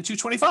 $210,000 and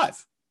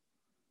 $225,000.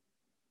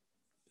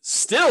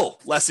 Still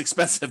less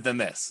expensive than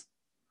this.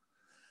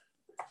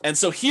 And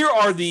so here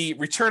are the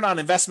return on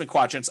investment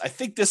quadrants. I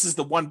think this is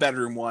the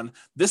 1-bedroom one.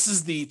 This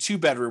is the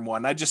 2-bedroom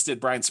one. I just did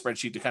Brian's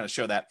spreadsheet to kind of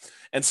show that.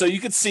 And so you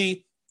could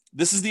see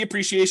this is the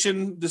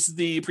appreciation. This is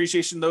the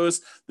appreciation.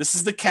 This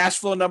is the cash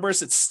flow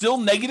numbers. It's still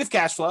negative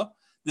cash flow.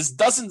 This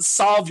doesn't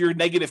solve your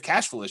negative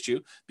cash flow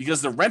issue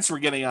because the rents we're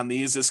getting on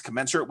these is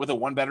commensurate with a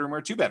 1-bedroom or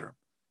a 2-bedroom.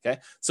 Okay.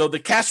 So the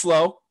cash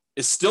flow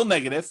is still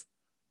negative,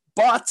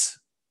 but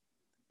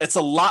it's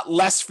a lot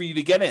less for you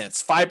to get in.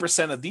 It's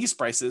 5% of these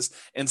prices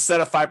instead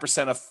of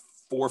 5% of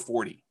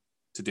 440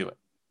 to do it.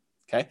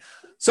 Okay.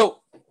 So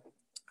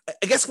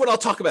I guess what I'll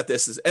talk about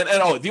this is,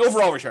 the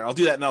overall return, I'll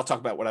do that and I'll talk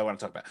about what I want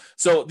to talk about.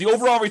 So the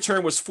overall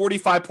return was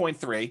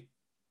 45.3,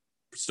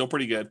 still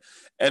pretty good.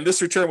 And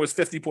this return was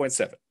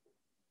 50.7.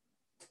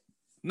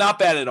 Not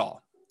bad at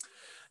all.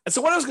 And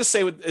so what I was going to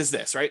say is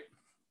this, right?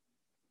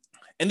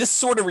 And this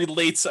sort of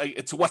relates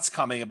to what's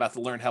coming about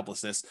the learned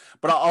helplessness,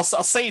 but I'll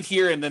say it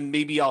here and then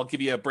maybe I'll give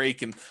you a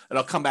break and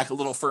I'll come back a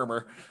little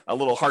firmer, a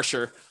little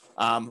harsher,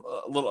 a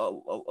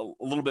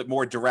little bit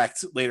more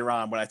direct later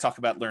on when I talk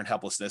about learned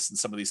helplessness and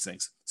some of these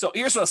things. So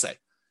here's what I'll say.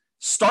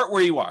 Start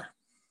where you are.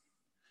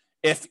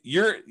 If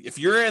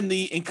you're in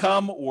the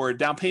income or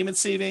down payment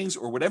savings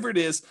or whatever it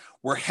is,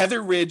 where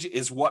Heather Ridge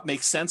is what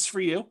makes sense for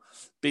you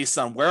based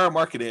on where our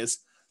market is,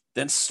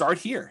 then start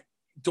here.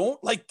 Don't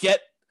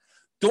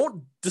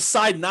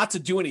decide not to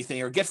do anything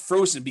or get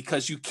frozen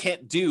because you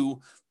can't do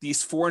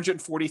these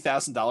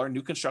 $440,000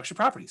 new construction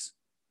properties.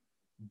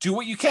 Do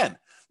what you can.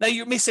 Now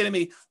you may say to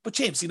me, but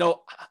James,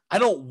 I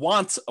don't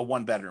want a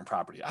 1-bedroom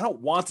property. I don't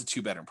want a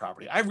 2-bedroom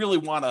property. I really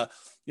want a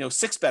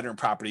 6-bedroom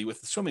property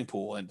with a swimming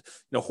pool and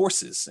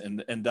horses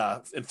and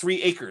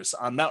 3 acres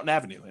on Mountain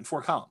Avenue in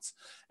Fort Collins.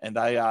 And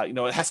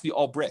it has to be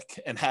all brick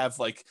and have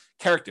like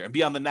character and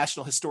be on the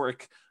National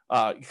Historic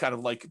kind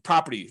of like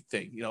property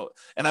thing,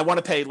 and I want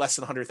to pay less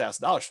than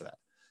 $100,000 for that.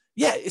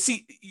 Yeah.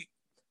 See,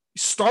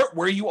 start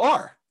where you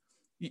are.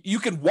 You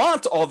can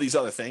want all these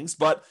other things,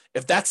 but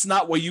if that's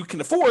not what you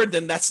can afford,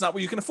 then that's not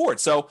what you can afford.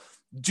 So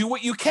do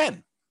what you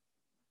can.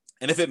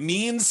 And if it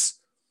means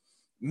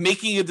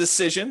making a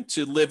decision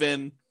to live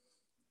in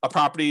a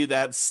property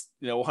that's,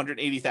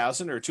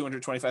 $180,000 or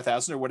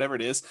 $225,000 or whatever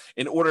it is,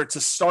 in order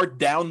to start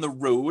down the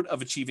road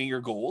of achieving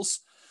your goals,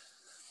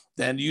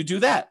 then you do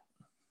that.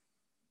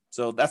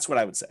 So that's what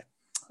I would say.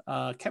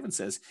 Kevin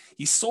says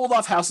he sold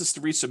off houses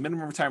to reach a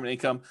minimum retirement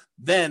income.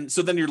 Then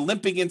you're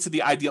limping into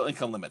the ideal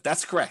income limit.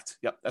 That's correct.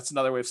 Yep. That's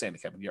another way of saying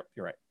it, Kevin. Yep.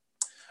 You're right.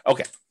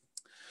 Okay.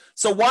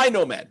 So why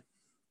Nomad?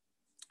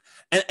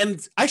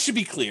 And I should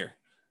be clear.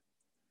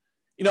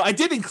 I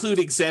did include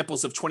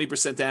examples of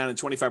 20% down and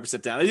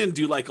 25% down. I didn't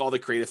do like all the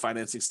creative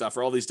financing stuff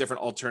or all these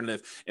different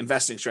alternative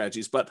investing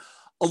strategies, but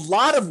a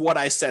lot of what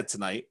I said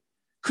tonight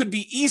could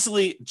be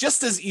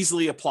just as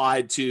easily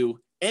applied to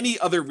any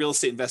other real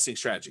estate investing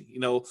strategy.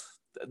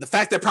 The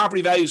fact that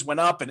property values went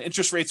up and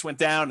interest rates went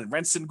down and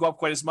rents didn't go up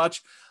quite as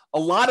much. A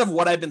lot of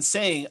what I've been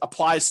saying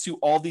applies to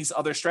all these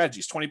other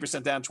strategies,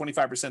 20% down,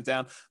 25%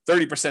 down,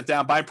 30%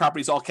 down, buying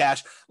properties all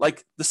cash.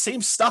 Like the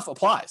same stuff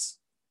applies.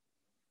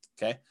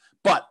 Okay.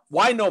 But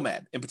why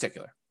Nomad in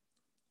particular?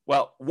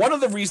 Well, one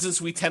of the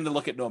reasons we tend to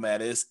look at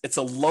Nomad is it's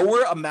a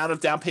lower amount of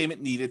down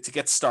payment needed to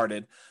get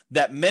started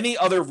than many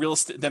other real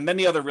estate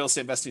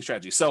investing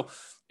strategies. So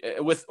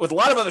with a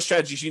lot of other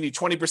strategies, you need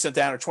 20%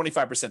 down or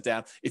 25%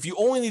 down. If you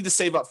only need to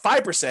save up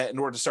 5% in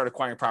order to start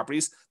acquiring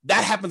properties,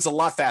 that happens a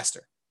lot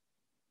faster.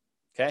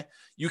 Okay.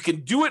 You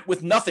can do it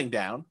with nothing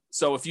down.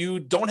 So if you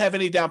don't have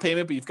any down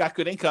payment, but you've got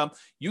good income,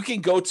 you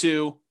can go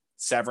to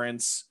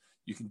Severance,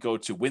 you can go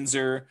to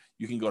Windsor,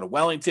 you can go to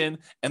Wellington,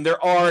 and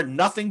there are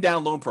nothing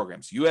down loan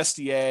programs,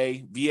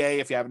 USDA, VA,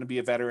 if you happen to be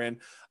a veteran.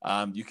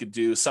 You could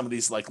do some of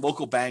these like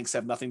local banks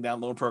have nothing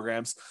down loan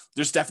programs.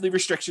 There's definitely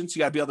restrictions.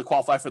 You got to be able to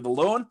qualify for the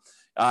loan.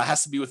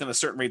 has to be within a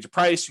certain range of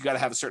price. You got to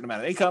have a certain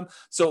amount of income.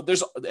 So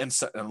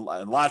and a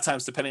lot of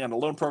times, depending on the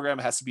loan program,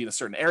 it has to be in a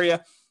certain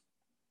area.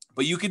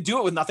 But you can do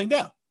it with nothing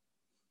down.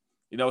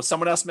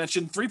 Someone else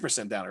mentioned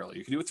 3% down earlier.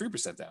 You can do it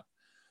 3% down.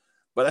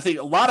 But I think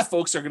a lot of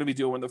folks are going to be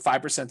doing the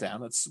 5%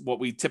 down. That's what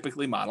we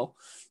typically model.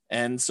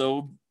 And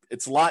so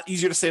it's a lot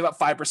easier to save up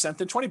 5%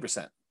 than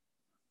 20%.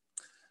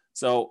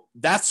 So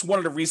that's one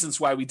of the reasons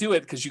why we do it,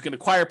 because you can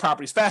acquire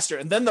properties faster,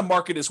 and then the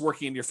market is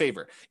working in your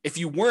favor. If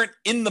you weren't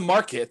in the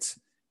market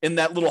in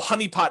that little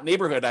honeypot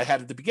neighborhood I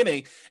had at the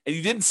beginning, and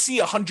you didn't see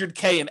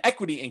 $100K in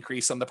equity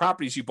increase on the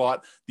properties you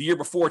bought the year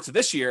before to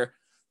this year,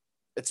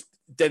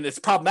 then it's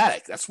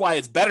problematic. That's why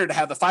it's better to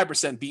have the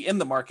 5% be in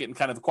the market and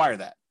kind of acquire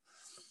that.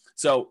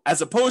 So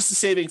as opposed to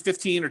saving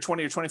 15 or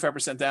 20 or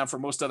 25% down for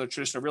most other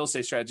traditional real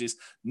estate strategies,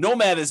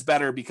 Nomad is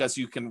better because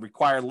you can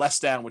require less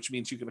down, which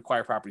means you can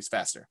acquire properties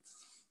faster.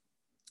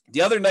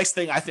 The other nice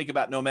thing I think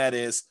about Nomad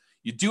is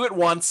you do it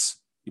once,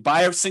 you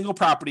buy a single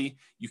property,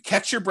 you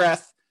catch your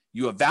breath,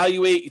 you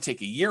evaluate, you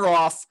take a year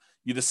off,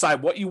 you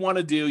decide what you want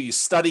to do, you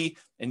study,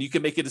 and you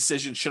can make a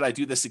decision. Should I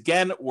do this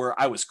again? Or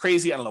I was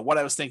crazy. I don't know what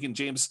I was thinking.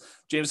 James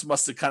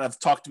must have kind of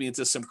talked me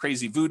into some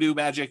crazy voodoo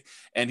magic,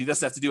 and he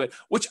doesn't have to do it,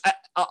 which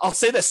I'll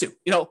say this too.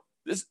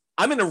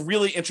 I'm in a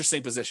really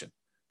interesting position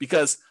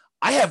because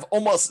I have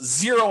almost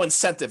zero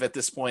incentive at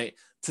this point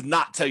to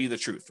not tell you the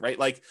truth, right?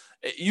 Like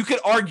you could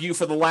argue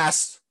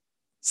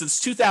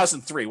since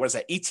 2003, what is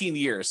that, 18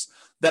 years,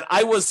 that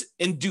I was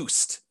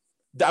induced,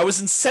 that I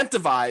was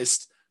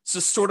incentivized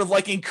to sort of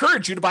like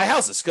encourage you to buy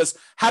houses. Because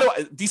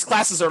these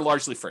classes are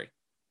largely free.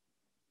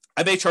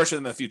 I may charge for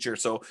them in the future.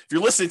 So if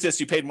you're listening to this,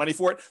 you paid money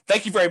for it.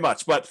 Thank you very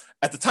much. But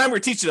at the time we're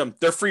teaching them,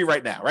 they're free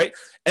right now, right?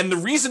 And the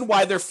reason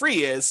why they're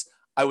free is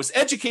I was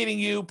educating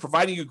you,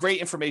 providing you great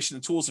information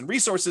and tools and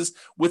resources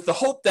with the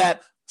hope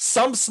that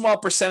some small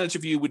percentage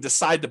of you would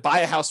decide to buy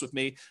a house with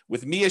me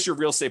as your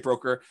real estate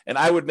broker, and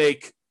I would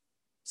make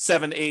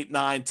 $7, $8,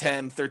 $9,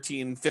 $10,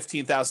 $13,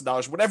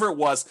 $15,000, whatever it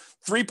was.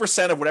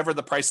 3% of whatever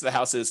the price of the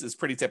house is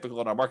pretty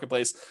typical in our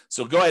marketplace.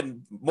 So go ahead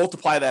and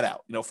multiply that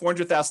out.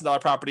 $400,000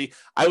 property,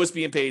 I was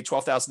being paid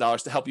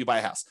 $12,000 to help you buy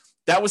a house.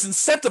 That was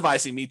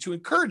incentivizing me to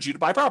encourage you to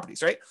buy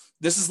properties, right?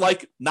 This is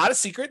like not a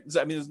secret.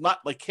 I mean, it's not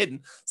like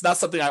hidden. It's not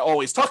something I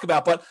always talk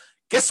about, but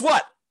guess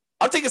what?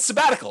 I'm taking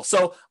sabbatical.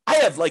 So I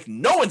have like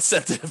no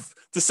incentive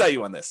to sell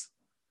you on this.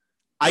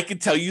 I can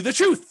tell you the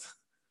truth.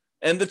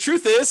 And the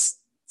truth is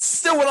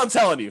still what I'm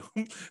telling you.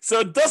 So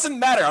it doesn't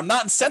matter. I'm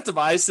not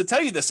incentivized to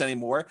tell you this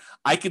anymore.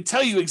 I can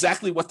tell you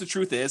exactly what the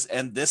truth is.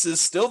 And this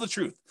is still the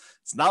truth.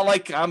 It's not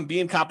like I'm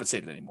being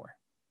compensated anymore.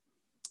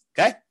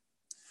 Okay.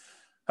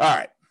 All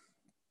right.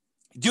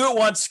 Do it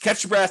once,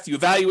 catch your breath, you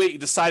evaluate, you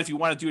decide if you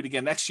want to do it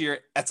again next year.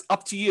 That's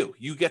up to you.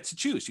 You get to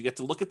choose. You get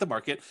to look at the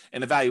market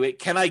and evaluate,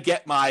 can I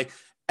get my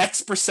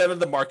X percent of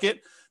the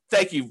market?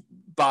 Thank you,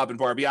 Bob and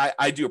Barbie.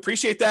 I do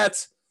appreciate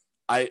that.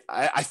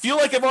 I feel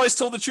like I've always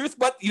told the truth,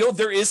 but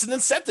there is an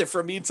incentive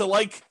for me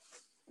to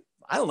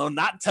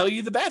not tell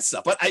you the bad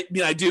stuff. But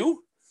I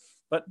do.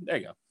 But there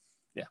you go.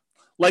 Yeah.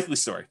 Likely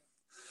story.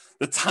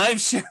 The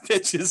timeshare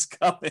pitch is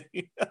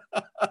coming.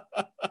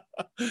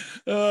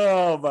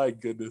 Oh my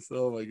goodness.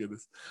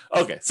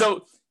 Okay.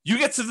 So you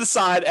get to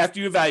decide after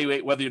you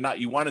evaluate whether or not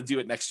you want to do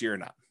it next year or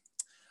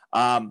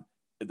not.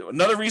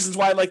 Another reasons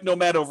why I like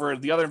Nomad over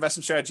the other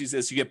investment strategies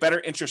is you get better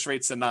interest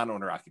rates than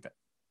non-owner occupant.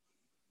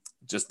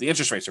 Just the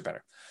interest rates are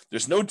better.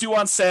 There's no due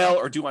on sale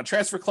or due on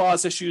transfer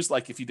clause issues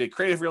like if you did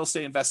creative real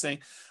estate investing,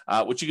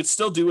 which you could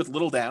still do with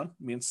little down.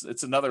 I mean,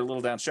 it's another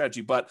little down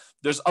strategy, but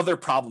there's other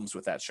problems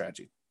with that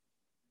strategy.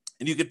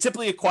 And you could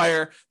typically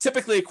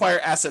acquire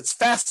assets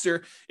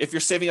faster if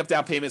you're saving up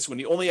down payments when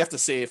you only have to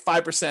save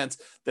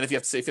 5% than if you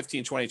have to save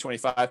 15, 20,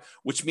 25,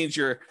 which means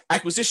your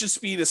acquisition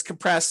speed is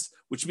compressed,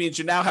 which means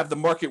you now have the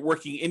market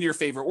working in your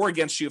favor or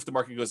against you if the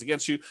market goes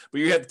against you. But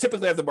you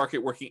typically have the market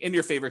working in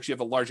your favor because you have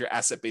a larger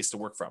asset base to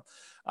work from.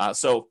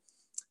 So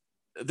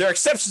there are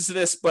exceptions to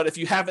this, but if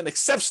you have an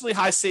exceptionally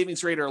high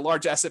savings rate or a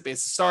large asset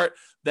base to start,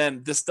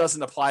 then this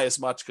doesn't apply as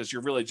much because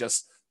you're really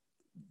just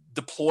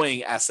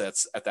deploying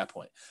assets at that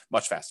point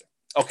much faster.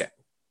 Okay.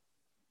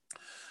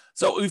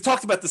 So we've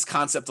talked about this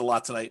concept a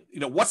lot tonight.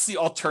 What's the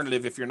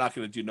alternative if you're not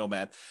going to do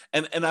Nomad?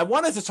 And I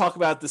wanted to talk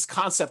about this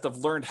concept of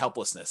learned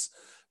helplessness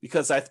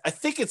because I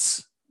think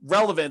it's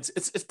relevant.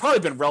 It's probably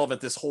been relevant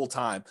this whole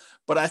time,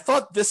 but I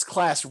thought this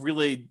class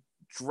really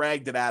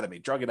drug it out of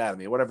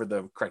me, whatever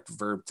the correct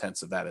verb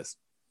tense of that is.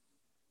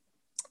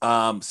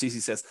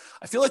 CC says,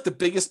 I feel like the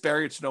biggest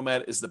barrier to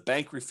Nomad is the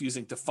bank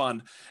refusing to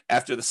fund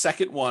after the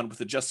second one with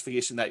the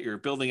justification that you're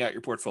building out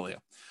your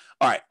portfolio.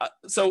 All right.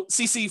 So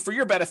CC, for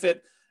your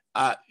benefit,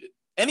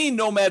 any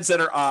Nomads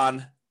that are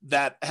on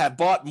that have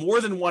bought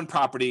more than one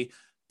property,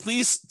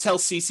 please tell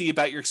CC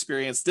about your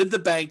experience. Did the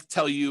bank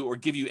tell you or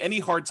give you any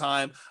hard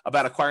time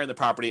about acquiring the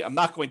property? I'm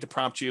not going to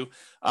prompt you.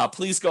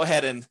 Please go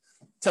ahead and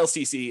tell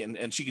CC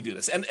and she can do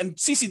this. And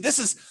CC,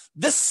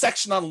 this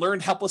section on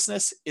learned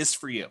helplessness is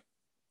for you.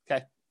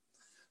 Okay.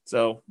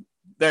 So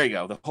there you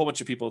go. The whole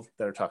bunch of people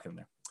that are talking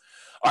there.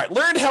 All right.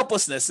 Learned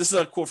helplessness. This is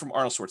a quote from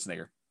Arnold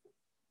Schwarzenegger.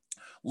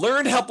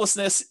 Learned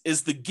helplessness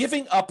is the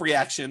giving up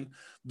reaction,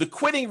 the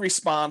quitting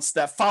response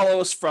that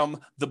follows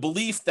from the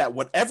belief that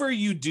whatever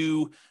you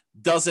do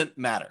doesn't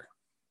matter.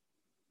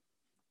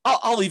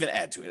 I'll even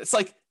add to it. It's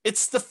like,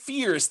 it's the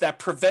fears that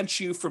prevent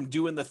you from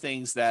doing the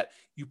things that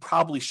you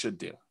probably should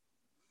do.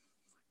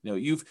 You know,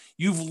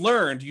 you've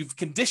learned, you've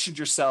conditioned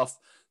yourself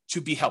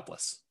to be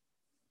helpless,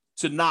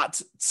 to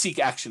not seek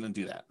action and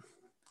do that.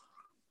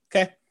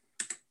 Okay.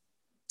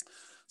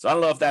 So I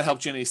don't know if that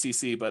helped you in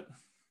ACC, but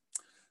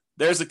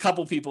there's a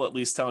couple people at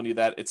least telling you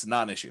that it's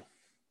not an issue.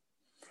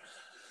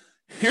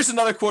 Here's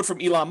another quote from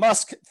Elon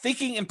Musk,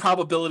 thinking in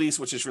probabilities,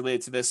 which is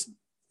related to this.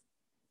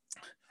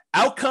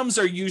 Outcomes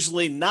are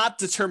usually not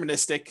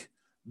deterministic,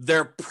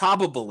 they're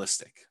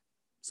probabilistic.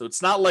 So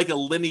it's not like a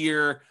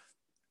linear,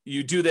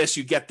 you do this,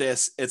 you get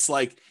this. It's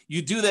like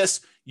you do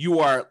this, you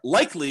are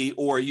likely,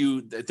 or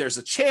there's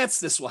a chance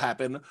this will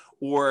happen,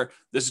 or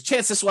there's a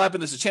chance this will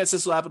happen, there's a chance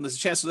this will happen, there's a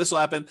chance this will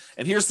happen,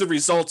 and here's the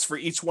results for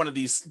each one of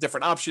these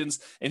different options,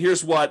 and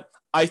here's what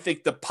I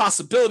think the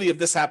possibility of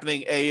this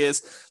happening A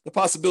is, the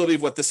possibility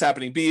of what this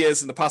happening B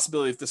is, and the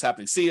possibility of this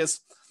happening C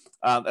is.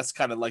 That's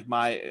kind of like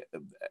my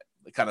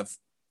kind of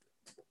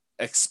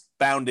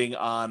expounding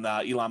on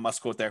Elon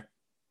Musk quote there.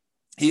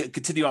 He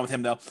continued on with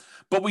him though,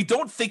 but we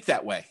don't think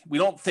that way. We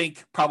don't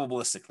think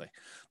probabilistically.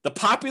 The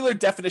popular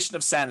definition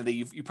of sanity,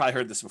 you've probably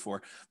heard this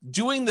before,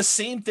 doing the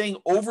same thing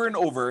over and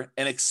over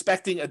and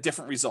expecting a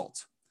different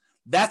result.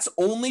 That's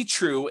only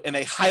true in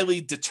a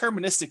highly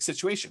deterministic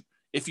situation.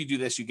 If you do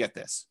this, you get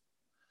this.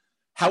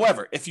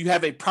 However, if you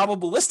have a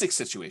probabilistic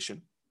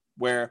situation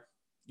where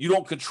you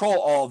don't control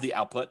all of the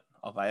output,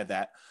 I'll add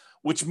that,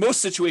 which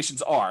most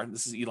situations are,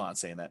 this is Elon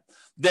saying that,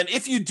 then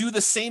if you do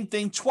the same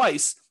thing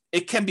twice,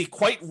 it can be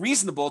quite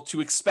reasonable to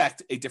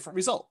expect a different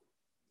result.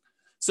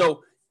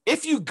 So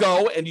if you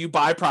go and you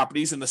buy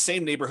properties in the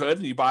same neighborhood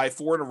and you buy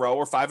 4 in a row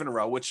or 5 in a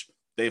row, which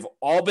they've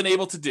all been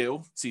able to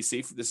do,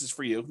 CC, this is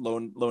for you,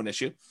 loan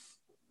issue.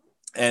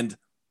 And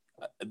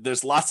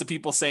there's lots of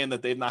people saying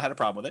that they've not had a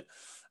problem with it.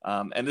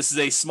 And this is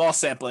a small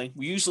sampling.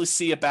 We usually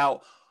see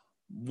about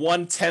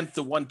 1/10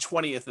 to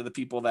 1/20th of the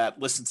people that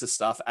listen to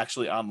stuff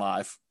actually on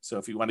live. So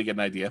if you want to get an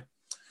idea,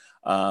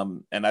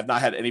 and I've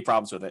not had any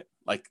problems with it,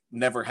 like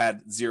never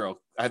had zero.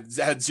 I've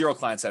had 0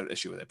 clients that had an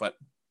issue with it, but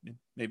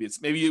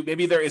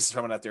maybe there is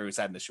someone out there who's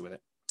had an issue with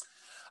it.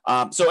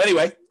 So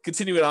anyway,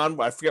 continuing on,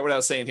 I forget what I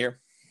was saying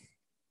here.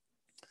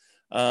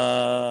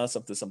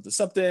 Something,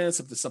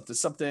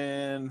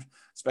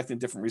 expecting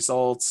different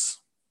results.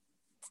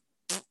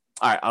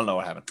 All right, I don't know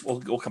what happened.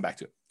 We'll come back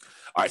to it.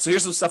 All right, so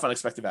here's some stuff on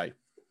expected value.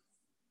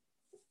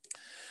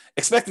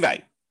 Expected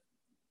value.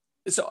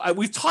 So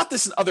we've taught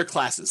this in other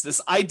classes,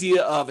 this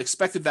idea of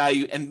expected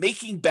value and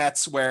making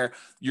bets where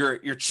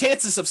your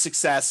chances of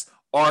success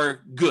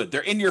are good.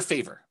 They're in your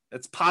favor.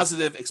 That's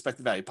positive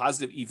expected value,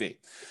 positive EV.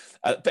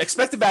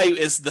 Expected value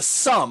is the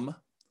sum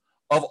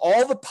of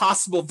all the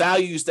possible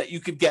values that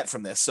you could get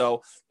from this.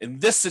 So in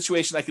this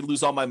situation, I could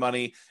lose all my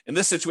money. In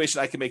this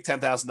situation, I can make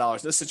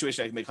 $10,000. In this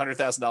situation, I can make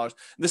 $100,000. In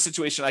this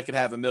situation, I could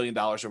have $1 million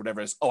or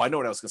whatever it is. Oh, I know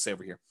what I was going to say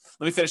over here.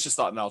 Let me finish this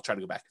thought and I'll try to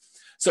go back.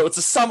 So it's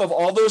a sum of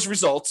all those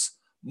results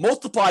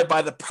multiplied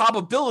by the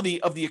probability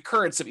of the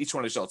occurrence of each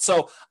one of the results.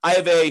 So I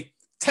have a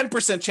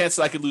 10% chance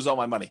that I could lose all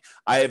my money.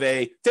 I have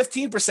a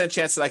 15%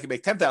 chance that I could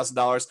make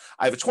 $10,000.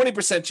 I have a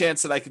 20%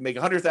 chance that I could make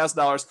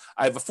 $100,000.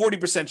 I have a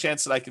 40%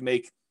 chance that I could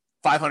make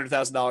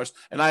 $500,000,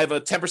 and I have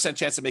a 10%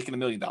 chance of making $1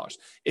 million.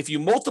 If you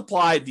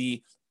multiply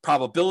the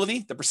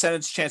probability, the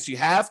percentage chance you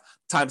have,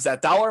 times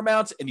that dollar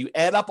amount, and you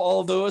add up all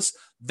of those,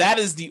 that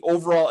is the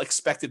overall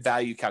expected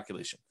value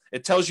calculation.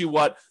 It tells you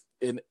what,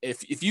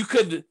 if you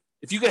could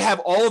have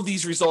all of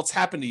these results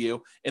happen to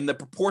you in the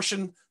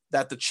proportion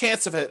that the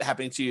chance of it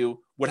happening to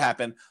you would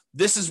happen,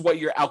 this is what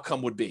your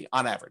outcome would be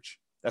on average.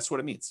 That's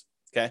what it means.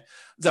 Okay.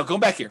 So going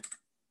back here.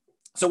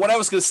 So what I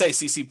was going to say,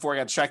 CC, before I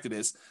got distracted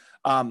is,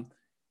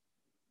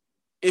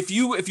 if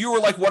you were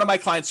like one of my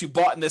clients who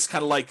bought in this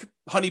kind of like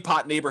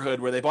honeypot neighborhood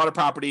where they bought a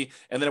property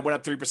and then it went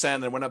up 3%,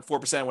 then it went up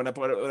 4%, went up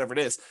whatever it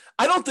is,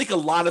 I don't think a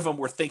lot of them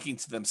were thinking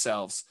to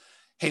themselves,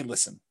 hey,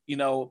 listen,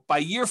 by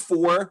year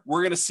 4,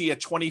 we're going to see a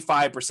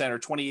 25% or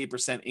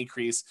 28%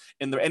 increase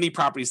in any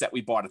properties that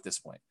we bought at this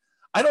point.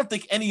 I don't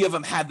think any of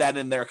them had that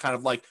in their kind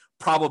of like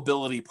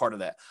probability part of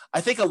that.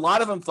 I think a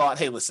lot of them thought,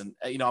 hey, listen,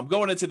 I'm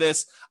going into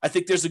this. I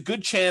think there's a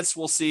good chance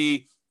we'll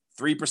see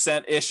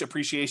 3%-ish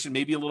appreciation,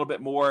 maybe a little bit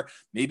more,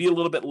 maybe a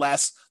little bit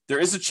less. There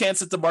is a chance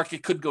that the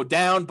market could go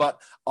down,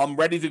 but I'm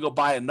ready to go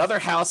buy another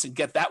house and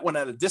get that one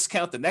at a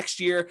discount the next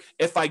year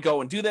if I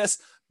go and do this.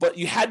 But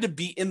you had to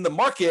be in the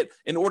market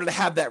in order to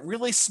have that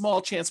really small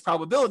chance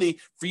probability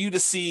for you to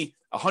see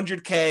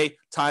 100K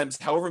times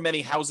however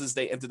many houses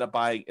they ended up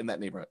buying in that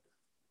neighborhood.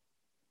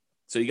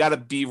 So you got to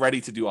be ready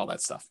to do all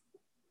that stuff.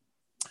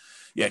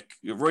 Yeah,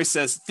 Roy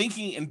says,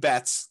 Thinking in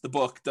Bets, the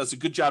book, does a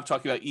good job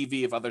talking about EV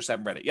if others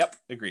haven't read it. Yep,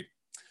 agreed.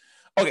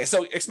 Okay,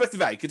 so expected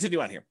value. Continue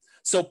on here.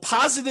 So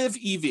positive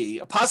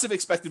EV, a positive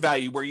expected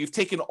value, where you've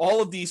taken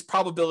all of these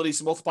probabilities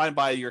and multiplied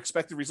by your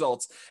expected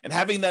results and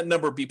having that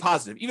number be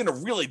positive, even a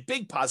really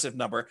big positive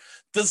number,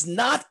 does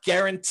not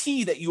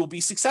guarantee that you will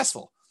be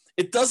successful.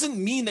 It doesn't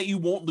mean that you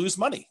won't lose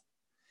money.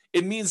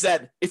 It means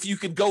that if you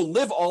could go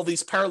live all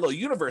these parallel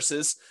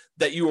universes,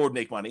 that you would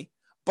make money,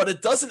 but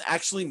it doesn't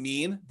actually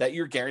mean that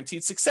you're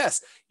guaranteed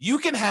success. You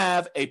can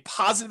have a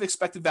positive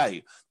expected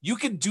value. You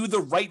can do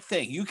the right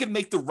thing. You can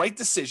make the right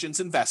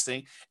decisions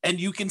investing, and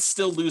you can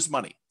still lose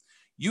money.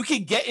 You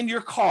can get in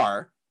your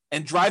car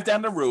and drive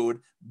down the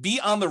road,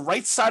 be on the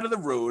right side of the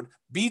road,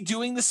 be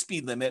doing the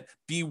speed limit,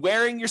 be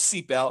wearing your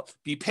seatbelt,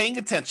 be paying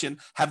attention,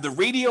 have the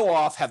radio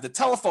off, have the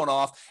telephone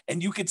off,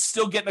 and you could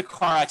still get in a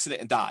car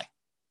accident and die.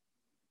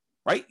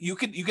 Right? You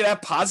could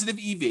have positive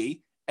EV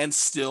and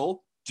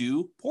still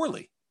do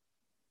poorly.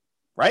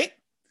 Right?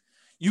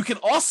 You can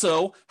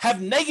also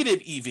have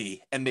negative EV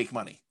and make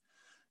money.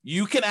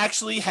 You can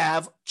actually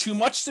have too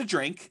much to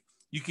drink.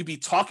 You could be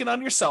talking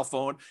on your cell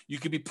phone. You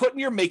could be putting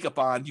your makeup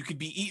on. You could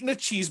be eating a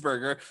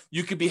cheeseburger.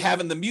 You could be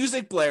having the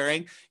music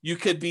blaring. You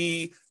could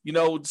be,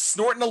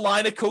 snorting a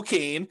line of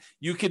cocaine.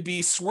 You could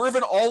be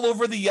swerving all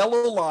over the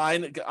yellow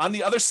line on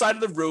the other side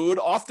of the road,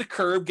 off the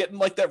curb, getting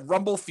like that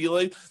rumble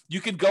feeling.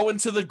 You could go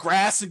into the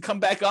grass and come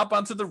back up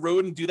onto the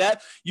road and do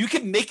that. You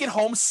can make it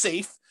home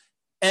safe.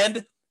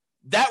 And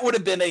that would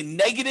have been a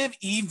negative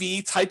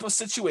EV type of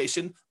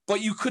situation,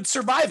 but you could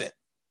survive it.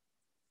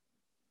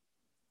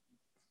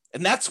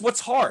 And that's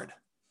what's hard.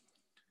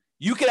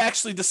 You could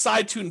actually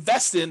decide to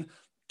invest in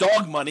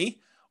dog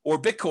money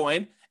or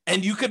Bitcoin,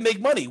 and you could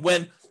make money.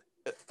 When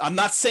I'm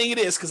not saying it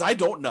is, because I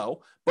don't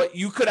know, but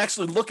you could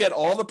actually look at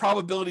all the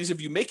probabilities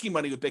of you making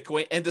money with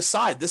Bitcoin and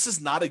decide this is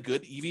not a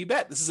good EV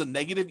bet. This is a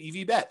negative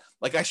EV bet.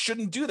 Like, I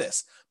shouldn't do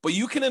this. But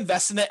you can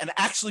invest in it and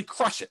actually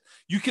crush it.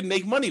 You can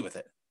make money with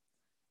it.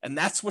 And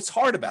that's what's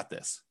hard about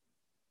this.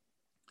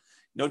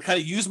 To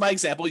kind of use my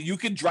example, you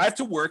could drive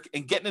to work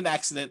and get in an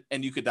accident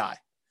and you could die.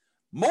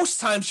 Most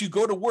times you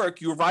go to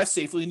work, you arrive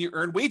safely, and you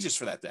earn wages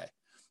for that day.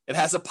 It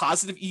has a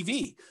positive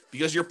EV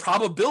because your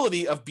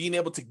probability of being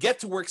able to get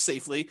to work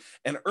safely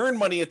and earn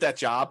money at that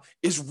job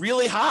is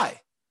really high.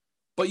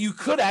 But you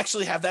could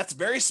actually have that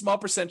very small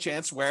percent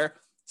chance where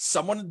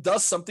someone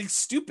does something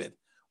stupid,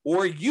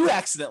 or you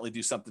accidentally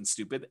do something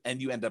stupid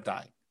and you end up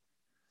dying.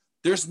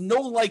 There's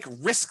no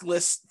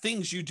riskless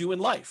things you do in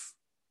life.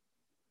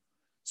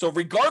 So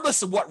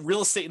regardless of what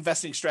real estate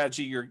investing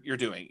strategy you're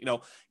doing,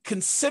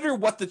 consider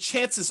what the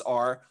chances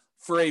are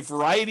for a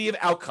variety of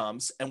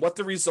outcomes and what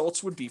the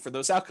results would be for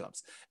those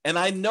outcomes. And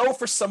I know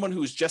for someone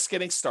who's just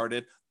getting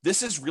started,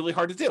 this is really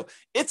hard to do.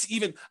 It's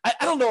even, I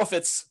don't know if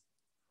it's,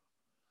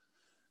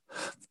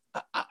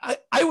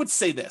 I would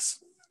say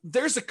this,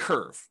 there's a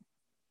curve.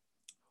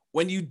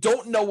 When you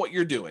don't know what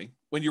you're doing,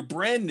 when you're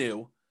brand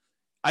new,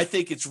 I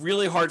think it's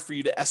really hard for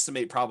you to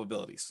estimate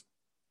probabilities.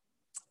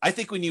 I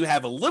think when you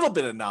have a little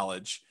bit of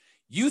knowledge,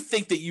 you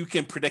think that you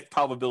can predict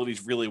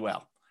probabilities really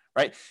well,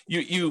 right?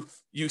 You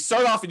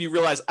start off and you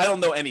realize, I don't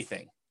know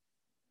anything.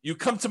 You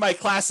come to my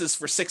classes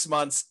for 6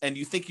 months and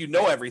you think you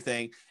know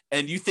everything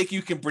and you think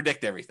you can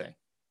predict everything.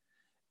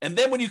 And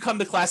then when you come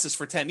to classes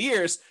for 10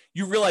 years,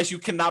 you realize you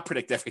cannot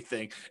predict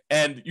everything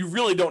and you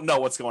really don't know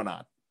what's going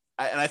on.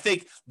 And I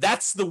think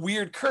that's the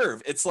weird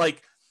curve. It's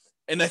like,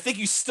 and I think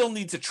you still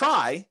need to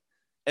try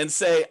and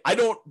say,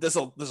 there's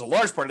a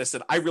large part of this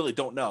that I really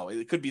don't know.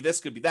 It could be this,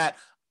 could be that.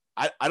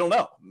 I don't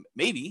know,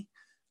 maybe.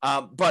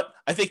 But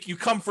I think you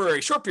come for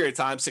a short period of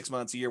time, 6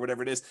 months, a year,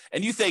 whatever it is,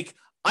 and you think,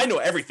 I know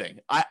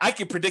everything. I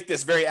can predict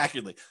this very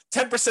accurately.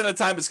 10% of the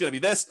time it's going to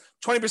be this,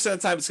 20% of the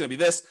time it's going to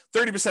be this,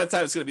 30% of the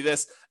time it's going to be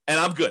this, and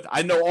I'm good.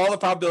 I know all the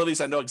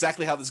probabilities. I know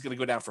exactly how this is going to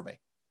go down for me.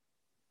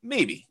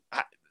 Maybe.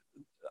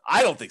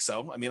 I don't think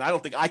so. I mean, I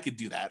don't think I could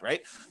do that,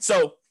 right?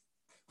 So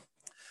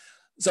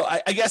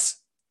I guess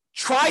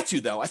try to,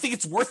 though. I think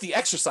it's worth the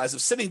exercise of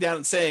sitting down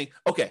and saying,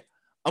 okay,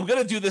 I'm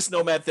going to do this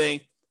Nomad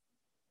thing.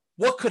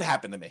 What could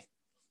happen to me?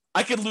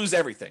 I could lose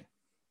everything.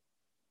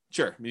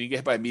 Sure. I mean, you get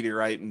hit by a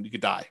meteorite and you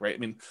could die, right? I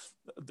mean,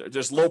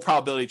 there's low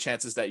probability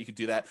chances that you could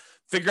do that.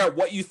 Figure out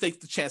what you think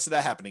the chance of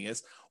that happening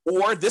is.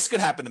 Or this could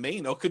happen to me,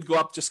 it could go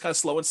up just kind of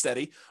slow and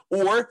steady.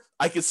 Or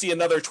I could see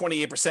another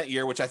 28%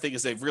 year, which I think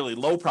is a really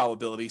low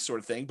probability sort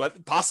of thing,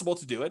 but possible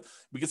to do it.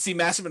 We could see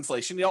massive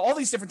inflation. All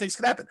these different things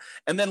could happen.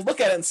 And then look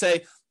at it and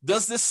say,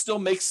 does this still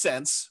make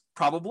sense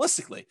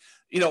probabilistically?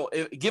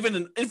 Given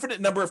an infinite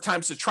number of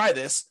times to try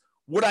this,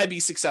 would I be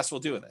successful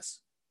doing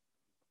this?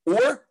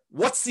 Or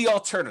what's the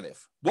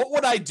alternative? What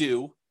would I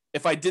do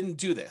if I didn't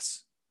do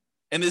this?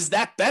 And is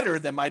that better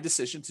than my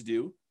decision to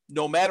do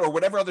Nomad or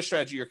whatever other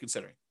strategy you're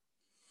considering?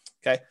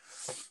 Okay.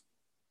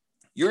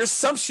 Your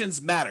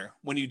assumptions matter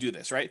when you do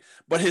this, right?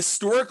 But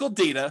historical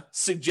data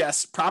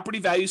suggests property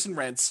values and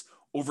rents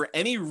over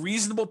any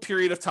reasonable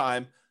period of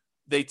time,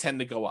 they tend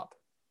to go up.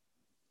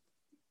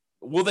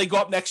 Will they go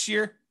up next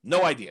year?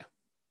 No idea.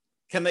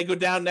 Can they go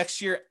down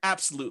next year?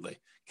 Absolutely.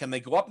 Can they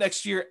go up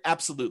next year?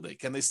 Absolutely.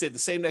 Can they stay the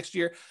same next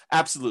year?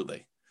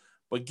 Absolutely.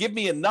 But give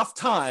me enough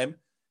time,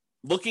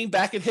 looking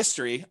back at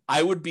history,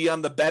 I would be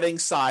on the betting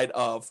side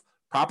of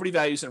Property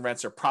values and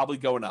rents are probably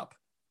going up.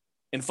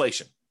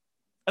 Inflation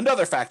and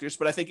other factors,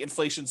 but I think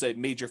inflation's a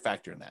major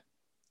factor in that.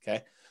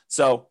 Okay.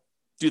 So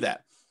do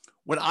that.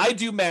 When I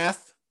do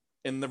math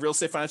in the real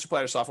estate financial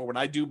planner software, when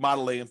I do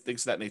modeling and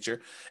things of that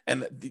nature,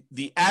 and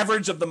the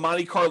average of the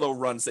Monte Carlo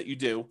runs that you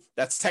do,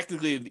 that's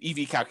technically an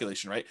EV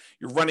calculation, right?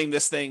 You're running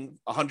this thing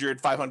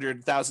 100, 500,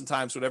 1,000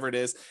 times, whatever it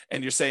is.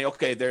 And you're saying,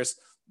 okay, there's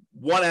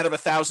 1 out of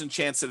 1,000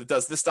 chance that it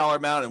does this dollar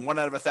amount and 1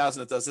 out of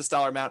 1,000 it does this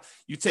dollar amount.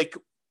 You take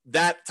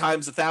that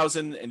times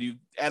 1,000 and you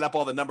add up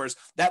all the numbers.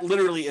 That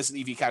literally is an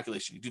EV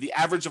calculation. You do the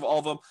average of all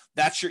of them.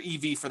 That's your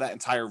EV for that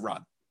entire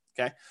run.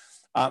 Okay.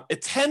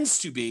 It tends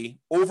to be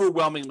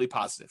overwhelmingly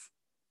positive.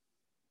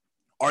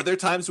 Are there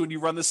times when you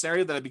run the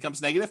scenario that it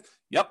becomes negative?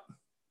 Yep,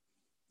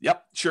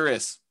 sure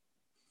is.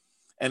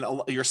 And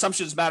your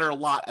assumptions matter a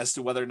lot as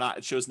to whether or not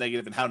it shows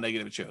negative and how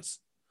negative it shows.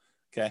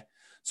 Okay.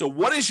 So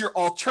what is your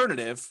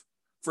alternative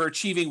for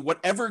achieving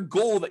whatever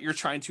goal that you're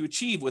trying to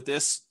achieve with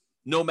this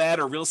Nomad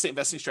or real estate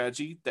investing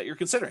strategy that you're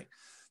considering?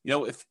 You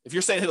know, if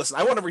you're saying, hey, listen,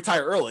 I want to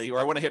retire early, or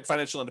I want to hit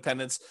financial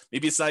independence,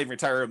 maybe it's not even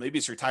retire, maybe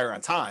it's retire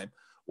on time,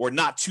 or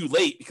not too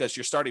late because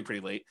you're starting pretty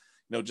late.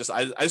 You know,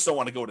 I just don't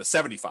want to go to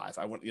 75.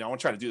 I want to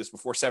try to do this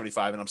before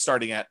 75, and I'm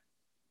starting at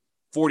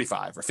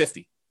 45 or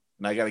 50,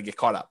 and I got to get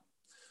caught up.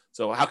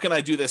 So how can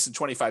I do this in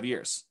 25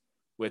 years?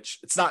 Which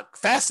it's not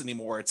fast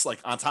anymore. It's like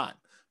on time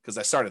because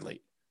I started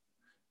late,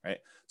 right?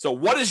 So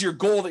what is your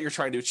goal that you're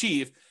trying to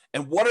achieve?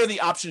 And what are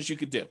the options you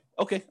could do?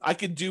 Okay, I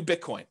could do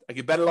Bitcoin. I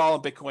could bet it all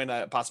on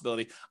Bitcoin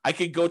possibility. I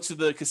could go to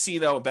the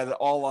casino and bet it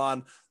all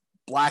on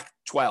Black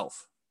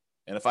 12.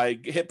 And if I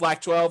hit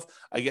Black 12,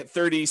 I get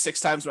 36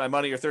 times my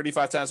money or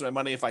 35 times my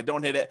money. If I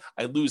don't hit it,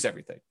 I lose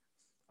everything.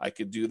 I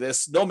could do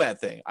this Nomad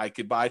thing. I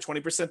could buy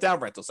 20% down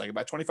rentals. I could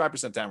buy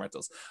 25% down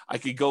rentals. I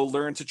could go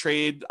learn to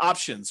trade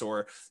options,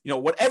 or,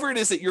 whatever it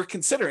is that you're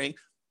considering.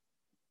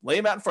 Lay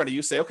them out in front of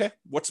you. Say, okay,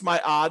 what's my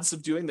odds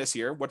of doing this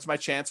here? What's my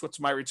chance? What's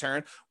my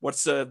return?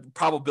 What's the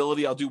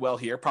probability I'll do well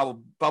here?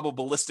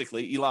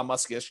 Probabilistically, Elon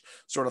Musk-ish,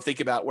 sort of think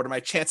about what are my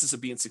chances of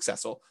being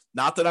successful?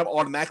 Not that I'm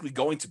automatically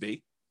going to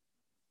be,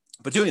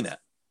 but doing that.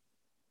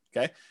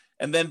 Okay.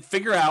 And then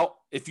figure out,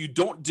 if you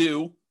don't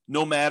do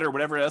Nomad or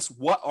whatever else,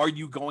 what are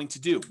you going to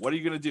do? What are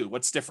you going to do?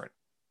 What's different?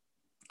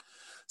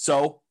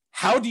 So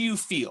how do you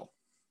feel?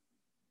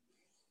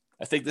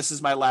 I think this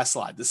is my last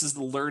slide. This is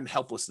the learned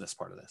helplessness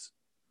part of this.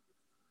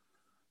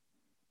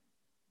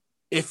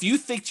 If you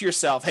think to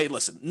yourself, hey,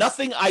 listen,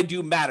 nothing I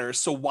do matters,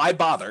 so why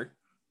bother?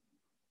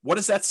 What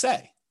does that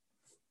say?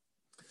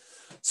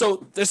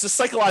 So there's a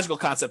psychological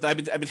concept. I've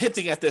been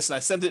hinting at this, and I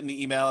sent it in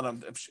the email,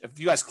 and if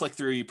you guys click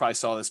through, you probably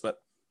saw this, but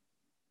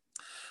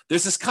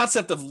there's this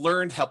concept of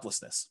learned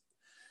helplessness.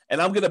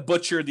 And I'm going to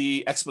butcher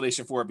the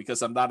explanation for it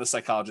because I'm not a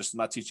psychologist. I'm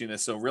not teaching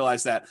this. So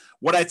realize that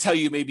what I tell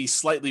you may be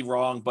slightly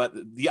wrong, but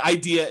the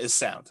idea is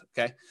sound.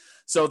 Okay.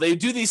 So they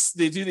do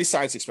these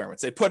science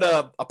experiments. They put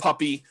a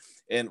puppy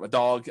and a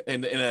dog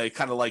in a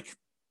kind of like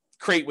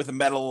crate with a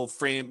metal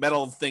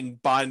thing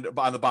bind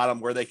on the bottom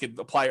where they could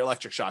apply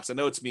electric shocks. I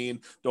know it's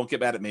mean. Don't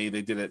get mad at me.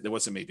 They did it. It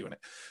wasn't me doing it.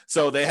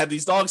 So they had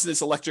these dogs in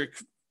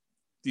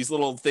these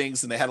little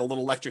things, and they had a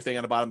little electric thing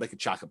on the bottom. They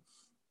could shock them.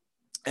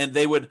 And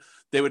they would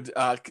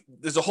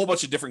there's a whole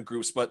bunch of different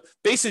groups, but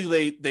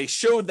basically they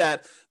showed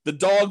that the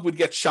dog would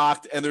get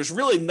shocked and there's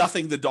really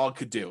nothing the dog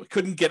could do. It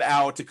couldn't get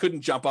out. It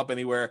couldn't jump up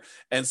anywhere.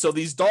 And so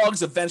these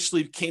dogs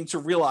eventually came to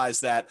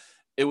realize that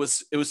it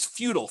was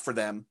futile for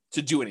them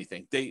to do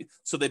anything.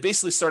 So they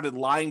basically started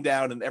lying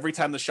down, and every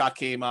time the shock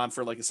came on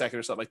for like a second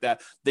or something like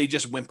that, they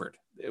just whimpered.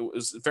 It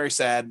was very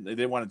sad. They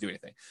didn't want to do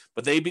anything,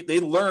 but they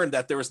learned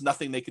that there was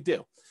nothing they could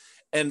do.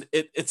 And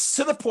it's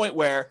to the point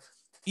where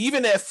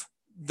even if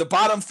the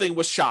bottom thing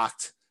was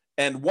shocked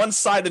and one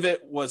side of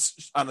it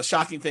was on a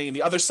shocking thing and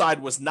the other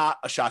side was not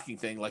a shocking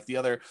thing, like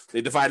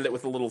they divided it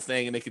with a little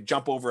thing and they could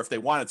jump over if they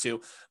wanted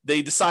to.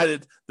 They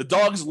decided, the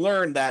dogs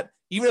learned that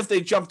even if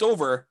they jumped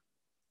over,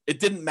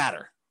 it didn't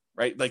matter,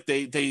 right? Like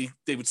they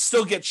would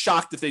still get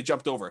shocked if they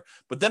jumped over.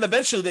 But then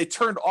eventually they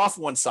turned off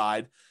one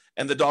side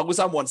and the dog was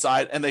on one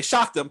side and they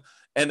shocked them.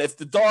 And if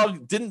the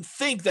dog didn't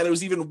think that it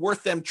was even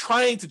worth them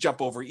trying to jump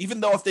over,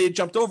 even though if they had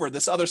jumped over,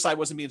 this other side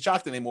wasn't being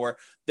shocked anymore,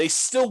 they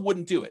still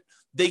wouldn't do it.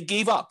 They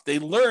gave up. They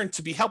learned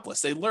to be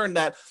helpless. They learned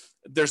that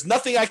there's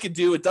nothing I can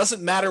do. It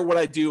doesn't matter what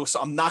I do, so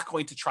I'm not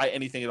going to try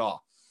anything at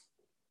all.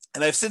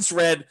 And I've since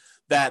read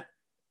that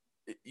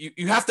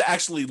you have to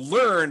actually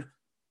learn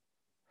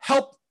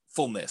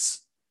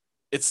helpfulness.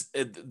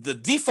 The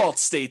default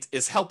state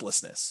is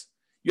helplessness.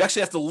 You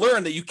actually have to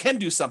learn that you can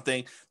do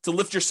something to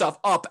lift yourself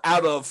up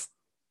out of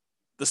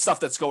the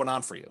stuff that's going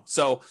on for you.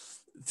 So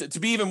to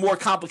be even more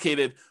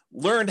complicated,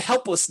 learned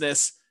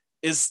helplessness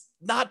is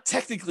not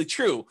technically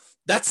true.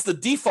 That's the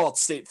default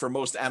state for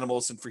most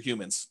animals and for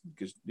humans,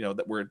 because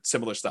that we're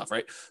similar stuff,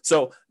 right?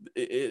 So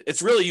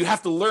it's really, you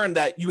have to learn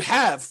that you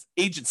have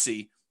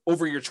agency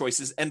over your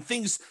choices, and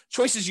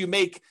choices you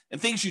make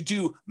and things you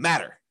do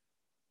matter.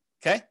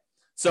 Okay.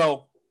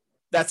 So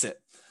that's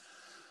it.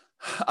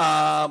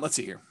 Let's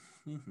see here.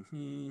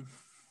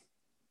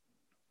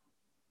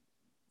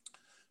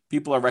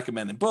 People are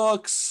recommending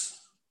books,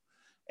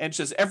 And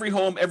says, every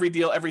home, every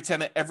deal, every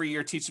tenant, every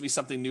year teaches me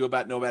something new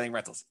about nomading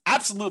rentals.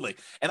 Absolutely.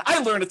 And I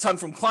learn a ton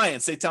from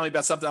clients. They tell me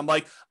about something. I'm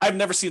like, I've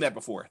never seen that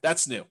before.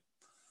 That's new.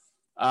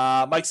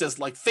 Mike says,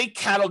 like fake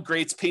cattle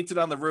grates painted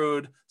on the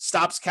road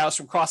stops cows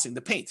from crossing.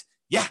 The paint.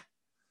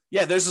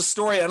 Yeah, there's a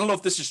story. I don't know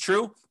if this is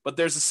true, but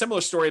there's a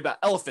similar story about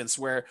elephants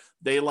where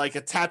they like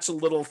attach a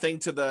little thing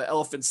to the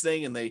elephant's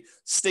thing and they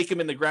stake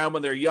them in the ground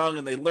when they're young,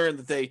 and they learn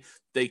that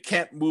they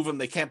can't move them,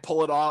 they can't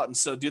pull it out, and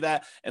so do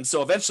that. And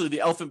so eventually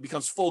the elephant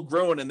becomes full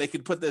grown, and they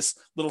can put this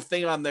little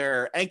thing on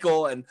their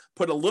ankle and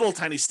put a little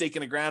tiny stake in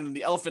the ground, and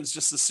the elephants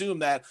just assume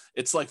that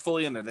it's like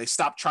fully in there. They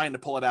stop trying to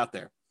pull it out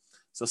there.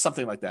 So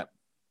something like that.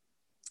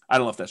 I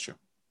don't know if that's true.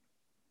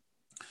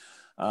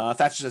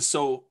 Thatcher says,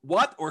 so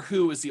what or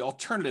who is the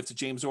alternative to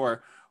James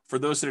Orr for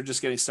those that are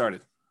just getting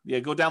started? Yeah,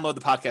 go download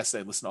the podcast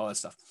today, listen to all that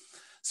stuff.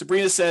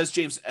 Sabrina says,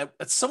 James,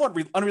 a somewhat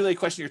unrelated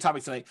question to your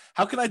topic tonight.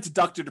 How can I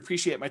deduct or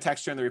depreciate my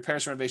tax return the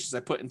repairs and renovations I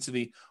put into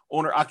the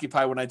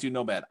owner-occupied when I do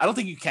Nomad? I don't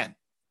think you can.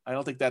 I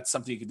don't think that's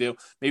something you can do.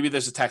 Maybe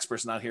there's a tax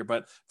person out here,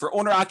 but for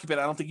owner-occupied,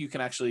 I don't think you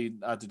can actually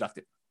deduct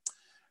it.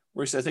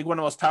 Where he said, I think one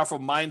of the most powerful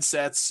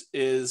mindsets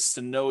is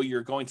to know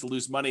you're going to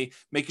lose money.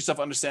 Make yourself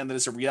understand that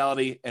it's a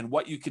reality and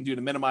what you can do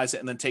to minimize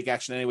it, and then take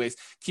action anyways.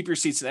 Keep your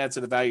receipts and add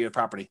to the value of the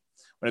property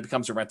when it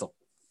becomes a rental.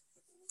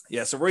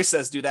 Yeah, so Royce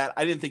says do that.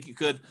 I didn't think you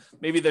could.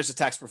 Maybe there's a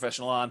tax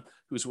professional on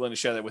who's willing to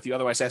share that with you.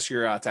 Otherwise, ask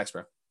your tax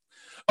pro.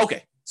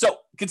 Okay, so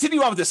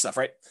continue on with this stuff,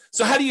 right?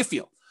 So how do you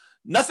feel?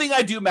 Nothing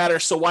I do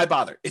matters, so why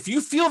bother? If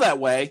you feel that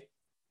way,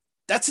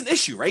 that's an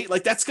issue, right?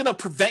 Like that's going to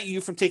prevent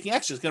you from taking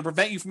action. It's going to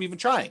prevent you from even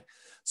trying.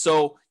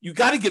 So you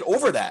got to get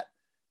over that.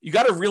 You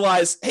got to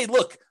realize, hey,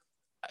 look,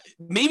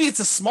 maybe it's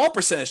a small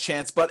percentage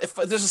chance, but if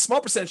there's a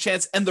small percentage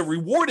chance and the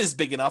reward is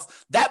big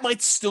enough, that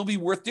might still be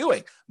worth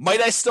doing.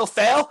 Might I still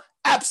fail?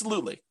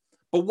 Absolutely.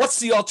 But what's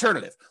the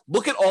alternative?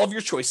 Look at all of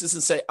your choices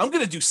and say, I'm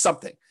going to do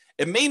something.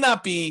 It may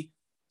not be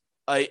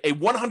a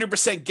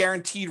 100%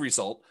 guaranteed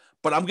result,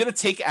 but I'm going to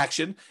take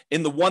action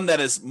in the one that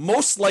is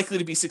most likely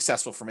to be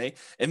successful for me.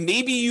 And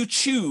maybe you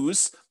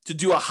choose to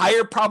do a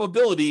higher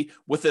probability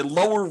with a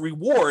lower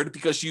reward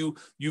because you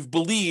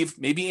believe,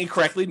 maybe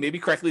incorrectly, maybe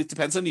correctly, it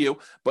depends on you,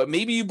 but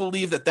maybe you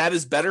believe that that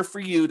is better for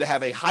you to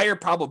have a higher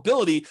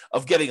probability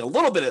of getting a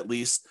little bit at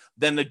least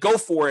than to go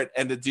for it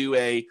and to do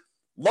a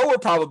lower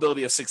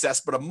probability of success,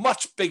 but a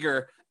much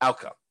bigger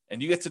outcome.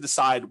 And you get to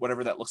decide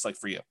whatever that looks like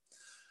for you.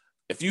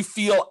 If you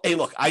feel, hey,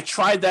 look, I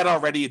tried that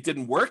already, it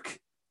didn't work.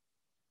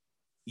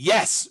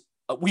 Yes,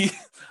 we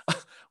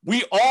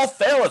all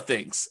fail at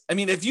things. I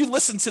mean, if you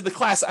listen to the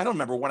class, I don't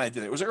remember when I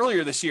did it. It was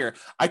earlier this year.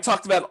 I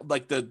talked about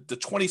like the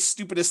 20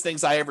 stupidest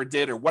things I ever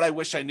did or what I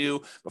wish I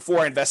knew before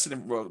I invested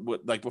in,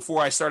 like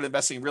before I started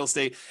investing in real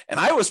estate. And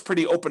I was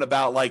pretty open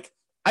about like,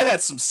 I've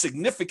had some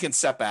significant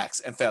setbacks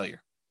and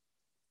failure.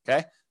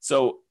 Okay.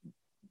 So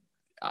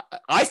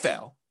I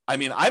fail. I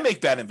mean, I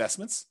make bad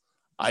investments.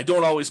 I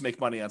don't always make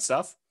money on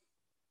stuff.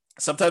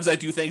 Sometimes I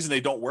do things and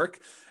they don't work.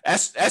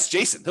 Ask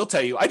Jason. He'll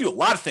tell you I do a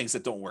lot of things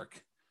that don't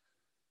work,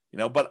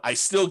 but I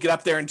still get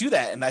up there and do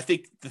that. And I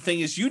think the thing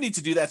is you need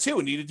to do that too.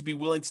 And you need to be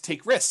willing to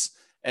take risks.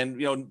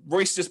 And,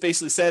 Royce just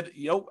basically said,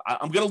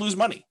 I'm going to lose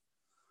money.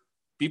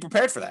 Be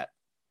prepared for that.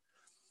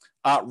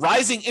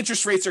 Rising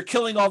interest rates are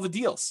killing all the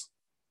deals.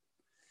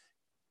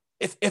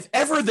 If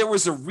ever there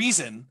was a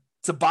reason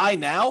to buy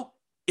now,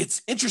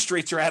 it's interest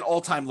rates are at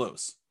all-time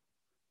lows.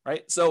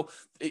 Right. So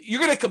you're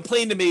going to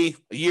complain to me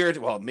a year,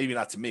 well, maybe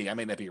not to me, I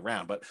may not be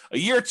around, but a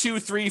year, 2,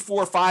 3,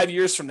 4, 5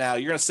 years from now,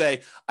 you're going to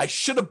say, I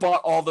should have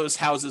bought all those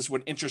houses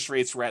when interest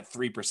rates were at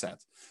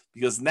 3%,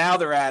 because now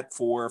they're at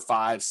 4,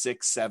 5,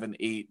 6, 7,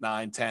 8,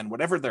 9, 10,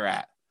 whatever they're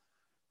at.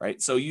 Right.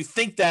 So you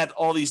think that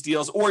all these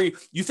deals, or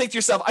you think to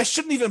yourself, I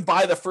shouldn't even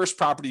buy the first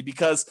property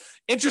because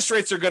interest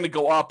rates are going to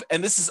go up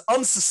and this is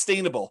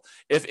unsustainable.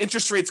 If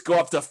interest rates go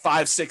up to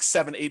 5, 6,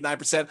 7, 8,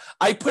 9%,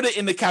 I put it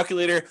in the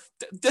calculator.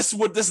 This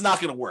is not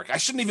going to work. I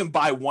shouldn't even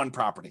buy one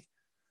property.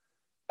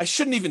 I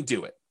shouldn't even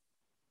do it.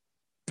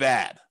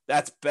 Bad.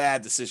 That's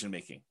bad decision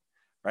making.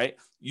 Right.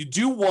 You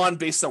do one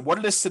based on what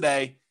it is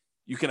today.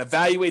 You can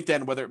evaluate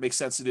then whether it makes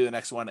sense to do the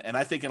next one. And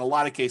I think in a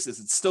lot of cases,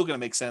 it's still going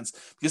to make sense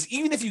because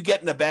even if you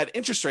get in a bad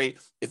interest rate,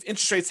 if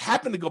interest rates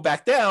happen to go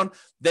back down,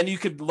 then you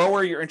could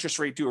lower your interest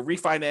rate, do a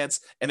refinance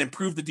and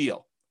improve the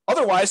deal.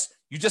 Otherwise,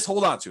 you just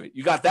hold on to it.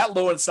 You got that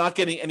low and it's not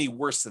getting any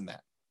worse than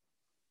that.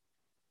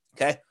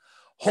 Okay.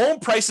 Home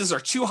prices are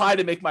too high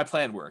to make my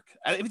plan work.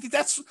 I think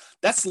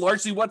that's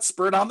largely what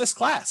spurred on this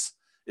class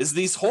is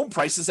these home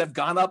prices have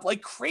gone up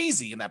like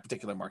crazy in that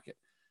particular market.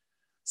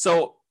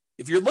 So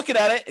if you're looking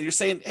at it and you're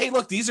saying, hey,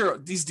 look,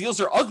 these deals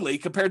are ugly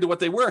compared to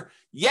what they were.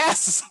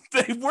 Yes,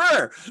 they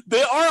were.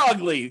 They are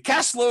ugly.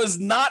 Cash flow is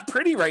not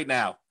pretty right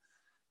now.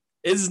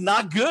 It is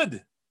not good. I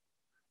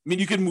mean,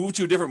 you can move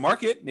to a different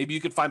market. Maybe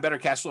you could find better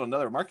cash flow in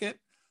another market.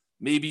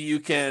 Maybe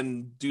you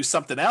can do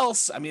something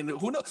else. I mean,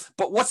 who knows?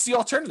 But what's the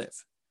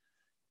alternative?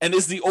 And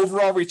is the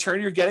overall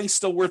return you're getting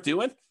still worth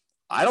doing?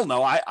 I don't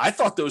know. I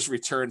thought those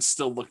returns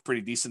still looked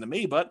pretty decent to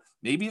me, but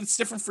maybe it's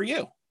different for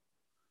you,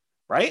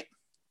 right?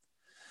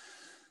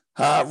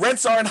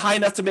 Rents aren't high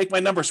enough to make my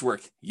numbers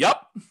work.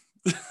 Yup.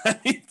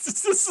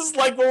 This is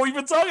like what we've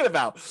been talking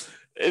about.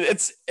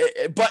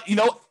 But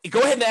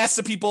go ahead and ask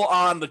the people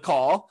on the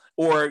call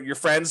or your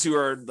friends who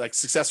are like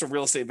successful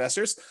real estate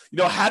investors.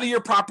 How do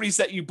your properties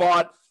that you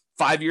bought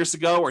 5 years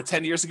ago or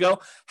 10 years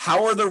ago,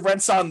 how are the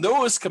rents on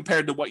those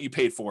compared to what you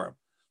paid for them?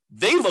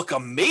 They look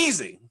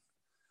amazing.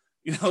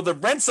 The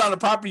rents on a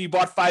property you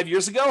bought 5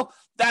 years ago,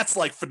 that's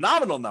like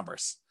phenomenal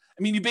numbers.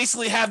 I mean, you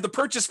basically have the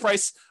purchase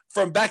price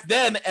from back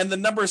then and the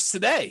numbers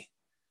today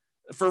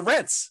for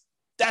rents.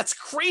 That's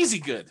crazy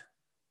good,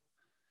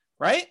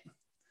 right?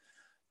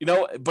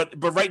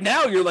 But right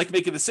now you're like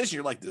making a decision.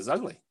 You're like, this is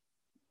ugly.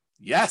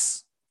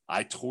 Yes,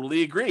 I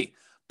totally agree.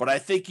 But I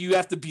think you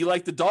have to be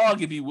like the dog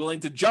and be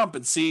willing to jump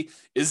and see,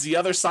 is the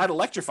other side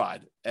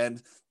electrified?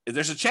 And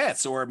there's a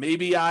chance, or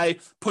maybe I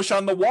push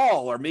on the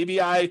wall, or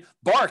maybe I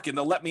bark and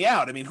they'll let me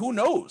out. I mean, who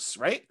knows,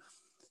 right?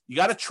 You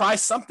got to try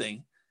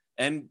something.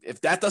 And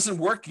if that doesn't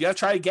work, you got to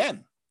try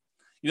again.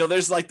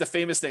 There's like the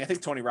famous thing. I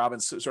think Tony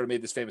Robbins sort of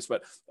made this famous,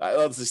 but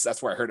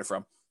that's where I heard it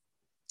from.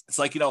 It's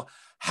like,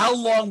 how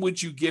long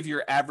would you give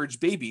your average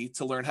baby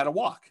to learn how to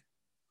walk?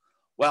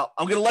 Well,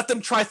 I'm going to let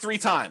them try 3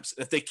 times.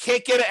 If they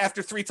can't get it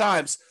after 3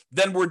 times,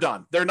 then we're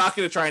done. They're not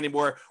going to try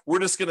anymore. We're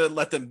just going to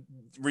let them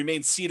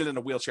remain seated in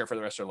a wheelchair for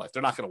the rest of their life.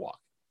 They're not going to walk.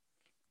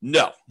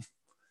 No.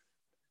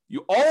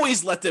 You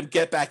always let them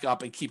get back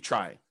up and keep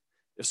trying.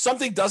 If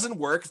something doesn't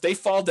work, if they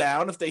fall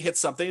down, if they hit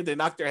something, they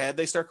knock their head,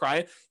 they start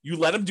crying, you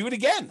let them do it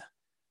again.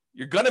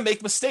 You're going to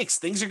make mistakes.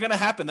 Things are going to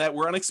happen that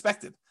were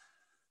unexpected.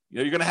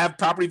 You're going to have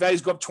property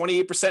values go up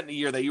 28% in a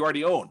year that you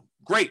already own.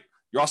 Great.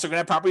 You're also going to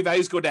have property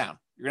values go down.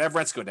 You're going to have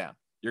rents go down.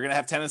 You're going to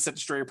have tenants that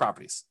destroy your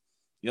properties.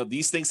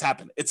 These things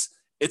happen.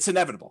 It's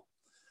inevitable.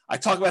 I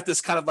talk about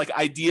this kind of like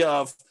idea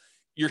of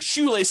your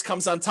shoelace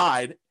comes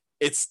untied.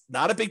 It's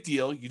not a big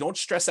deal. You don't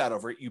stress out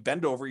over it. You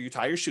bend over, you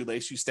tie your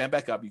shoelace, you stand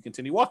back up, you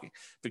continue walking.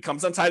 If it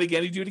comes untied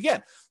again, you do it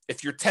again.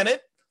 If your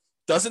tenant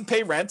doesn't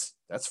pay rent,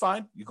 that's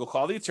fine. You go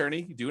call the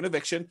attorney, you do an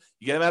eviction,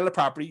 you get them out of the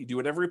property, you do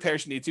whatever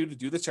repairs you need to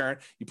do the turn,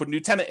 you put a new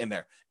tenant in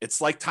there.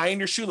 It's like tying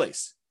your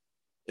shoelace.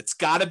 It's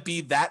got to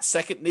be that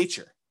second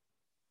nature.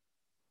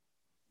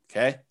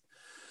 Okay?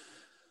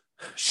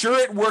 Sure,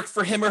 it worked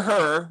for him or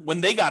her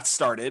when they got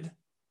started.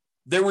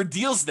 There were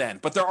deals then,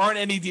 but there aren't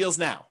any deals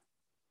now.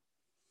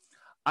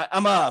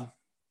 I'm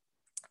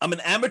an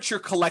amateur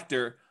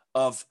collector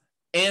of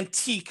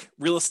antique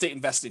real estate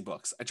investing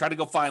books. I try to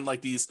go find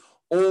like these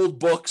old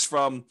books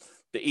from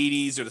the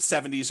 80s or the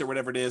 70s or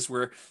whatever it is,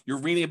 where you're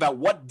reading about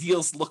what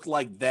deals looked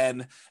like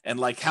then and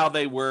like how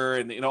they were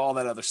and all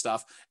that other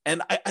stuff.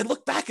 And I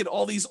look back at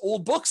all these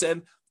old books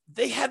and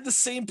they had the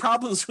same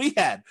problems we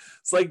had.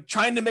 It's like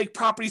trying to make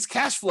properties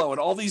cash flow and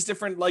all these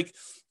different like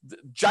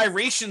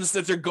gyrations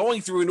that they're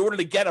going through in order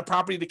to get a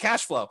property to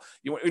cash flow.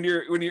 When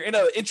you're in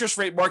an interest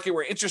rate market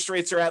where interest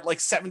rates are at like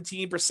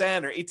 17%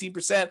 or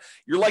 18%,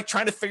 you're like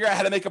trying to figure out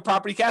how to make a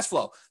property cash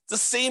flow. It's the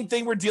same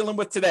thing we're dealing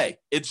with today.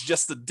 It's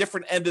just the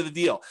different end of the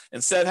deal.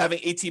 Instead of having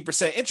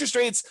 18% interest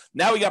rates,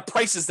 now we got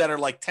prices that are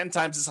like 10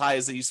 times as high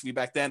as they used to be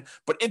back then,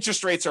 but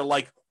interest rates are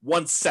like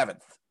 1/7.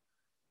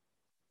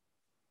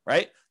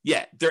 Right?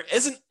 Yeah, there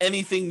isn't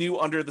anything new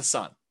under the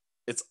sun.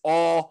 It's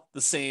all the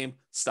same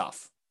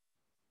stuff.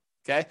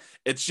 Okay?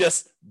 It's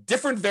just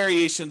different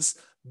variations,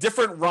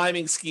 different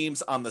rhyming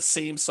schemes on the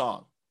same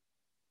song.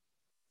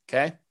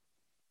 Okay?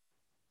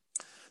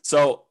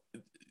 So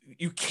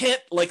you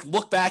can't like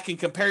look back and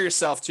compare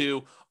yourself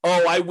to,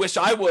 oh, I wish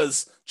I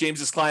was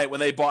James's client when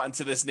they bought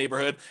into this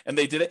neighborhood and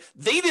they did it.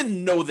 They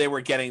didn't know they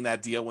were getting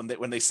that deal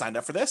when they signed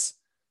up for this.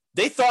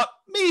 They thought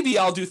maybe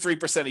I'll do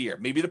 3% a year.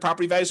 Maybe the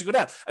property values would go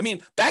down. I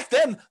mean, back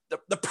then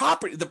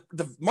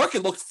the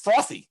market looked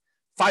frothy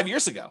 5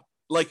 years ago.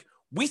 Like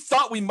we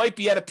thought we might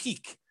be at a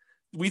peak.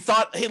 We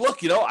thought, hey, look,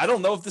 I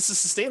don't know if this is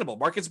sustainable.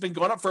 Market's been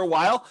going up for a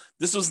while.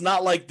 This was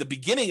not like the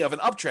beginning of an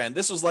uptrend.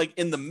 This was like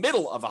in the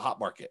middle of a hot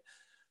market.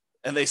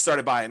 And they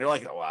started buying. They're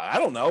like, well, I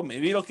don't know.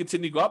 Maybe it'll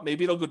continue to go up.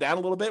 Maybe it'll go down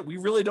a little bit. We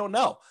really don't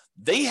know.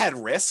 They had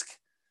risk.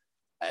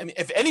 I mean,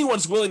 if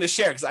anyone's willing to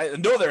share, because I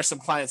know there are some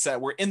clients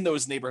that were in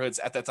those neighborhoods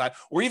at that time,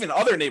 or even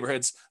other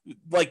neighborhoods,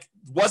 like,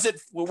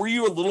 were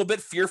you a little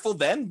bit fearful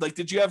then? Like,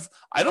 did you have,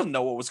 I don't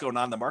know what was going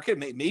on in the market.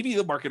 Maybe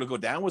the market will go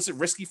down. Was it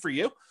risky for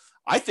you?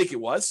 I think it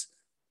was.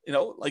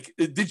 Like,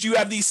 did you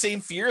have these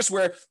same fears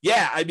where,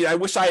 yeah, I mean, I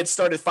wish I had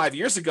started 5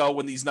 years ago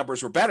when these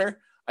numbers were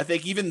better. I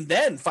think even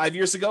then, 5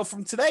 years ago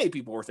from today,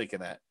 people were thinking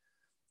that.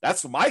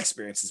 That's what my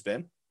experience has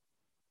been.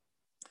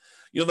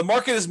 The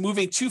market is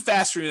moving too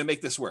fast for me to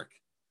make this work.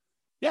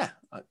 Yeah,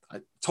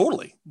 I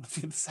totally.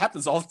 This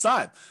happens all the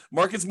time.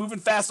 Market's moving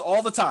fast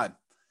all the time,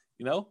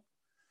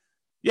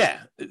 Yeah.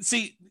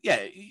 See,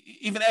 yeah,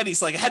 even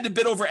Eddie's like, I had to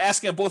bid over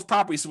asking on both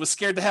properties, so was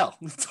scared to hell.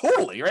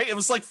 Totally, right? It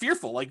was like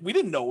fearful. Like we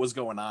didn't know what was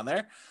going on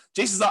there.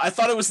 Jason's, I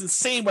thought it was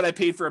insane what I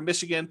paid for a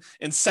Michigan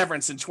in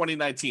severance in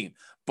 2019.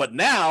 But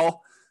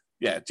now,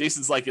 yeah,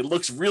 Jason's like, it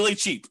looks really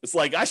cheap. It's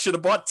like, I should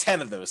have bought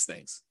 10 of those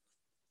things.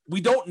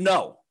 We don't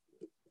know.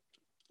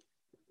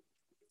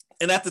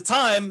 And at the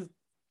time,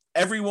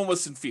 everyone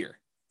was in fear.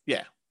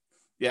 Yeah.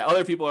 Yeah.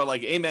 Other people are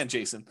like, amen,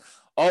 Jason.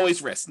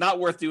 Always risk. Not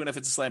worth doing if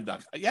it's a slam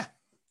dunk. Yeah.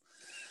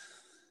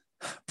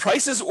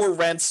 prices or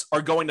rents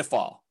are going to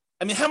fall.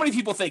 I mean, how many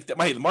people think that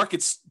the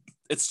market's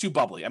it's too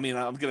bubbly? I mean,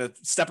 I'm going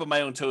to step on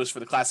my own toes for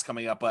the class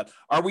coming up, but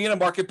are we in a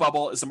market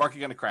bubble? Is the market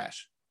going to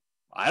crash?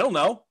 I don't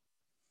know.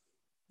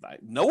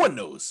 No one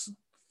knows.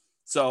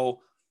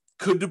 So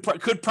could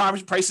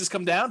prices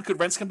come down? Could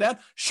rents come down?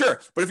 Sure.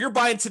 But if you're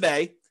buying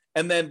today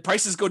and then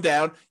prices go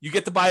down, you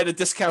get to buy at a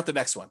discount the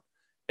next one.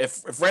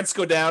 If rents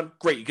go down,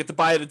 great. You get to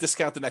buy at a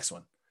discount the next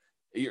one.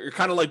 You're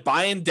kind of like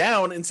buying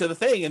down into the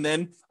thing, and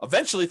then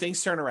eventually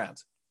things turn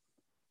around.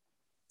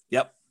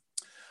 Yep.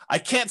 I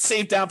can't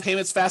save down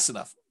payments fast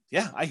enough.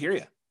 Yeah, I hear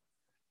you.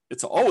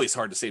 It's always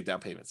hard to save down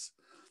payments.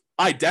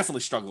 I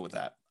definitely struggle with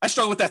that. I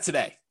struggle with that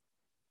today.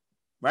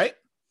 Right?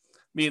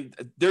 I mean,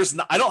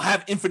 I don't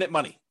have infinite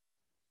money.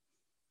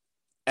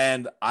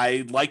 And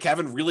I like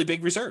having really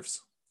big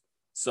reserves.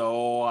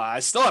 So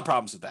I still have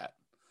problems with that.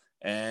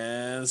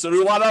 And so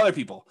do a lot of other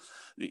people.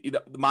 You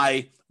know,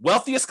 my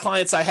wealthiest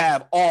clients I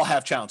have all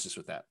have challenges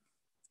with that.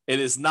 It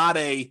is not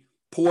a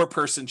poor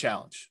person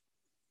challenge.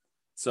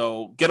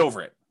 So get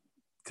over it,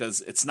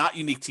 because it's not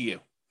unique to you.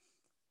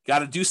 Got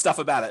to do stuff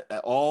about it.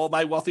 All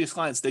my wealthiest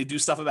clients, they do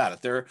stuff about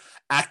it. They're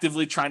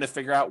actively trying to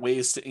figure out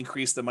ways to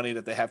increase the money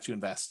that they have to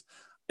invest.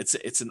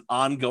 It's an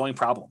ongoing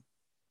problem.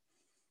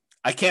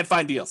 I can't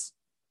find deals.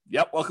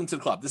 Yep, welcome to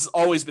the club. This has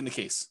always been the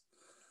case.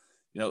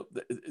 You know,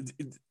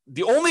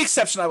 the only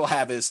exception I will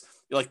have is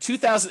like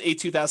 2008,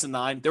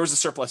 2009, there was a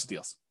surplus of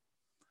deals.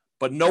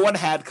 But no one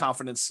had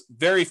confidence.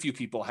 Very few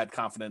people had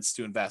confidence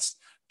to invest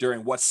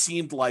during what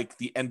seemed like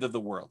the end of the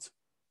world.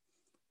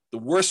 The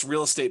worst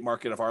real estate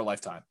market of our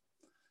lifetime.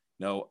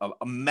 You know,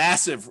 a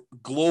massive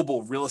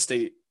global real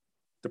estate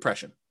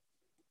depression.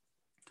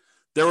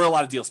 There were a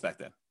lot of deals back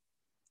then.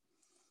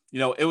 You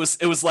know, it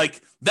was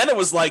like,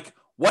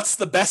 what's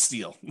the best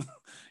deal?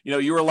 You know,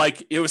 you were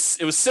like, it was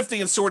sifting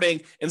and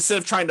sorting instead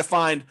of trying to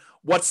find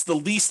what's the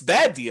least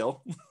bad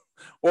deal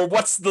or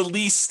what's the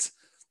least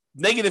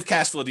negative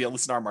cash flow deal, at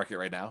least in our market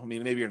right now. I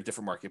mean, maybe you're in a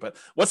different market, but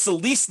what's the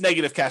least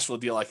negative cash flow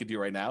deal I could do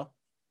right now?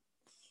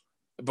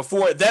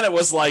 Before then it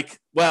was like,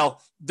 well,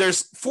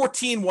 there's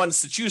 14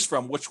 ones to choose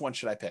from. Which one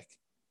should I pick?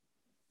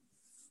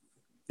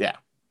 Yeah.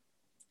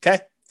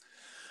 Okay.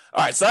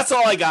 All right. So that's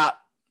all I got.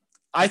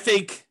 I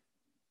think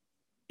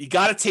you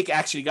got to take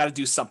action. You got to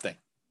do something.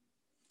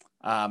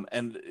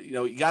 And you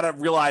know, you got to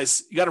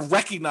realize, you got to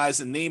recognize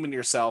and name in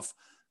yourself,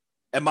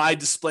 am I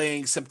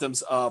displaying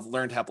symptoms of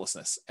learned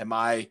helplessness? Am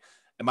I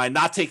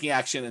not taking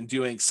action and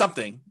doing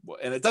something?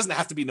 And it doesn't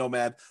have to be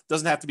Nomad,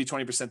 doesn't have to be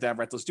 20% down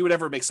rentals. Do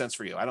whatever makes sense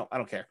for you. I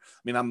don't care.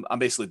 I mean, I'm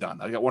basically done.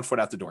 I got one foot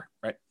out the door,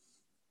 right?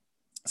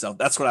 So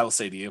that's what I will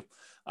say to you.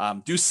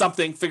 Do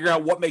something, figure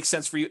out what makes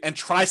sense for you, and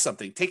try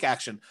something. Take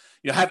action.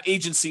 You know, have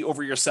agency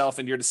over yourself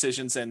and your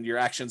decisions and your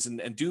actions,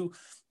 and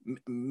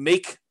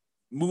make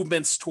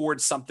movements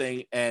towards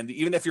something. And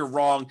even if you're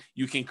wrong,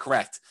 you can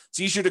correct. It's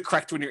easier to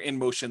correct when you're in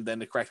motion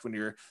than to correct when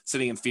you're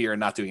sitting in fear and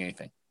not doing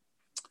anything.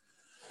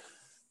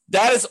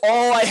 That is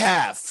all I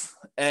have.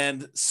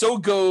 And so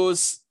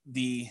goes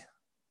the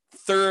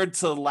third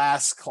to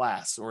last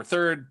class, or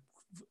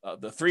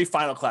the three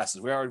final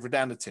classes. We're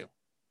down to two.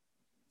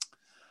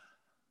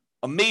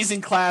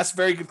 Amazing class,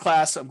 very good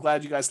class. I'm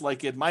glad you guys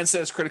like it.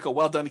 Mindset is critical.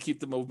 Well done to keep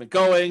the movement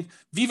going.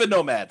 Viva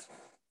Nomad.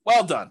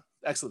 Well done.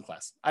 Excellent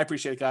class. I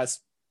appreciate it, guys.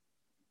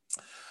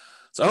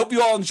 So I hope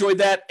you all enjoyed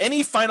that.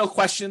 Any final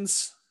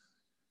questions?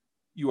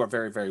 You are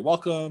very, very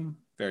welcome.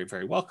 Very,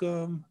 very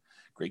welcome.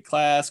 Great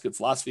class, good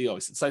philosophy,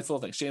 always insightful.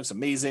 Thanks, James.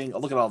 Amazing.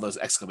 Look at all those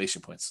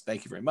exclamation points.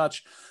 Thank you very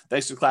much.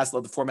 Thanks for the class.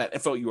 Love the format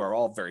info. You are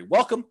all very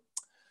welcome.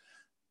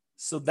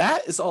 So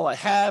that is all I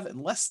have,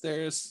 unless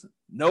there's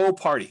no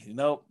party.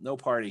 No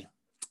party.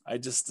 I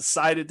just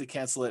decided to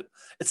cancel it.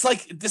 It's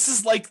like, this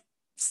is like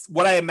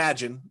what I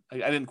imagine. I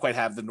didn't quite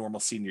have the normal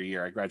senior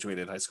year. I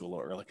graduated high school a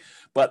little early.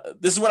 But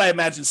this is what I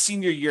imagine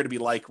senior year to be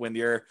like, when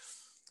you're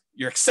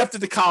accepted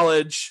to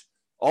college.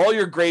 All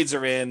your grades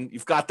are in.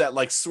 You've got that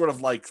like sort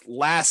of like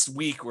last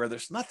week where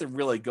there's nothing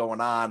really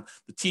going on.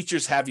 The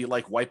teachers have you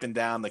like wiping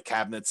down the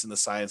cabinets in the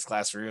science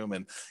classroom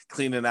and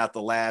cleaning out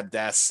the lab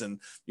desks.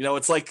 And, you know,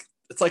 it's like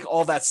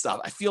all that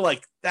stuff. I feel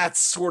like that's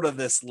sort of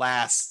this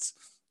last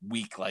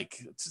week.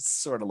 Like, it's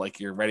sort of like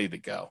you're ready to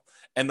go.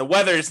 And the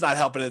weather is not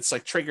helping. It's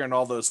like triggering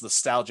all those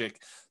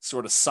nostalgic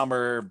sort of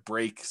summer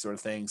break sort of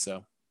thing.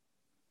 So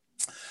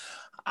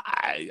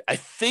I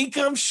think,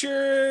 I'm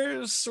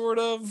sure, sort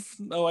of,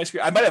 no ice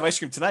cream. I might have ice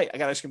cream tonight. I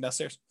got ice cream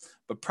downstairs,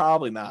 but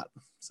probably not.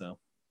 So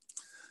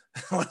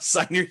I want to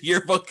sign your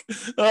yearbook.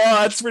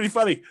 Oh, that's pretty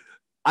funny.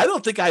 I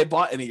don't think I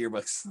bought any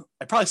yearbooks.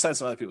 I probably signed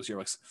some other people's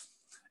yearbooks.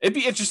 It'd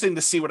be interesting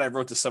to see what I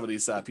wrote to some of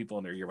these people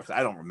in their yearbooks.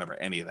 I don't remember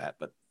any of that,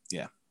 but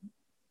yeah.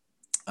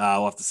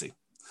 We'll have to see.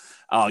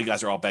 Oh, you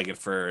guys are all begging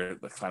for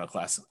the final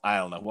class. I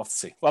don't know. We'll have to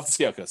see. We'll have to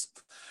see how it goes.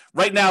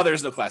 Right now,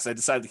 there's no class. I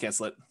decided to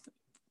cancel it.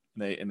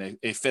 In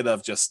a fit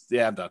of just,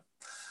 yeah, I'm done.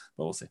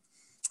 But we'll see.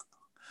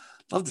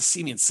 Love to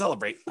see me and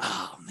celebrate.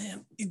 Oh,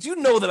 man. You do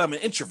know that I'm an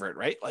introvert,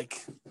 right?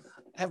 Like,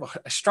 I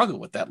struggle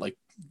with that. Like,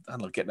 I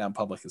don't know, getting out in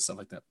public and stuff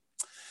like that.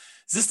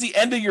 Is this the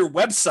end of your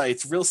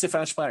website, Real Estate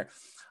Financial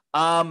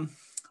Planner?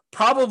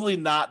 Probably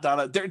not,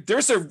 Donna.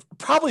 There's a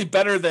probably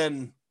better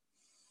than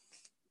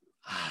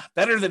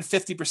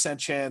 50%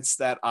 chance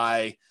that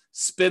I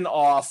spin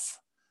off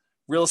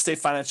Real Estate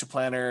Financial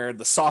Planner,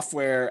 the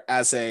software,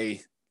 as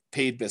a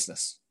paid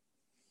business.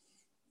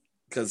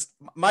 Because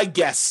my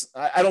guess,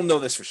 I don't know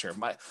this for sure.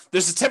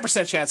 There's a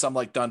 10% chance I'm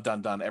like,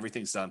 done.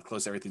 Everything's done.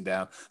 Close everything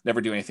down.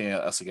 Never do anything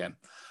else again.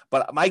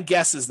 But my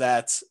guess is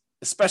that,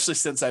 especially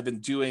since I've been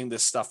doing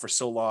this stuff for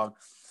so long,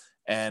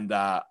 and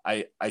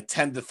I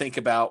tend to think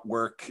about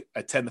work.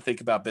 I tend to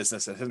think about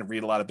business. I tend to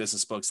read a lot of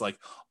business books. Like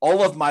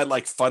all of my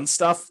like fun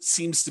stuff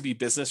seems to be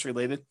business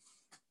related.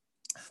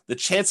 The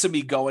chance of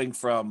me going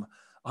from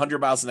 100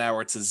 miles an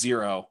hour to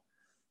 0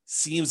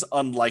 seems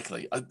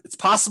unlikely. It's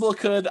possible it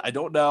could. I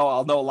don't know.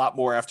 I'll know a lot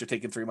more after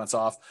taking 3 months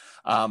off.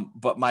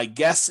 But my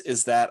guess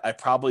is that I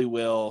probably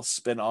will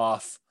spin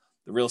off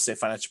the Real Estate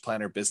Financial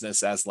Planner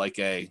business as like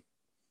a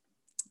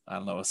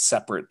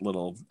separate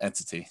little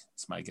entity.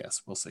 It's my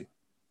guess. We'll see.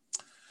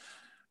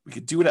 We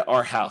could do it at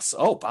our house.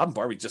 Oh, Bob and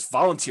Barbie just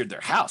volunteered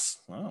their house.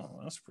 Oh,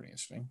 that's pretty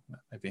interesting.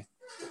 Maybe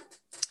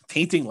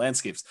painting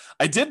landscapes.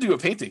 I did do a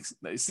painting.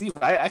 Steve,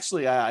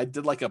 I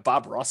did like a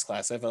Bob Ross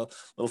class. I have a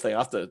little thing. I'll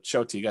have to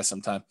show it to you guys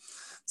sometime.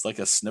 It's like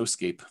a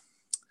snowscape.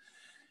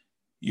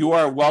 You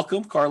are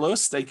welcome,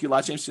 Carlos. Thank you a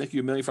lot, James. Thank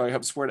you a million for all your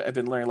help and support. I've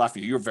been learning a lot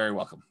from you. You're very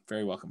welcome.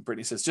 Very welcome.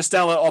 Brittany says, just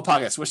download all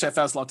podcasts. Wish I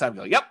found this a long time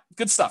ago. Yep.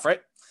 Good stuff,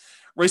 right?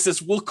 Ray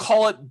says, we'll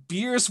call it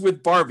Beers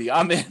with Barbie.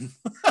 I'm in.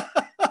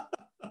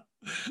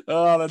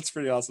 Oh, that's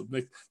pretty awesome.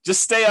 Nick,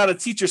 just stay on a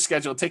teacher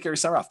schedule. Take your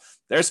summer off.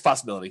 There's a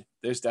possibility.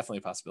 There's definitely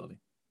a possibility.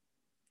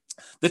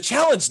 The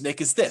challenge,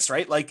 Nick, is this,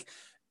 right? Like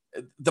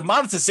the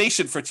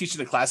monetization for teaching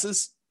the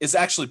classes is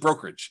actually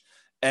brokerage.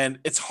 And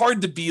it's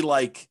hard to be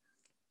like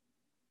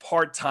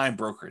part-time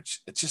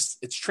brokerage. It's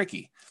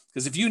tricky.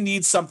 Because if you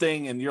need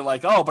something and you're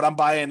like, oh, but I'm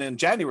buying in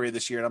January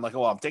this year. And I'm like,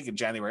 oh, well, I'm taking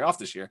January off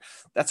this year.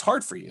 That's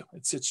hard for you.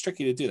 It's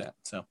tricky to do that.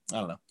 So I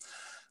don't know.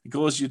 The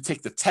goal is you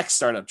take the tech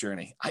startup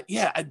journey.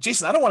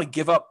 Jason, I don't want to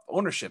give up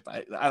ownership.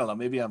 I don't know.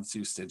 Maybe I'm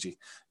too stingy.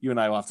 You and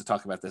I will have to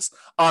talk about this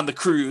on the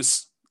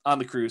cruise.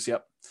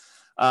 Yep.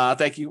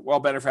 Thank you.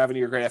 Well, better for having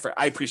your great effort.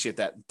 I appreciate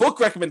that.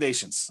 Book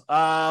recommendations.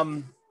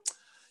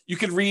 You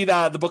can read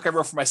the book I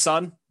wrote for my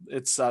son.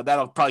 It's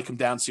that'll probably come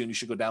down soon. You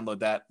should go download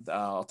that.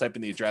 I'll type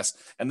in the address.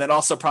 And then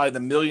also probably The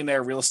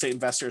Millionaire Real Estate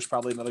Investor is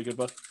probably another good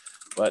book.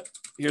 But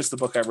here's the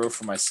book I wrote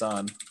for my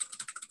son.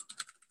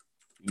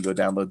 You can go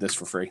download this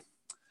for free.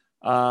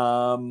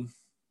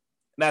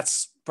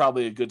 That's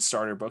probably a good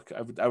starter book.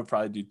 I would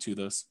probably do 2 of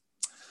those.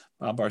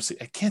 Barcy,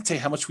 I can't tell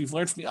you how much we've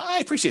learned from you. I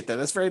appreciate that.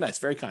 That's very nice.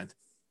 Very kind.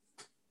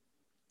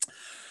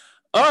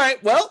 All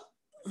right. Well,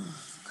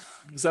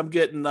 because I'm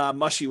getting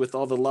mushy with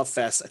all the love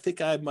fest, I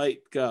think I might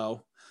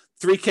go.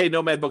 3K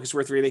Nomad book is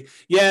worth reading.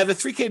 Yeah, the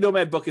 3K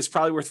Nomad book is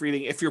probably worth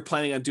reading if you're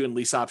planning on doing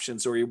lease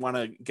options or you want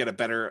to get a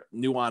better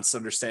nuanced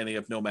understanding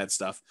of Nomad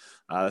stuff.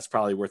 That's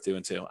probably worth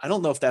doing too. I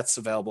don't know if that's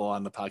available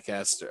on the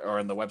podcast or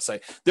on the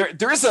website.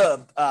 There is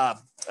a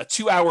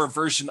 2-hour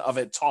version of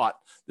it taught.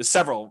 There's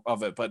several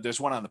of it, but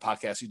there's one on the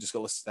podcast. You just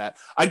go listen to that.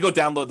 I'd go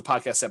download the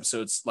podcast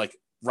episodes like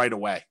right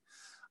away.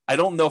 I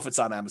don't know if it's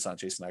on Amazon,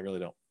 Jason. I really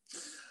don't.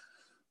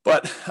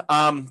 But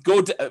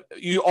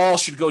you all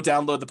should go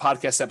download the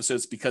podcast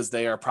episodes because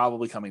they are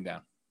probably coming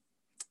down.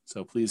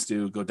 So please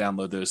do go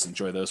download those,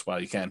 enjoy those while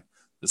you can.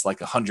 There's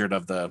like 100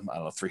 of the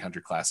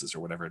 300 classes or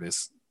whatever it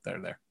is that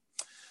are there.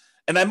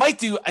 And I might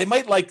do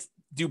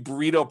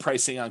burrito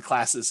pricing on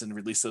classes and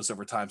release those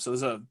over time. So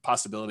there's a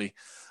possibility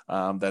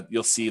that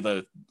you'll see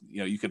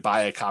you could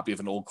buy a copy of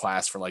an old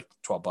class for like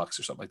 $12 or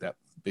something like that.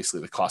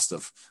 Basically the cost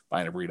of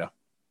buying a burrito.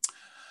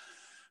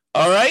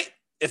 All right.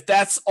 If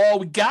that's all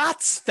we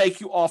got, thank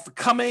you all for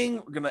coming.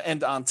 We're going to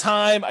end on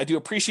time. I do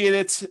appreciate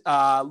it.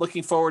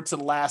 Looking forward to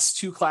the last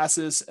 2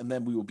 classes, and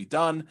then we will be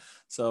done.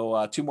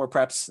 So 2 more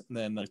preps, and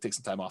then take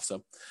some time off.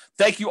 So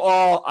thank you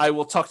all. I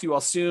will talk to you all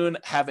soon.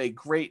 Have a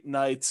great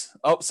night.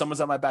 Oh,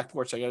 someone's on my back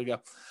porch. I got to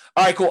go.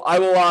 All right, cool. I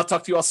will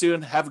talk to you all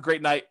soon. Have a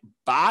great night.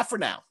 Bye for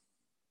now.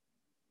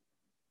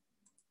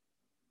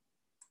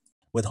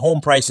 With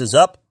home prices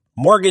up,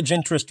 mortgage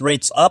interest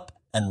rates up,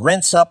 and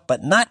rents up,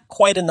 but not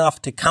quite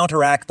enough to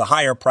counteract the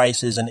higher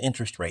prices and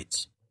interest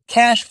rates.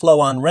 Cash flow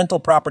on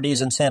rental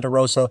properties in Santa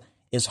Rosa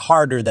is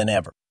harder than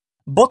ever.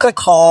 Book a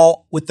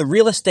call with the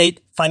Real Estate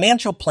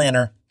Financial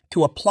Planner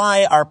to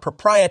apply our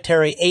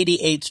proprietary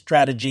 88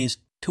 strategies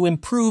to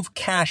improve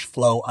cash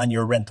flow on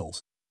your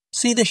rentals.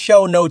 See the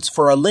show notes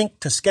for a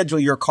link to schedule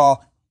your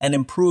call and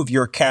improve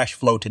your cash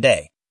flow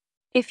today.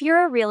 If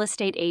you're a real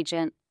estate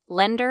agent,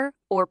 lender,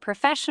 or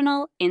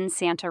professional in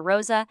Santa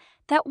Rosa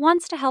that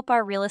wants to help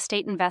our real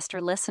estate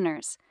investor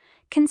listeners,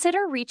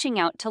 consider reaching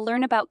out to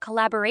learn about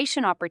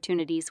collaboration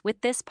opportunities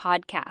with this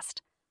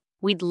podcast.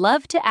 We'd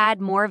love to add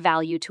more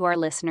value to our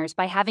listeners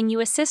by having you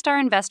assist our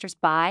investors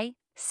buy,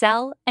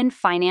 sell, and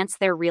finance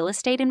their real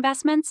estate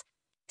investments.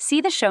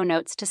 See the show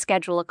notes to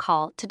schedule a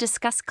call to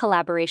discuss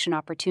collaboration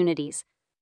opportunities.